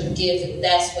spiritual gift,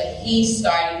 that's what he's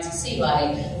starting to see.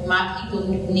 Like, my people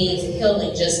need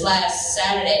healing. Just last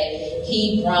Saturday,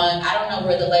 he brought, I don't know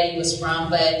where the lady was from,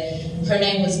 but her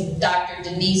name was Dr.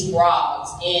 Denise Broggs.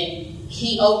 And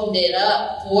he opened it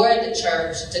up for the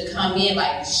church to come in.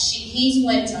 Like, he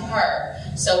went to her.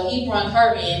 So he brought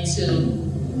her in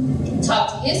to talk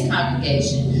to his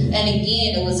congregation. And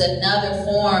again, it was another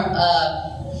form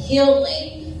of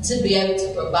healing to be able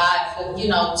to provide for,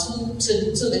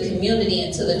 to the community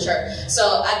and to the church.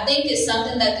 So I think it's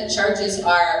something that the churches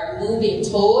are moving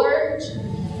toward,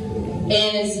 and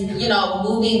it's,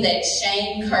 moving that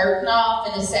shame curtain off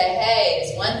and to say, hey,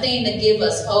 it's one thing to give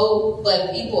us hope,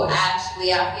 but people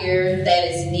actually out here that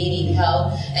is needing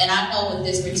help. And I know with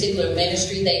this particular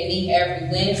ministry, they meet every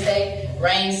Wednesday,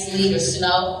 rain, sleet, or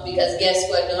snow, because guess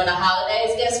what? During the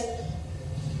holidays,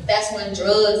 that's when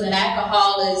drugs and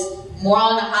alcohol is more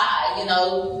on the high,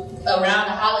 around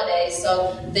the holidays.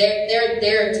 So they're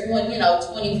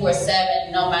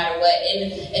 24/7, no matter what.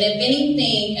 And if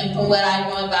anything, and from what I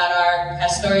know about our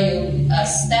pastoral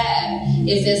staff,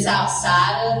 if it's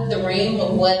outside of the realm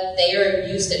of what they are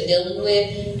used to dealing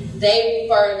with, they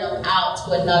refer them out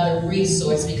to another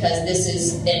resource because this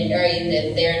is an area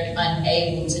that they're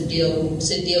unable to deal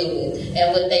with.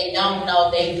 And what they don't know,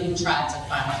 they do try to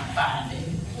find it.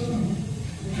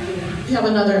 We have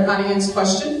another audience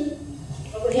question.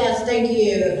 Yes, thank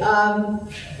you. My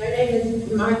name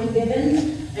is Martha Gibbons,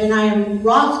 and I am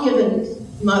Ross Gibbons'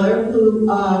 mother, who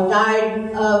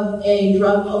died of a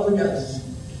drug overdose.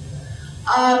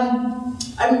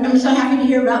 I'm so happy to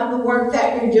hear about the work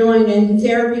that you're doing in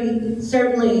therapy.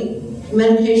 Certainly,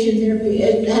 medication therapy,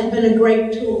 it has been a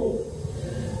great tool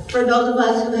for those of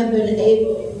us who have been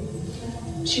able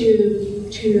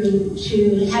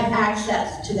to have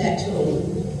access to that tool.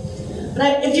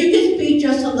 But if you could speak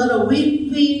just a little,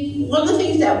 one of the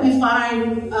things that we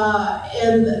find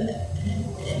in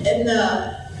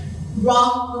the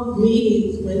Ross group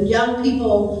meetings when young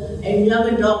people and young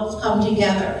adults come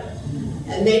together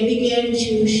and they begin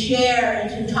to share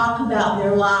and to talk about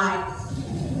their lives,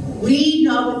 we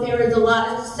know that there is a lot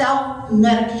of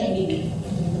self-medicating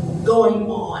going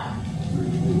on.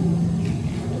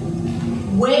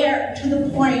 Where, to the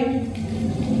point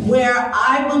where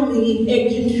I believe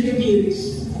it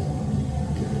contributes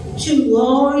to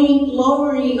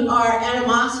lowering our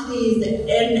animosities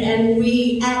and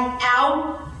we act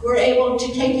out. We're able to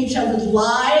take each other's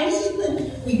lives.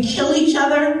 We kill each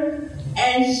other.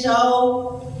 And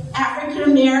so young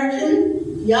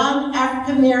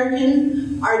African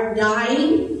Americans are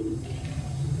dying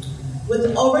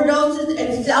with overdoses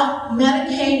and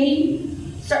self-medicating.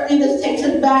 Certainly this takes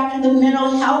us back to the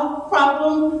mental health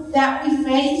problem that we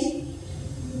face.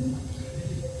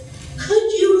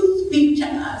 Could you speak to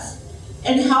us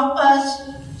and help us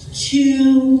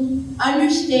to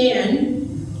understand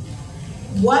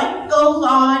what goes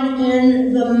on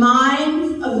in the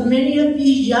minds of many of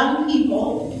these young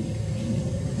people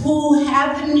who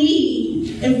have the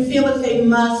need and feel that they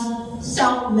must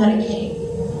self-medicate,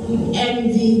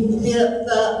 and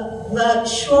the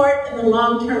short and the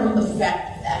long-term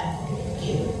effect of that?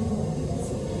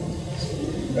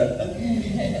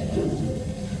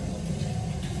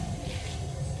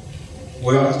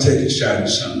 Well, I'll take a shot at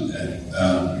some of that.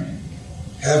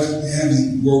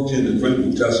 Having worked in the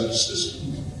criminal justice system,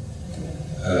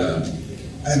 I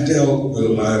dealt with a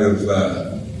lot of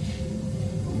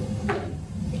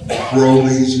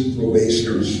parolees and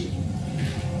probationers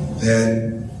that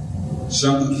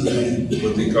some of them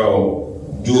what they call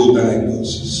dual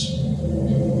diagnosis,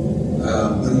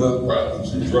 mental health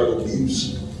problems and drug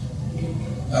abuse.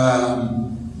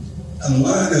 A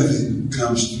lot of it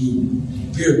comes through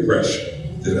peer pressure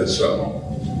that I saw.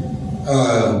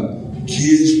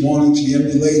 Kids wanting to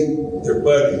emulate their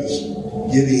buddies,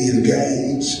 getting in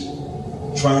gangs,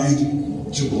 trying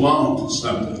to belong to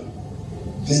something.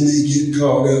 Then they get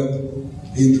caught up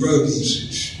in drug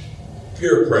usage,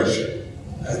 peer pressure.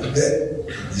 That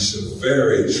is a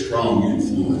very strong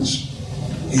influence.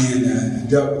 And I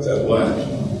dealt with that a lot.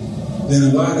 Then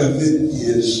a lot of it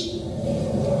is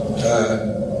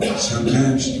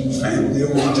sometimes through family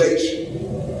orientation.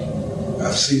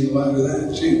 I've seen a lot of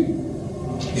that too.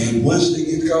 And once they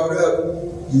get caught up,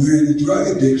 you're in a drug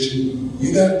addiction,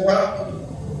 you got a problem.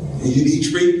 And you need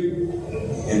treatment.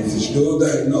 And if it's dual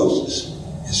diagnosis,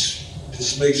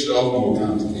 this makes it all more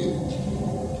complicated.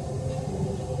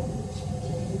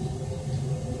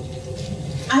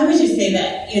 I would just say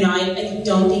that, I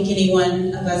don't think any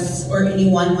one of us or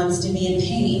anyone wants to be in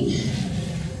pain,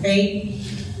 right?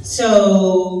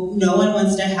 So no one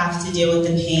wants to have to deal with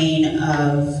the pain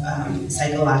of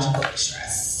psychological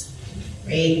distress,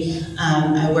 right?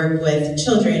 I work with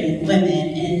children and women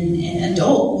and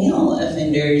adult male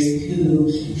offenders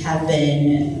who have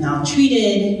been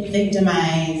maltreated,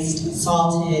 victimized,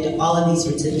 assaulted, all of these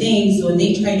sorts of things. So when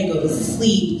they try to go to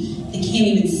sleep, they can't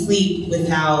even sleep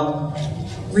without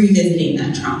revisiting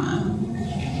that trauma.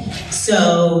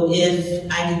 So if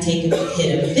I could take a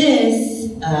hit of this,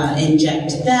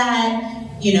 inject that,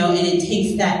 and it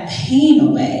takes that pain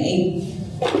away,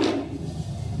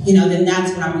 then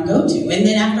that's what I'm gonna go to. And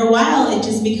then after a while, it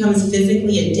just becomes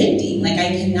physically addicting. Like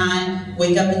I cannot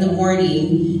wake up in the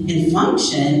morning and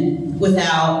function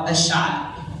without a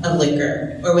shot of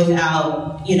liquor or without,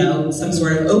 some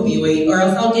sort of opioid, or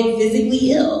else I'll get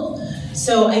physically ill.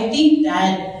 So I think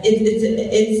that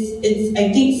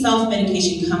I think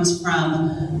self-medication comes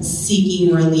from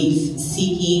seeking relief,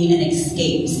 seeking an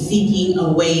escape, seeking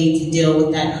a way to deal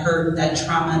with that hurt, that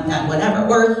trauma, that whatever,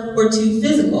 or too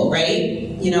physical, right?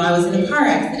 I was in a car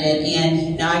accident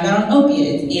and now I got on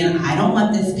opiates and I don't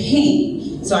want this pain.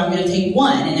 So I'm going to take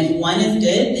one, and if one is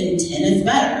good, then 10 is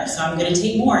better. So I'm going to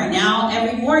take more. And now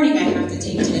every morning I have to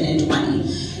take 10 and 20.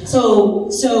 So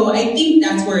I think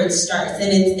that's where it starts,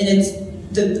 and it's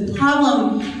the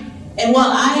problem, and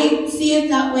while I see it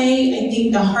that way, I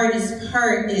think the hardest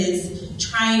part is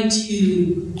trying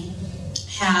to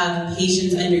have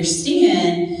patients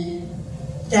understand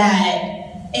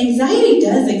that anxiety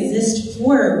does exist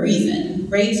for a reason,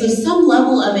 right? So some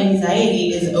level of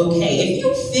anxiety is okay. If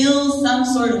you feel some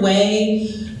sort of way,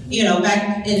 you know,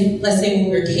 back in, let's say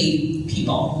when we were cave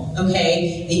people,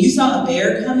 okay, and you saw a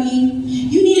bear coming,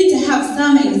 you needed to have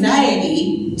some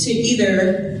anxiety to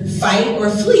either fight or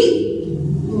flee,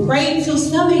 right? So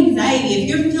some anxiety, if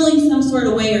you're feeling some sort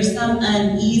of way or some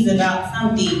unease about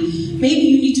something, maybe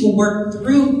you need to work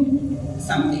through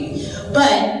something.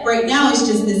 But right now it's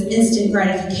just this instant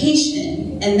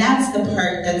gratification, and that's the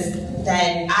part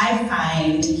that I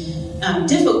find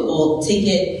difficult to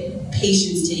get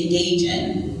patients to engage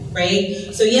in,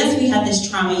 right? So yes, we had this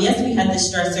trauma, yes, we had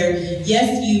this stressor,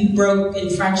 yes, you broke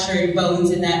and fractured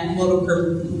bones in that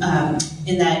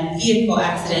in that vehicle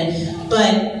accident,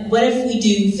 but what if we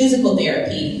do physical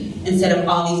therapy instead of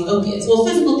all these opiates? Well,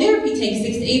 physical therapy takes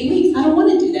 6 to 8 weeks. I don't want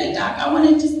to do that, doc. I want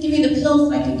to just give me the pills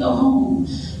so I can go home,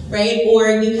 right? Or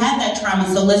you had that trauma,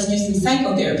 so let's do some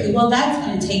psychotherapy. Well, that's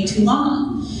going to take too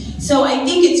long. So I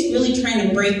think it's really trying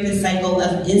to break the cycle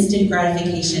of instant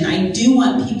gratification. I do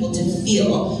want people to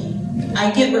feel.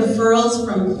 I get referrals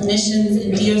from clinicians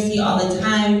in DOC all the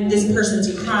time. This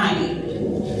person's crying.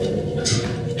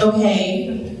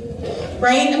 Okay,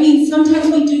 right? I mean, sometimes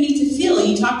we do need to feel.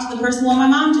 You talk to the person, well, my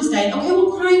mom just died. Okay,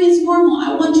 well, crying is normal.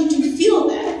 I want you to feel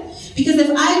that. Because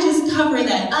if I just cover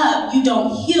that up, you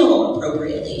don't heal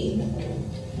appropriately.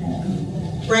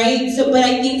 Right? So, but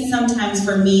I think sometimes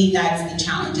for me, that's the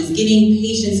challenge, is getting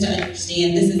patients to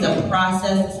understand this is a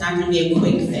process. It's not going to be a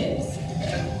quick fix.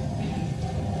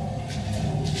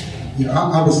 Yeah,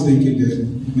 I was thinking that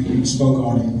when you spoke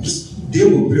on it, just deal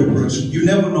with peer pressure. You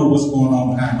never know what's going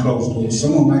on behind closed doors.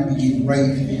 Someone might be getting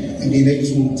raped, and then they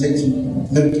just want to take some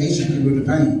medication to get rid of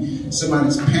the pain.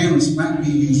 Somebody's parents might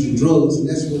be using drugs, and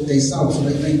that's what they saw, so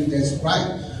they think that's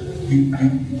right.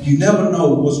 You never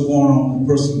know what's going on with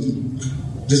a person.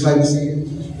 Just like we said,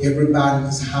 everybody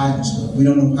is hiding stuff. We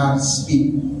don't know how to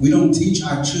speak. We don't teach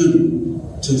our children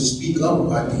to speak up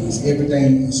about these.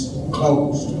 Everything is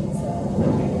closed.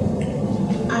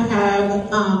 I have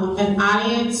an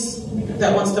audience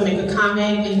that wants to make a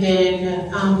comment, and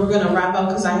then we're going to wrap up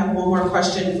because I have one more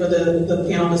question for the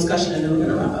panel discussion, and then we're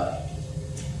going to wrap up.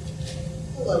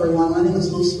 Hello, everyone. My name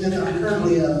is Lou Smith. I'm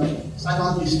currently a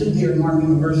psychology student here at Martin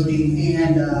University,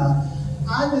 and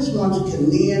I just want to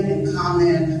commend and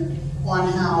comment on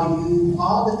how you,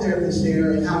 all the therapists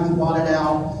there, and how you brought it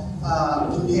out,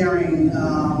 comparing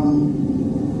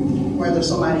whether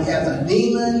somebody has a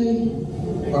demon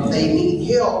or if they need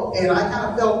help. And I kind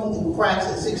of fell through the cracks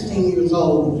at 16 years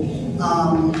old,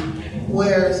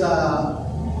 whereas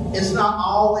it's not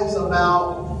always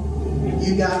about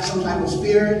you got some type of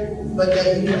spirit, but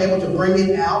that you're able to bring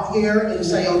it out here and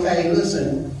say, okay,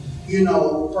 listen, you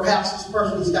know, perhaps this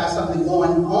person's got something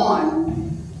going on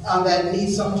that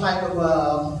needs some type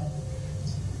of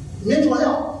mental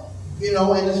help, you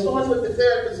know. And as far as with the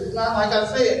therapist, it's not like I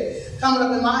said, coming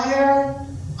up in my era,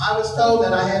 I was told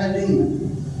that I had a demon.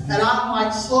 And I'm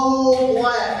like so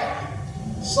glad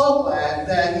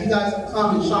that you guys have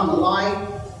come and shone the light,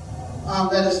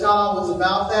 that it's not always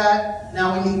about that.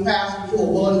 Now we need pastors who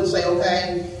are willing to say,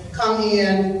 okay, come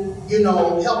in, you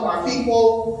know, help our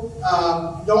people,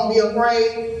 don't be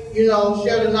afraid, you know,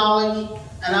 share the knowledge.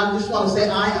 And I just want to say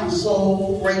I am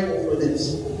so grateful for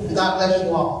this. God bless you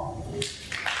all.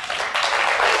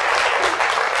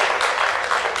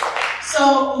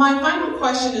 So my final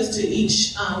question is to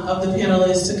each of the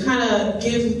panelists to kind of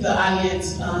give the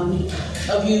audience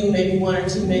of you maybe 1 or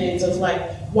 2 minutes of like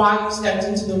why you stepped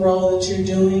into the role that you're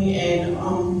doing,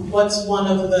 and what's one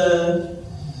of the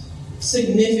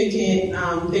significant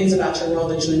things about your role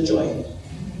that you enjoy.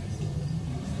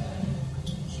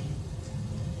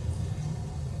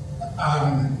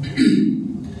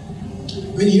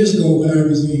 Many years ago, when I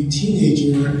was a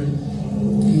teenager,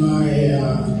 my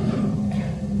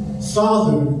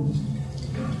father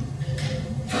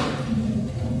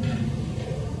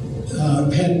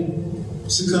had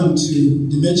succumbed to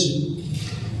dementia,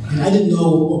 and I didn't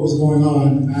know what was going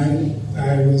on.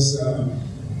 I was a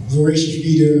voracious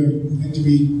reader, had to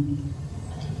read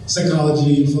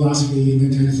psychology and philosophy and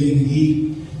that kind of thing, and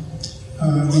he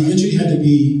eventually had to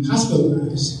be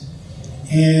hospitalized.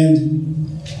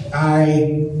 And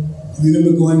I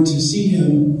remember going to see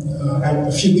him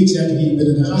a few weeks after he'd been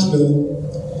in the hospital,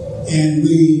 and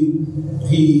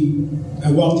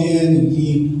I walked in and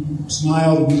he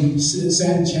smiled and we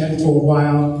sat and chatted for a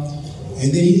while,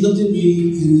 and then he looked at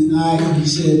me in the eye and he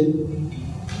said,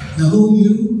 "Now who are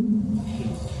you?"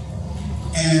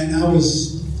 And I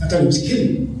thought he was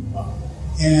kidding me.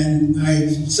 And I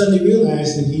suddenly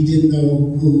realized that he didn't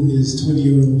know who his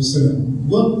 20-year-old son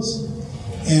was.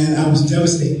 And I was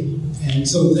devastated. And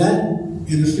so that,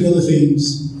 in the field of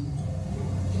things,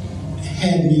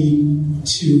 had me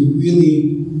to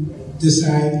really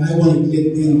decide I want to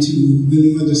get into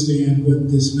really understand what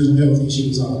this mental health issue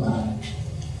is all about.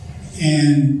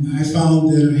 And I found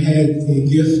that I had a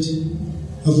gift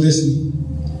of listening.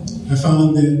 I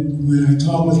found that when I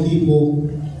talked with people,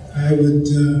 I would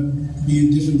be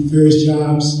in different various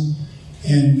jobs,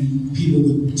 and people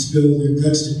would spill their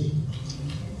guts to me.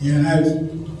 And I've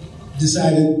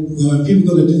decided, well, if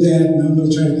people are going to do that, and I'm going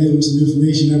to try to give them some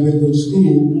information, I better go to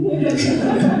school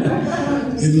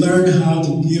and learn how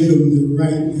to give them the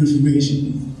right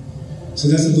information. So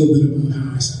that's a little bit about how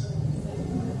I started.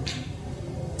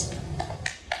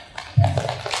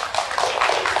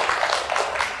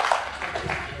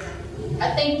 I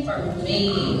think for me,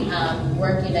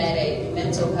 working at a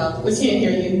mental health facility. We can't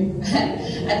hear you.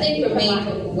 I think for me,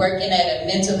 working at a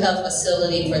mental health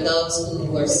facility for those who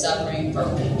were suffering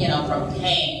from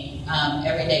pain,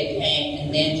 everyday pain,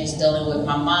 and then just dealing with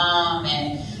my mom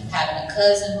and having a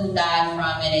cousin who died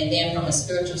from it, and then from a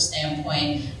spiritual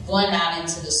standpoint, going out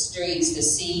into the streets to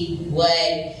see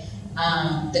what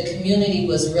the community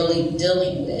was really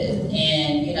dealing with.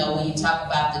 And, when you talk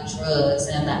about the drugs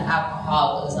and the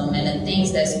alcoholism and the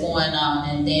things that's going on,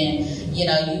 and then, you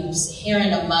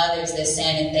hearing the mothers that's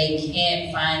saying that they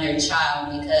can't find their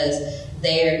child because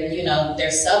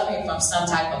they're suffering from some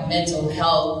type of mental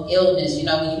health illness. When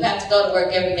you have to go to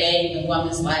work every day and the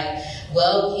woman's like,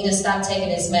 well, he just stopped taking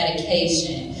his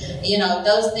medication.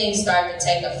 Those things start to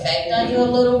take effect on you a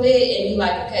little bit, and you're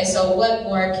like, okay, so what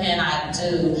more can I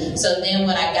do? So then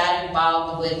when I got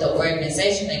involved with the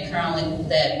organization that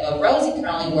Rosie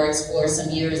currently works for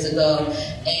some years ago,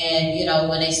 and,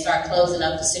 when they start closing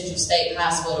up the Central State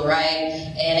Hospital,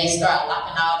 right, and they start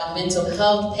locking all the mental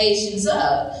health patients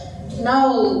up,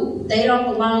 no, they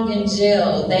don't belong in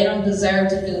jail. They don't deserve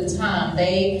to do time.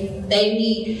 They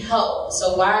need help.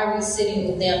 So why are we sitting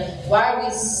with them? Why are we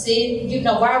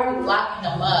locking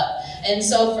them up? And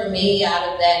so for me, out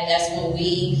of that, that's when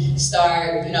we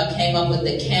came up with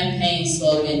the campaign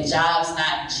slogan, Jobs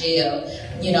Not Jail.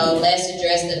 Let's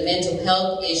address the mental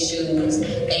health issues,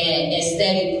 and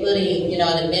instead of putting,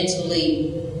 the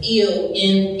mentally ill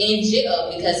in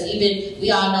jail, because we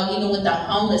all know, even with the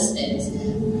homelessness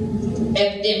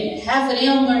epidemic, half of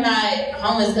them are not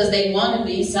homeless because they want to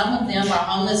be. Some of them are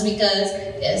homeless because,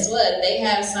 guess what, they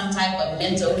have some type of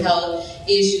mental health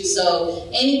issue. So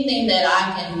anything that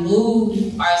I can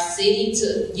move our city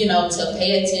to, to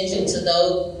pay attention to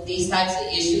these types of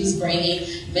issues, bringing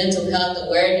mental health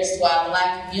awareness to our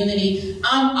Black community,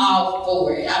 I'm all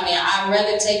for it. I mean, I'd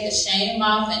rather take the shame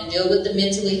off and deal with the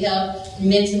mentally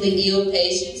ill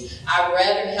patients. I'd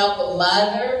rather help a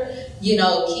mother,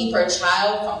 keep her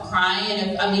child from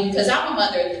crying. Because I'm a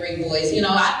mother of 3 boys,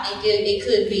 I think it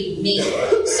could be me.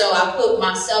 So I put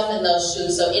myself in those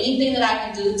shoes. So anything that I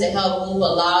can do to help move a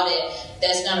law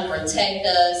that's going to protect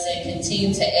us and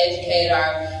continue to educate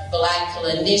our Black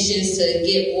clinicians, to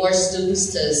get more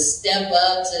students to step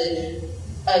up to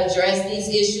address these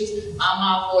issues, I'm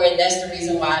all for it. That's the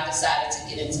reason why I decided to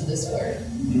get into this work.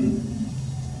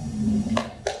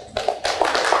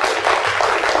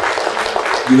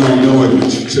 You don't know it, but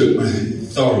you took my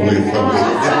thought away from me.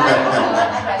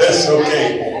 That's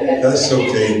okay. That's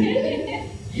okay.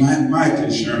 My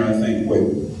concern, I think, what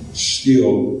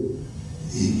still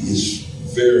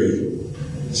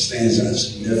stands out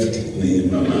significantly in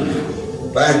my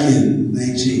mind. Back in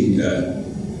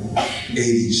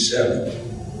 1987,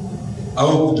 I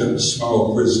opened up a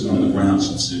small prison on the grounds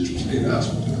of Central State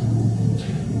Hospital.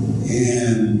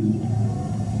 And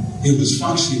it was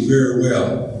functioning very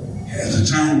well. At the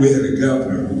time, we had a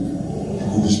governor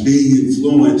who was being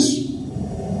influenced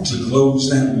to close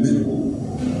down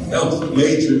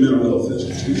major mental health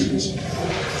institutions.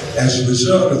 As a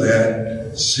result of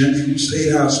that, Central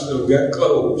State Hospital got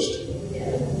closed.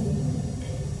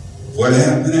 What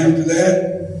happened after that?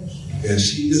 As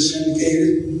she just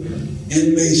indicated,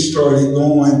 inmates started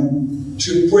going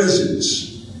to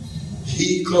prisons.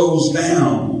 He closed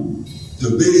down the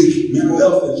big mental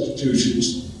health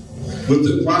institutions with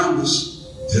the promise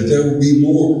that there would be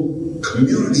more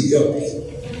community health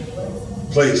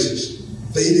places.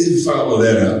 They didn't follow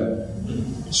that up.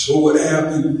 So what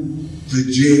happened? The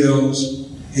jails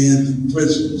and the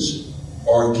prisons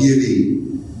are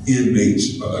getting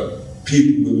inmates,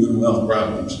 people with mental health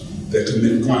problems that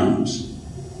commit crimes.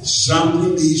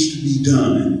 Something needs to be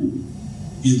done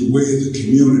in the way of the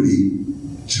community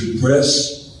to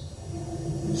press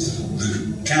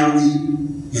the county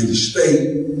in the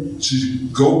state to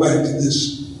go back to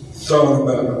this thought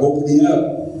about opening up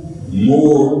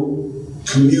more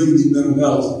community mental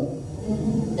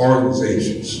health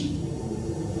organizations.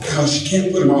 Because you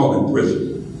can't put them all in prison.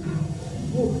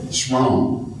 It's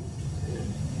wrong.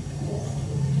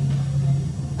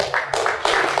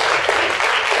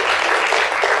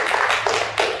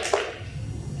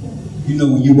 You know,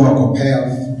 when you walk a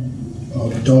path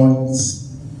of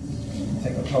darkness,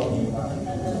 take a photo.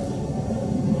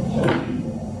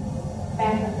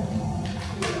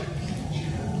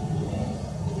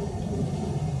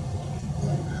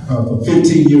 For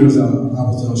 15 years, I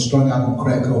was strung out on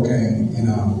crack cocaine, and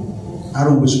I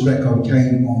don't wish crack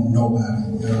cocaine on nobody.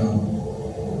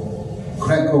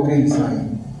 Crack cocaine is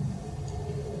like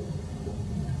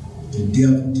the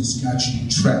devil just got you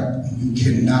trapped, and you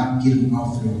cannot get him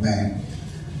off your back.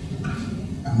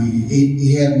 I mean,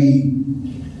 it had me.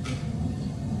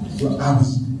 Well,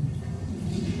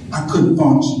 I couldn't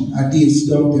function. I did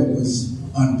stuff that was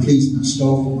unpleasing. I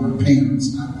stole from my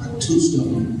parents. I took stuff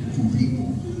from people.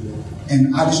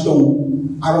 And I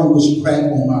don't wish crack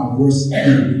on my worst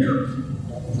enemy,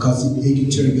 because it can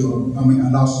turn you up. I mean, I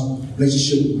lost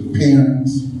relationship with my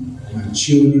parents, my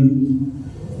children,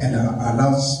 and I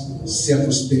lost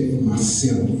self-respect for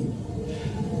myself.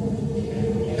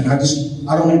 And I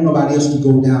don't want nobody else to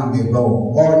go down that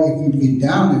road. Or if you've been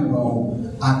down that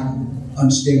road, I can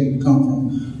understand where you come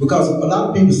from. Because a lot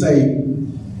of people say,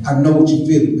 I know what you're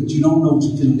feeling, but you don't know what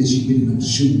you're feeling unless you've been in those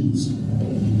shoes.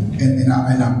 And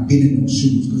I've been in those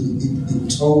shoes, because it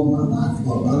told my life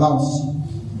up. I lost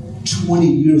 20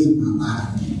 years of my life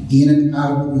in and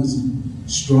out of prison,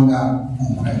 strung out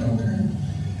on crack cocaine.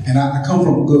 And I come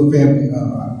from a good family.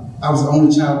 I was the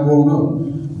only child growing up,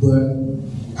 but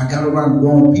I got around the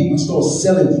wrong people. I started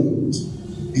selling drugs,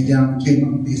 and then I became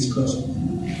my best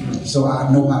customer. So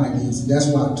I know how that is. And that's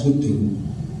why I took the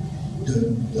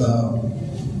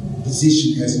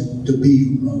position as to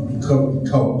be a recovery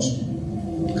coach.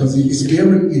 Because it's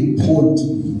very important to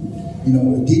me. You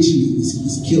know, addiction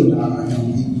is killing our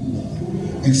young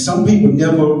people. And some people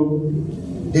never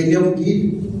get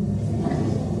it.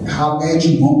 How bad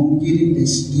you want to get it, they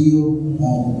still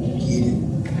won't get it.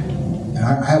 And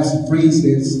I have some friends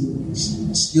that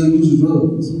still use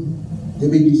drugs.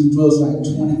 They've been using drugs like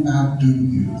 25, 30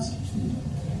 years.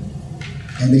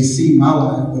 And they see my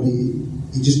life, but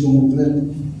they just don't reflect it.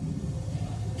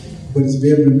 But it's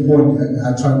very important that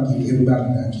I try to get everybody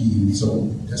back in. So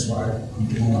that's why I'm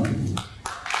doing what I'm doing.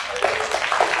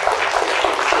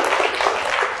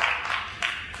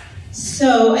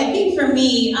 So I think for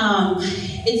me,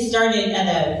 it started at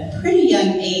a pretty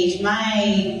young age.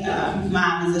 My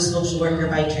mom is a social worker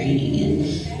by training,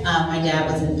 and my dad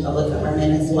was in public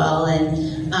government as well. And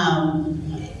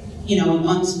you know,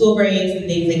 on school breaks and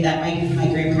things like that, my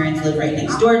grandparents lived right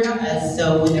next door to us.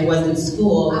 So when there wasn't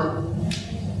school,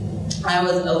 I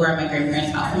was over at my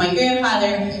grandparents' house. My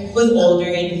grandfather was older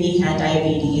and he had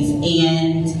diabetes,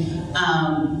 and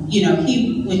you know,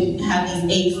 he would have these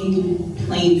aches and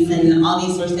complaints and all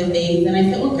these sorts of things. And I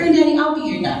said, well, Granddaddy, I'll be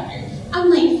your doctor. I'm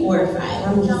like 4 or 5.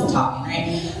 I'm just talking,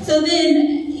 right? So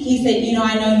then he said, you know,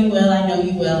 I know you will,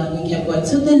 and we kept going.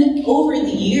 So then over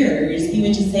the years, he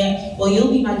would just say, well,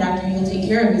 you'll be my doctor, you'll take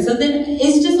care of me. So then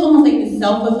it's just almost like this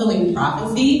self-fulfilling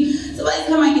prophecy. So by the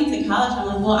time I get to college, I'm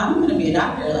like, well, I'm going to be a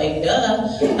doctor, like, duh.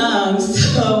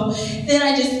 So then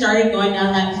I just started going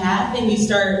down that path, and you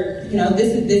start, you know,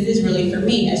 this is really for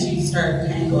me as you start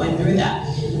kind of going through that.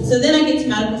 So then I get to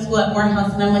medical school at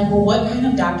Morehouse, and I'm like, well, what kind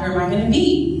of doctor am I going to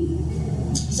be?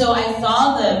 So I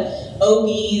saw the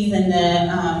OBs and the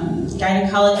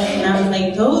gynecologists, and I was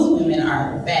like, those women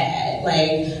are bad.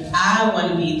 Like, I want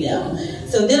to be them.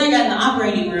 So then I got in the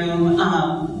operating room,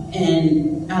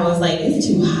 and I was like, it's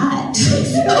too hot.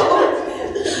 So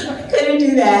I couldn't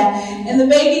do that. And the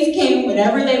babies came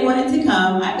whenever they wanted to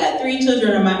come. I've got 3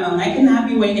 children of my own. I cannot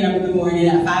be waking up in the morning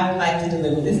at 5 o'clock to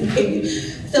deliver this baby.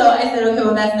 So I said, okay,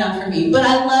 well, that's not for me. But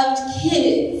I loved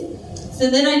kids. So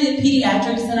then I did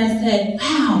pediatrics, and I said,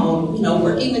 wow, you know,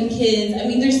 working with kids, I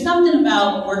mean, there's something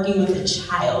about working with a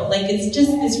child. Like, it's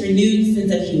just this renewed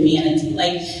sense of humanity.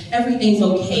 Like, everything's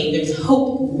okay. There's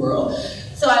hope in the world.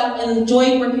 So I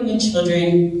enjoyed working with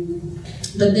children,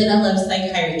 but then I loved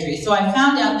psychiatry. So I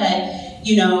found out that,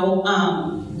 you know,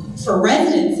 for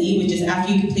residency, which is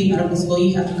after you complete medical school,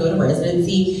 you have to go to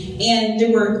residency. And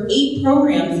there were 8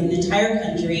 programs in the entire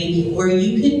country where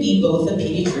you could be both a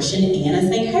pediatrician and a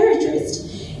psychiatrist.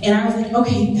 And I was like,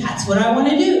 okay, that's what I want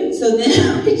to do. So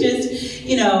then I just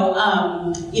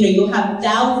You'll have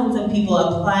thousands of people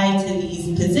apply to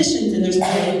these positions, and there's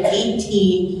only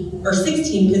 18 or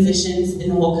 16 positions in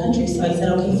the whole country. So I said,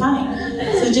 okay, fine.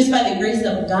 So just by the grace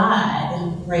of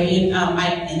God, right,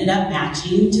 I ended up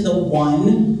matching to the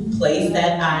one place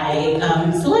that I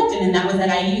selected, and that was at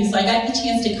IU. So I got the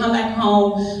chance to come back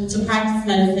home to practice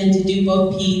medicine, to do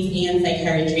both peds and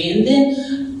psychiatry. And then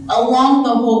along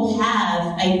the whole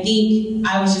path, I think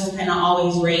I was just kind of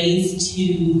always raised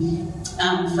to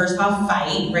first off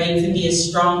fight, right, to be a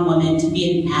strong woman, to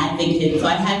be an advocate. So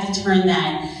I had to turn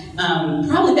that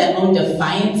probably that own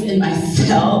defiance in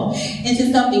myself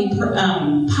into something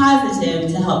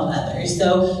positive to help others.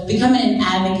 So becoming an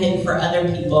advocate for other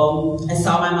people, I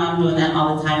saw my mom doing that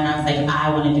all the time, and I was like, I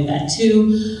want to do that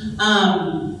too.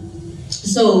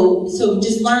 So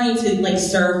just learning to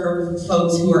serve for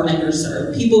folks who are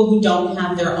underserved, people who don't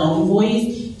have their own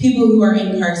voice, people who are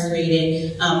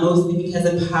incarcerated mostly because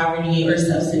of poverty or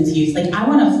substance use. I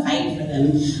want to fight for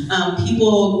them.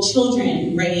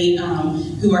 Children, right,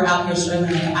 who are out here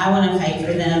struggling, I want to fight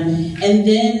for them. And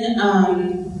then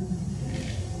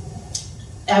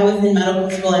I was in medical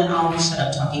school, and I'll shut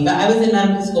up talking, but I was in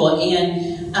medical school,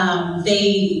 and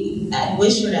they, at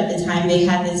Wishart at the time, they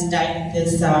had this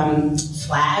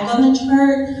flag on the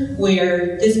chart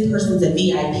where this person's a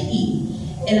VIP.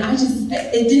 And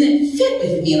it didn't fit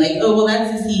with me.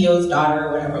 That's the CEO's daughter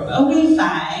or whatever. Okay,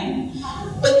 fine.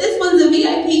 But this one's a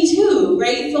VIP too,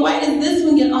 right? So why does this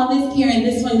one get all this care and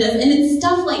this one doesn't? And it's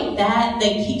stuff like that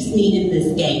that keeps me in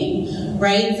this game,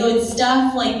 right? So it's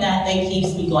stuff like that that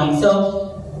keeps me going.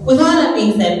 So with all that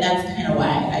being said, that's kind of why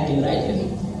I do what I do.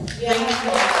 Yeah.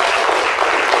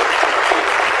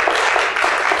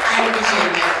 I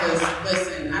appreciate that, because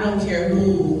listen, I don't care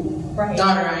who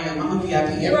daughter I am, I'm a VIP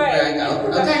everywhere I go.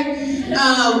 Okay?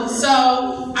 So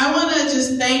I want to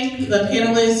just thank the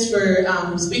panelists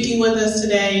for speaking with us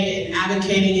today and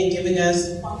advocating and giving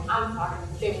us. I'm sorry,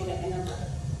 they want to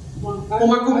interrupt. I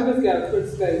just got a quick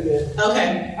statement.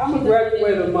 Okay. I'm a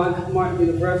graduate of Martin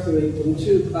University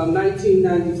from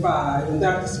 1995, and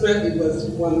Dr. Smedley was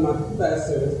one of my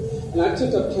professors, and I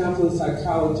took up counseling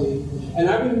psychology, and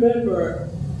I remember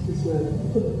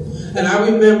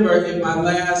in my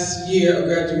last year of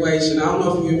graduation, I don't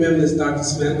know if you remember this, Dr.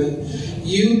 Smedley,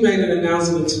 you made an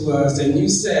announcement to us, and you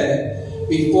said,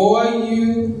 before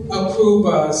you approve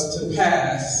us to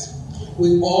pass,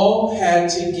 we all had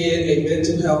to get a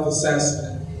mental health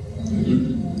assessment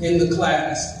in the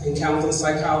class in counseling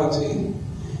psychology.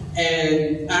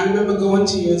 And I remember going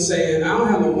to you and saying, I don't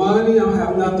have no money, I don't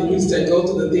have nothing. You said, go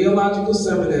to the theological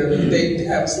seminary, they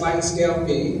have sliding scale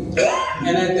fee.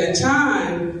 And at that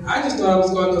time, I just thought I was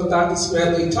going because Dr.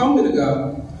 Smedley told me to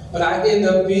go. But I ended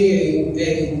up being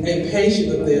a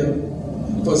patient of them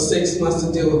for 6 months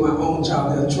to deal with my own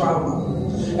childhood trauma.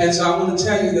 And so I want to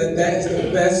tell you that that is the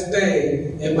best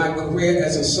thing in my career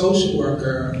as a social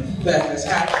worker that has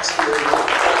happened to me.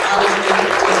 I was able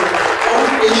to own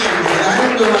issues that I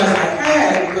didn't realize I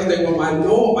had because they were my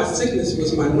norm. My sickness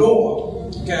was my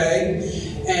norm, okay?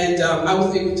 And I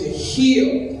was able to heal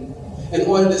in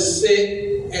order to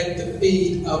sit at the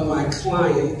feet of my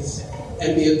clients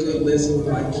and be a good listener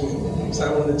like you. So I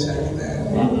want to tell you that.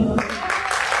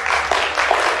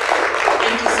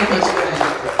 Thank you so much for that.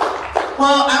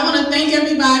 Well, I want to thank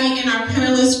everybody and our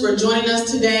panelists for joining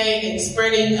us today and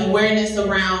spreading awareness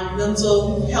around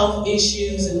mental health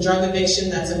issues and drug addiction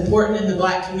that's important in the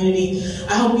Black community.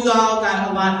 I hope you all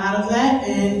got a lot out of that,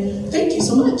 and thank you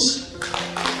so much.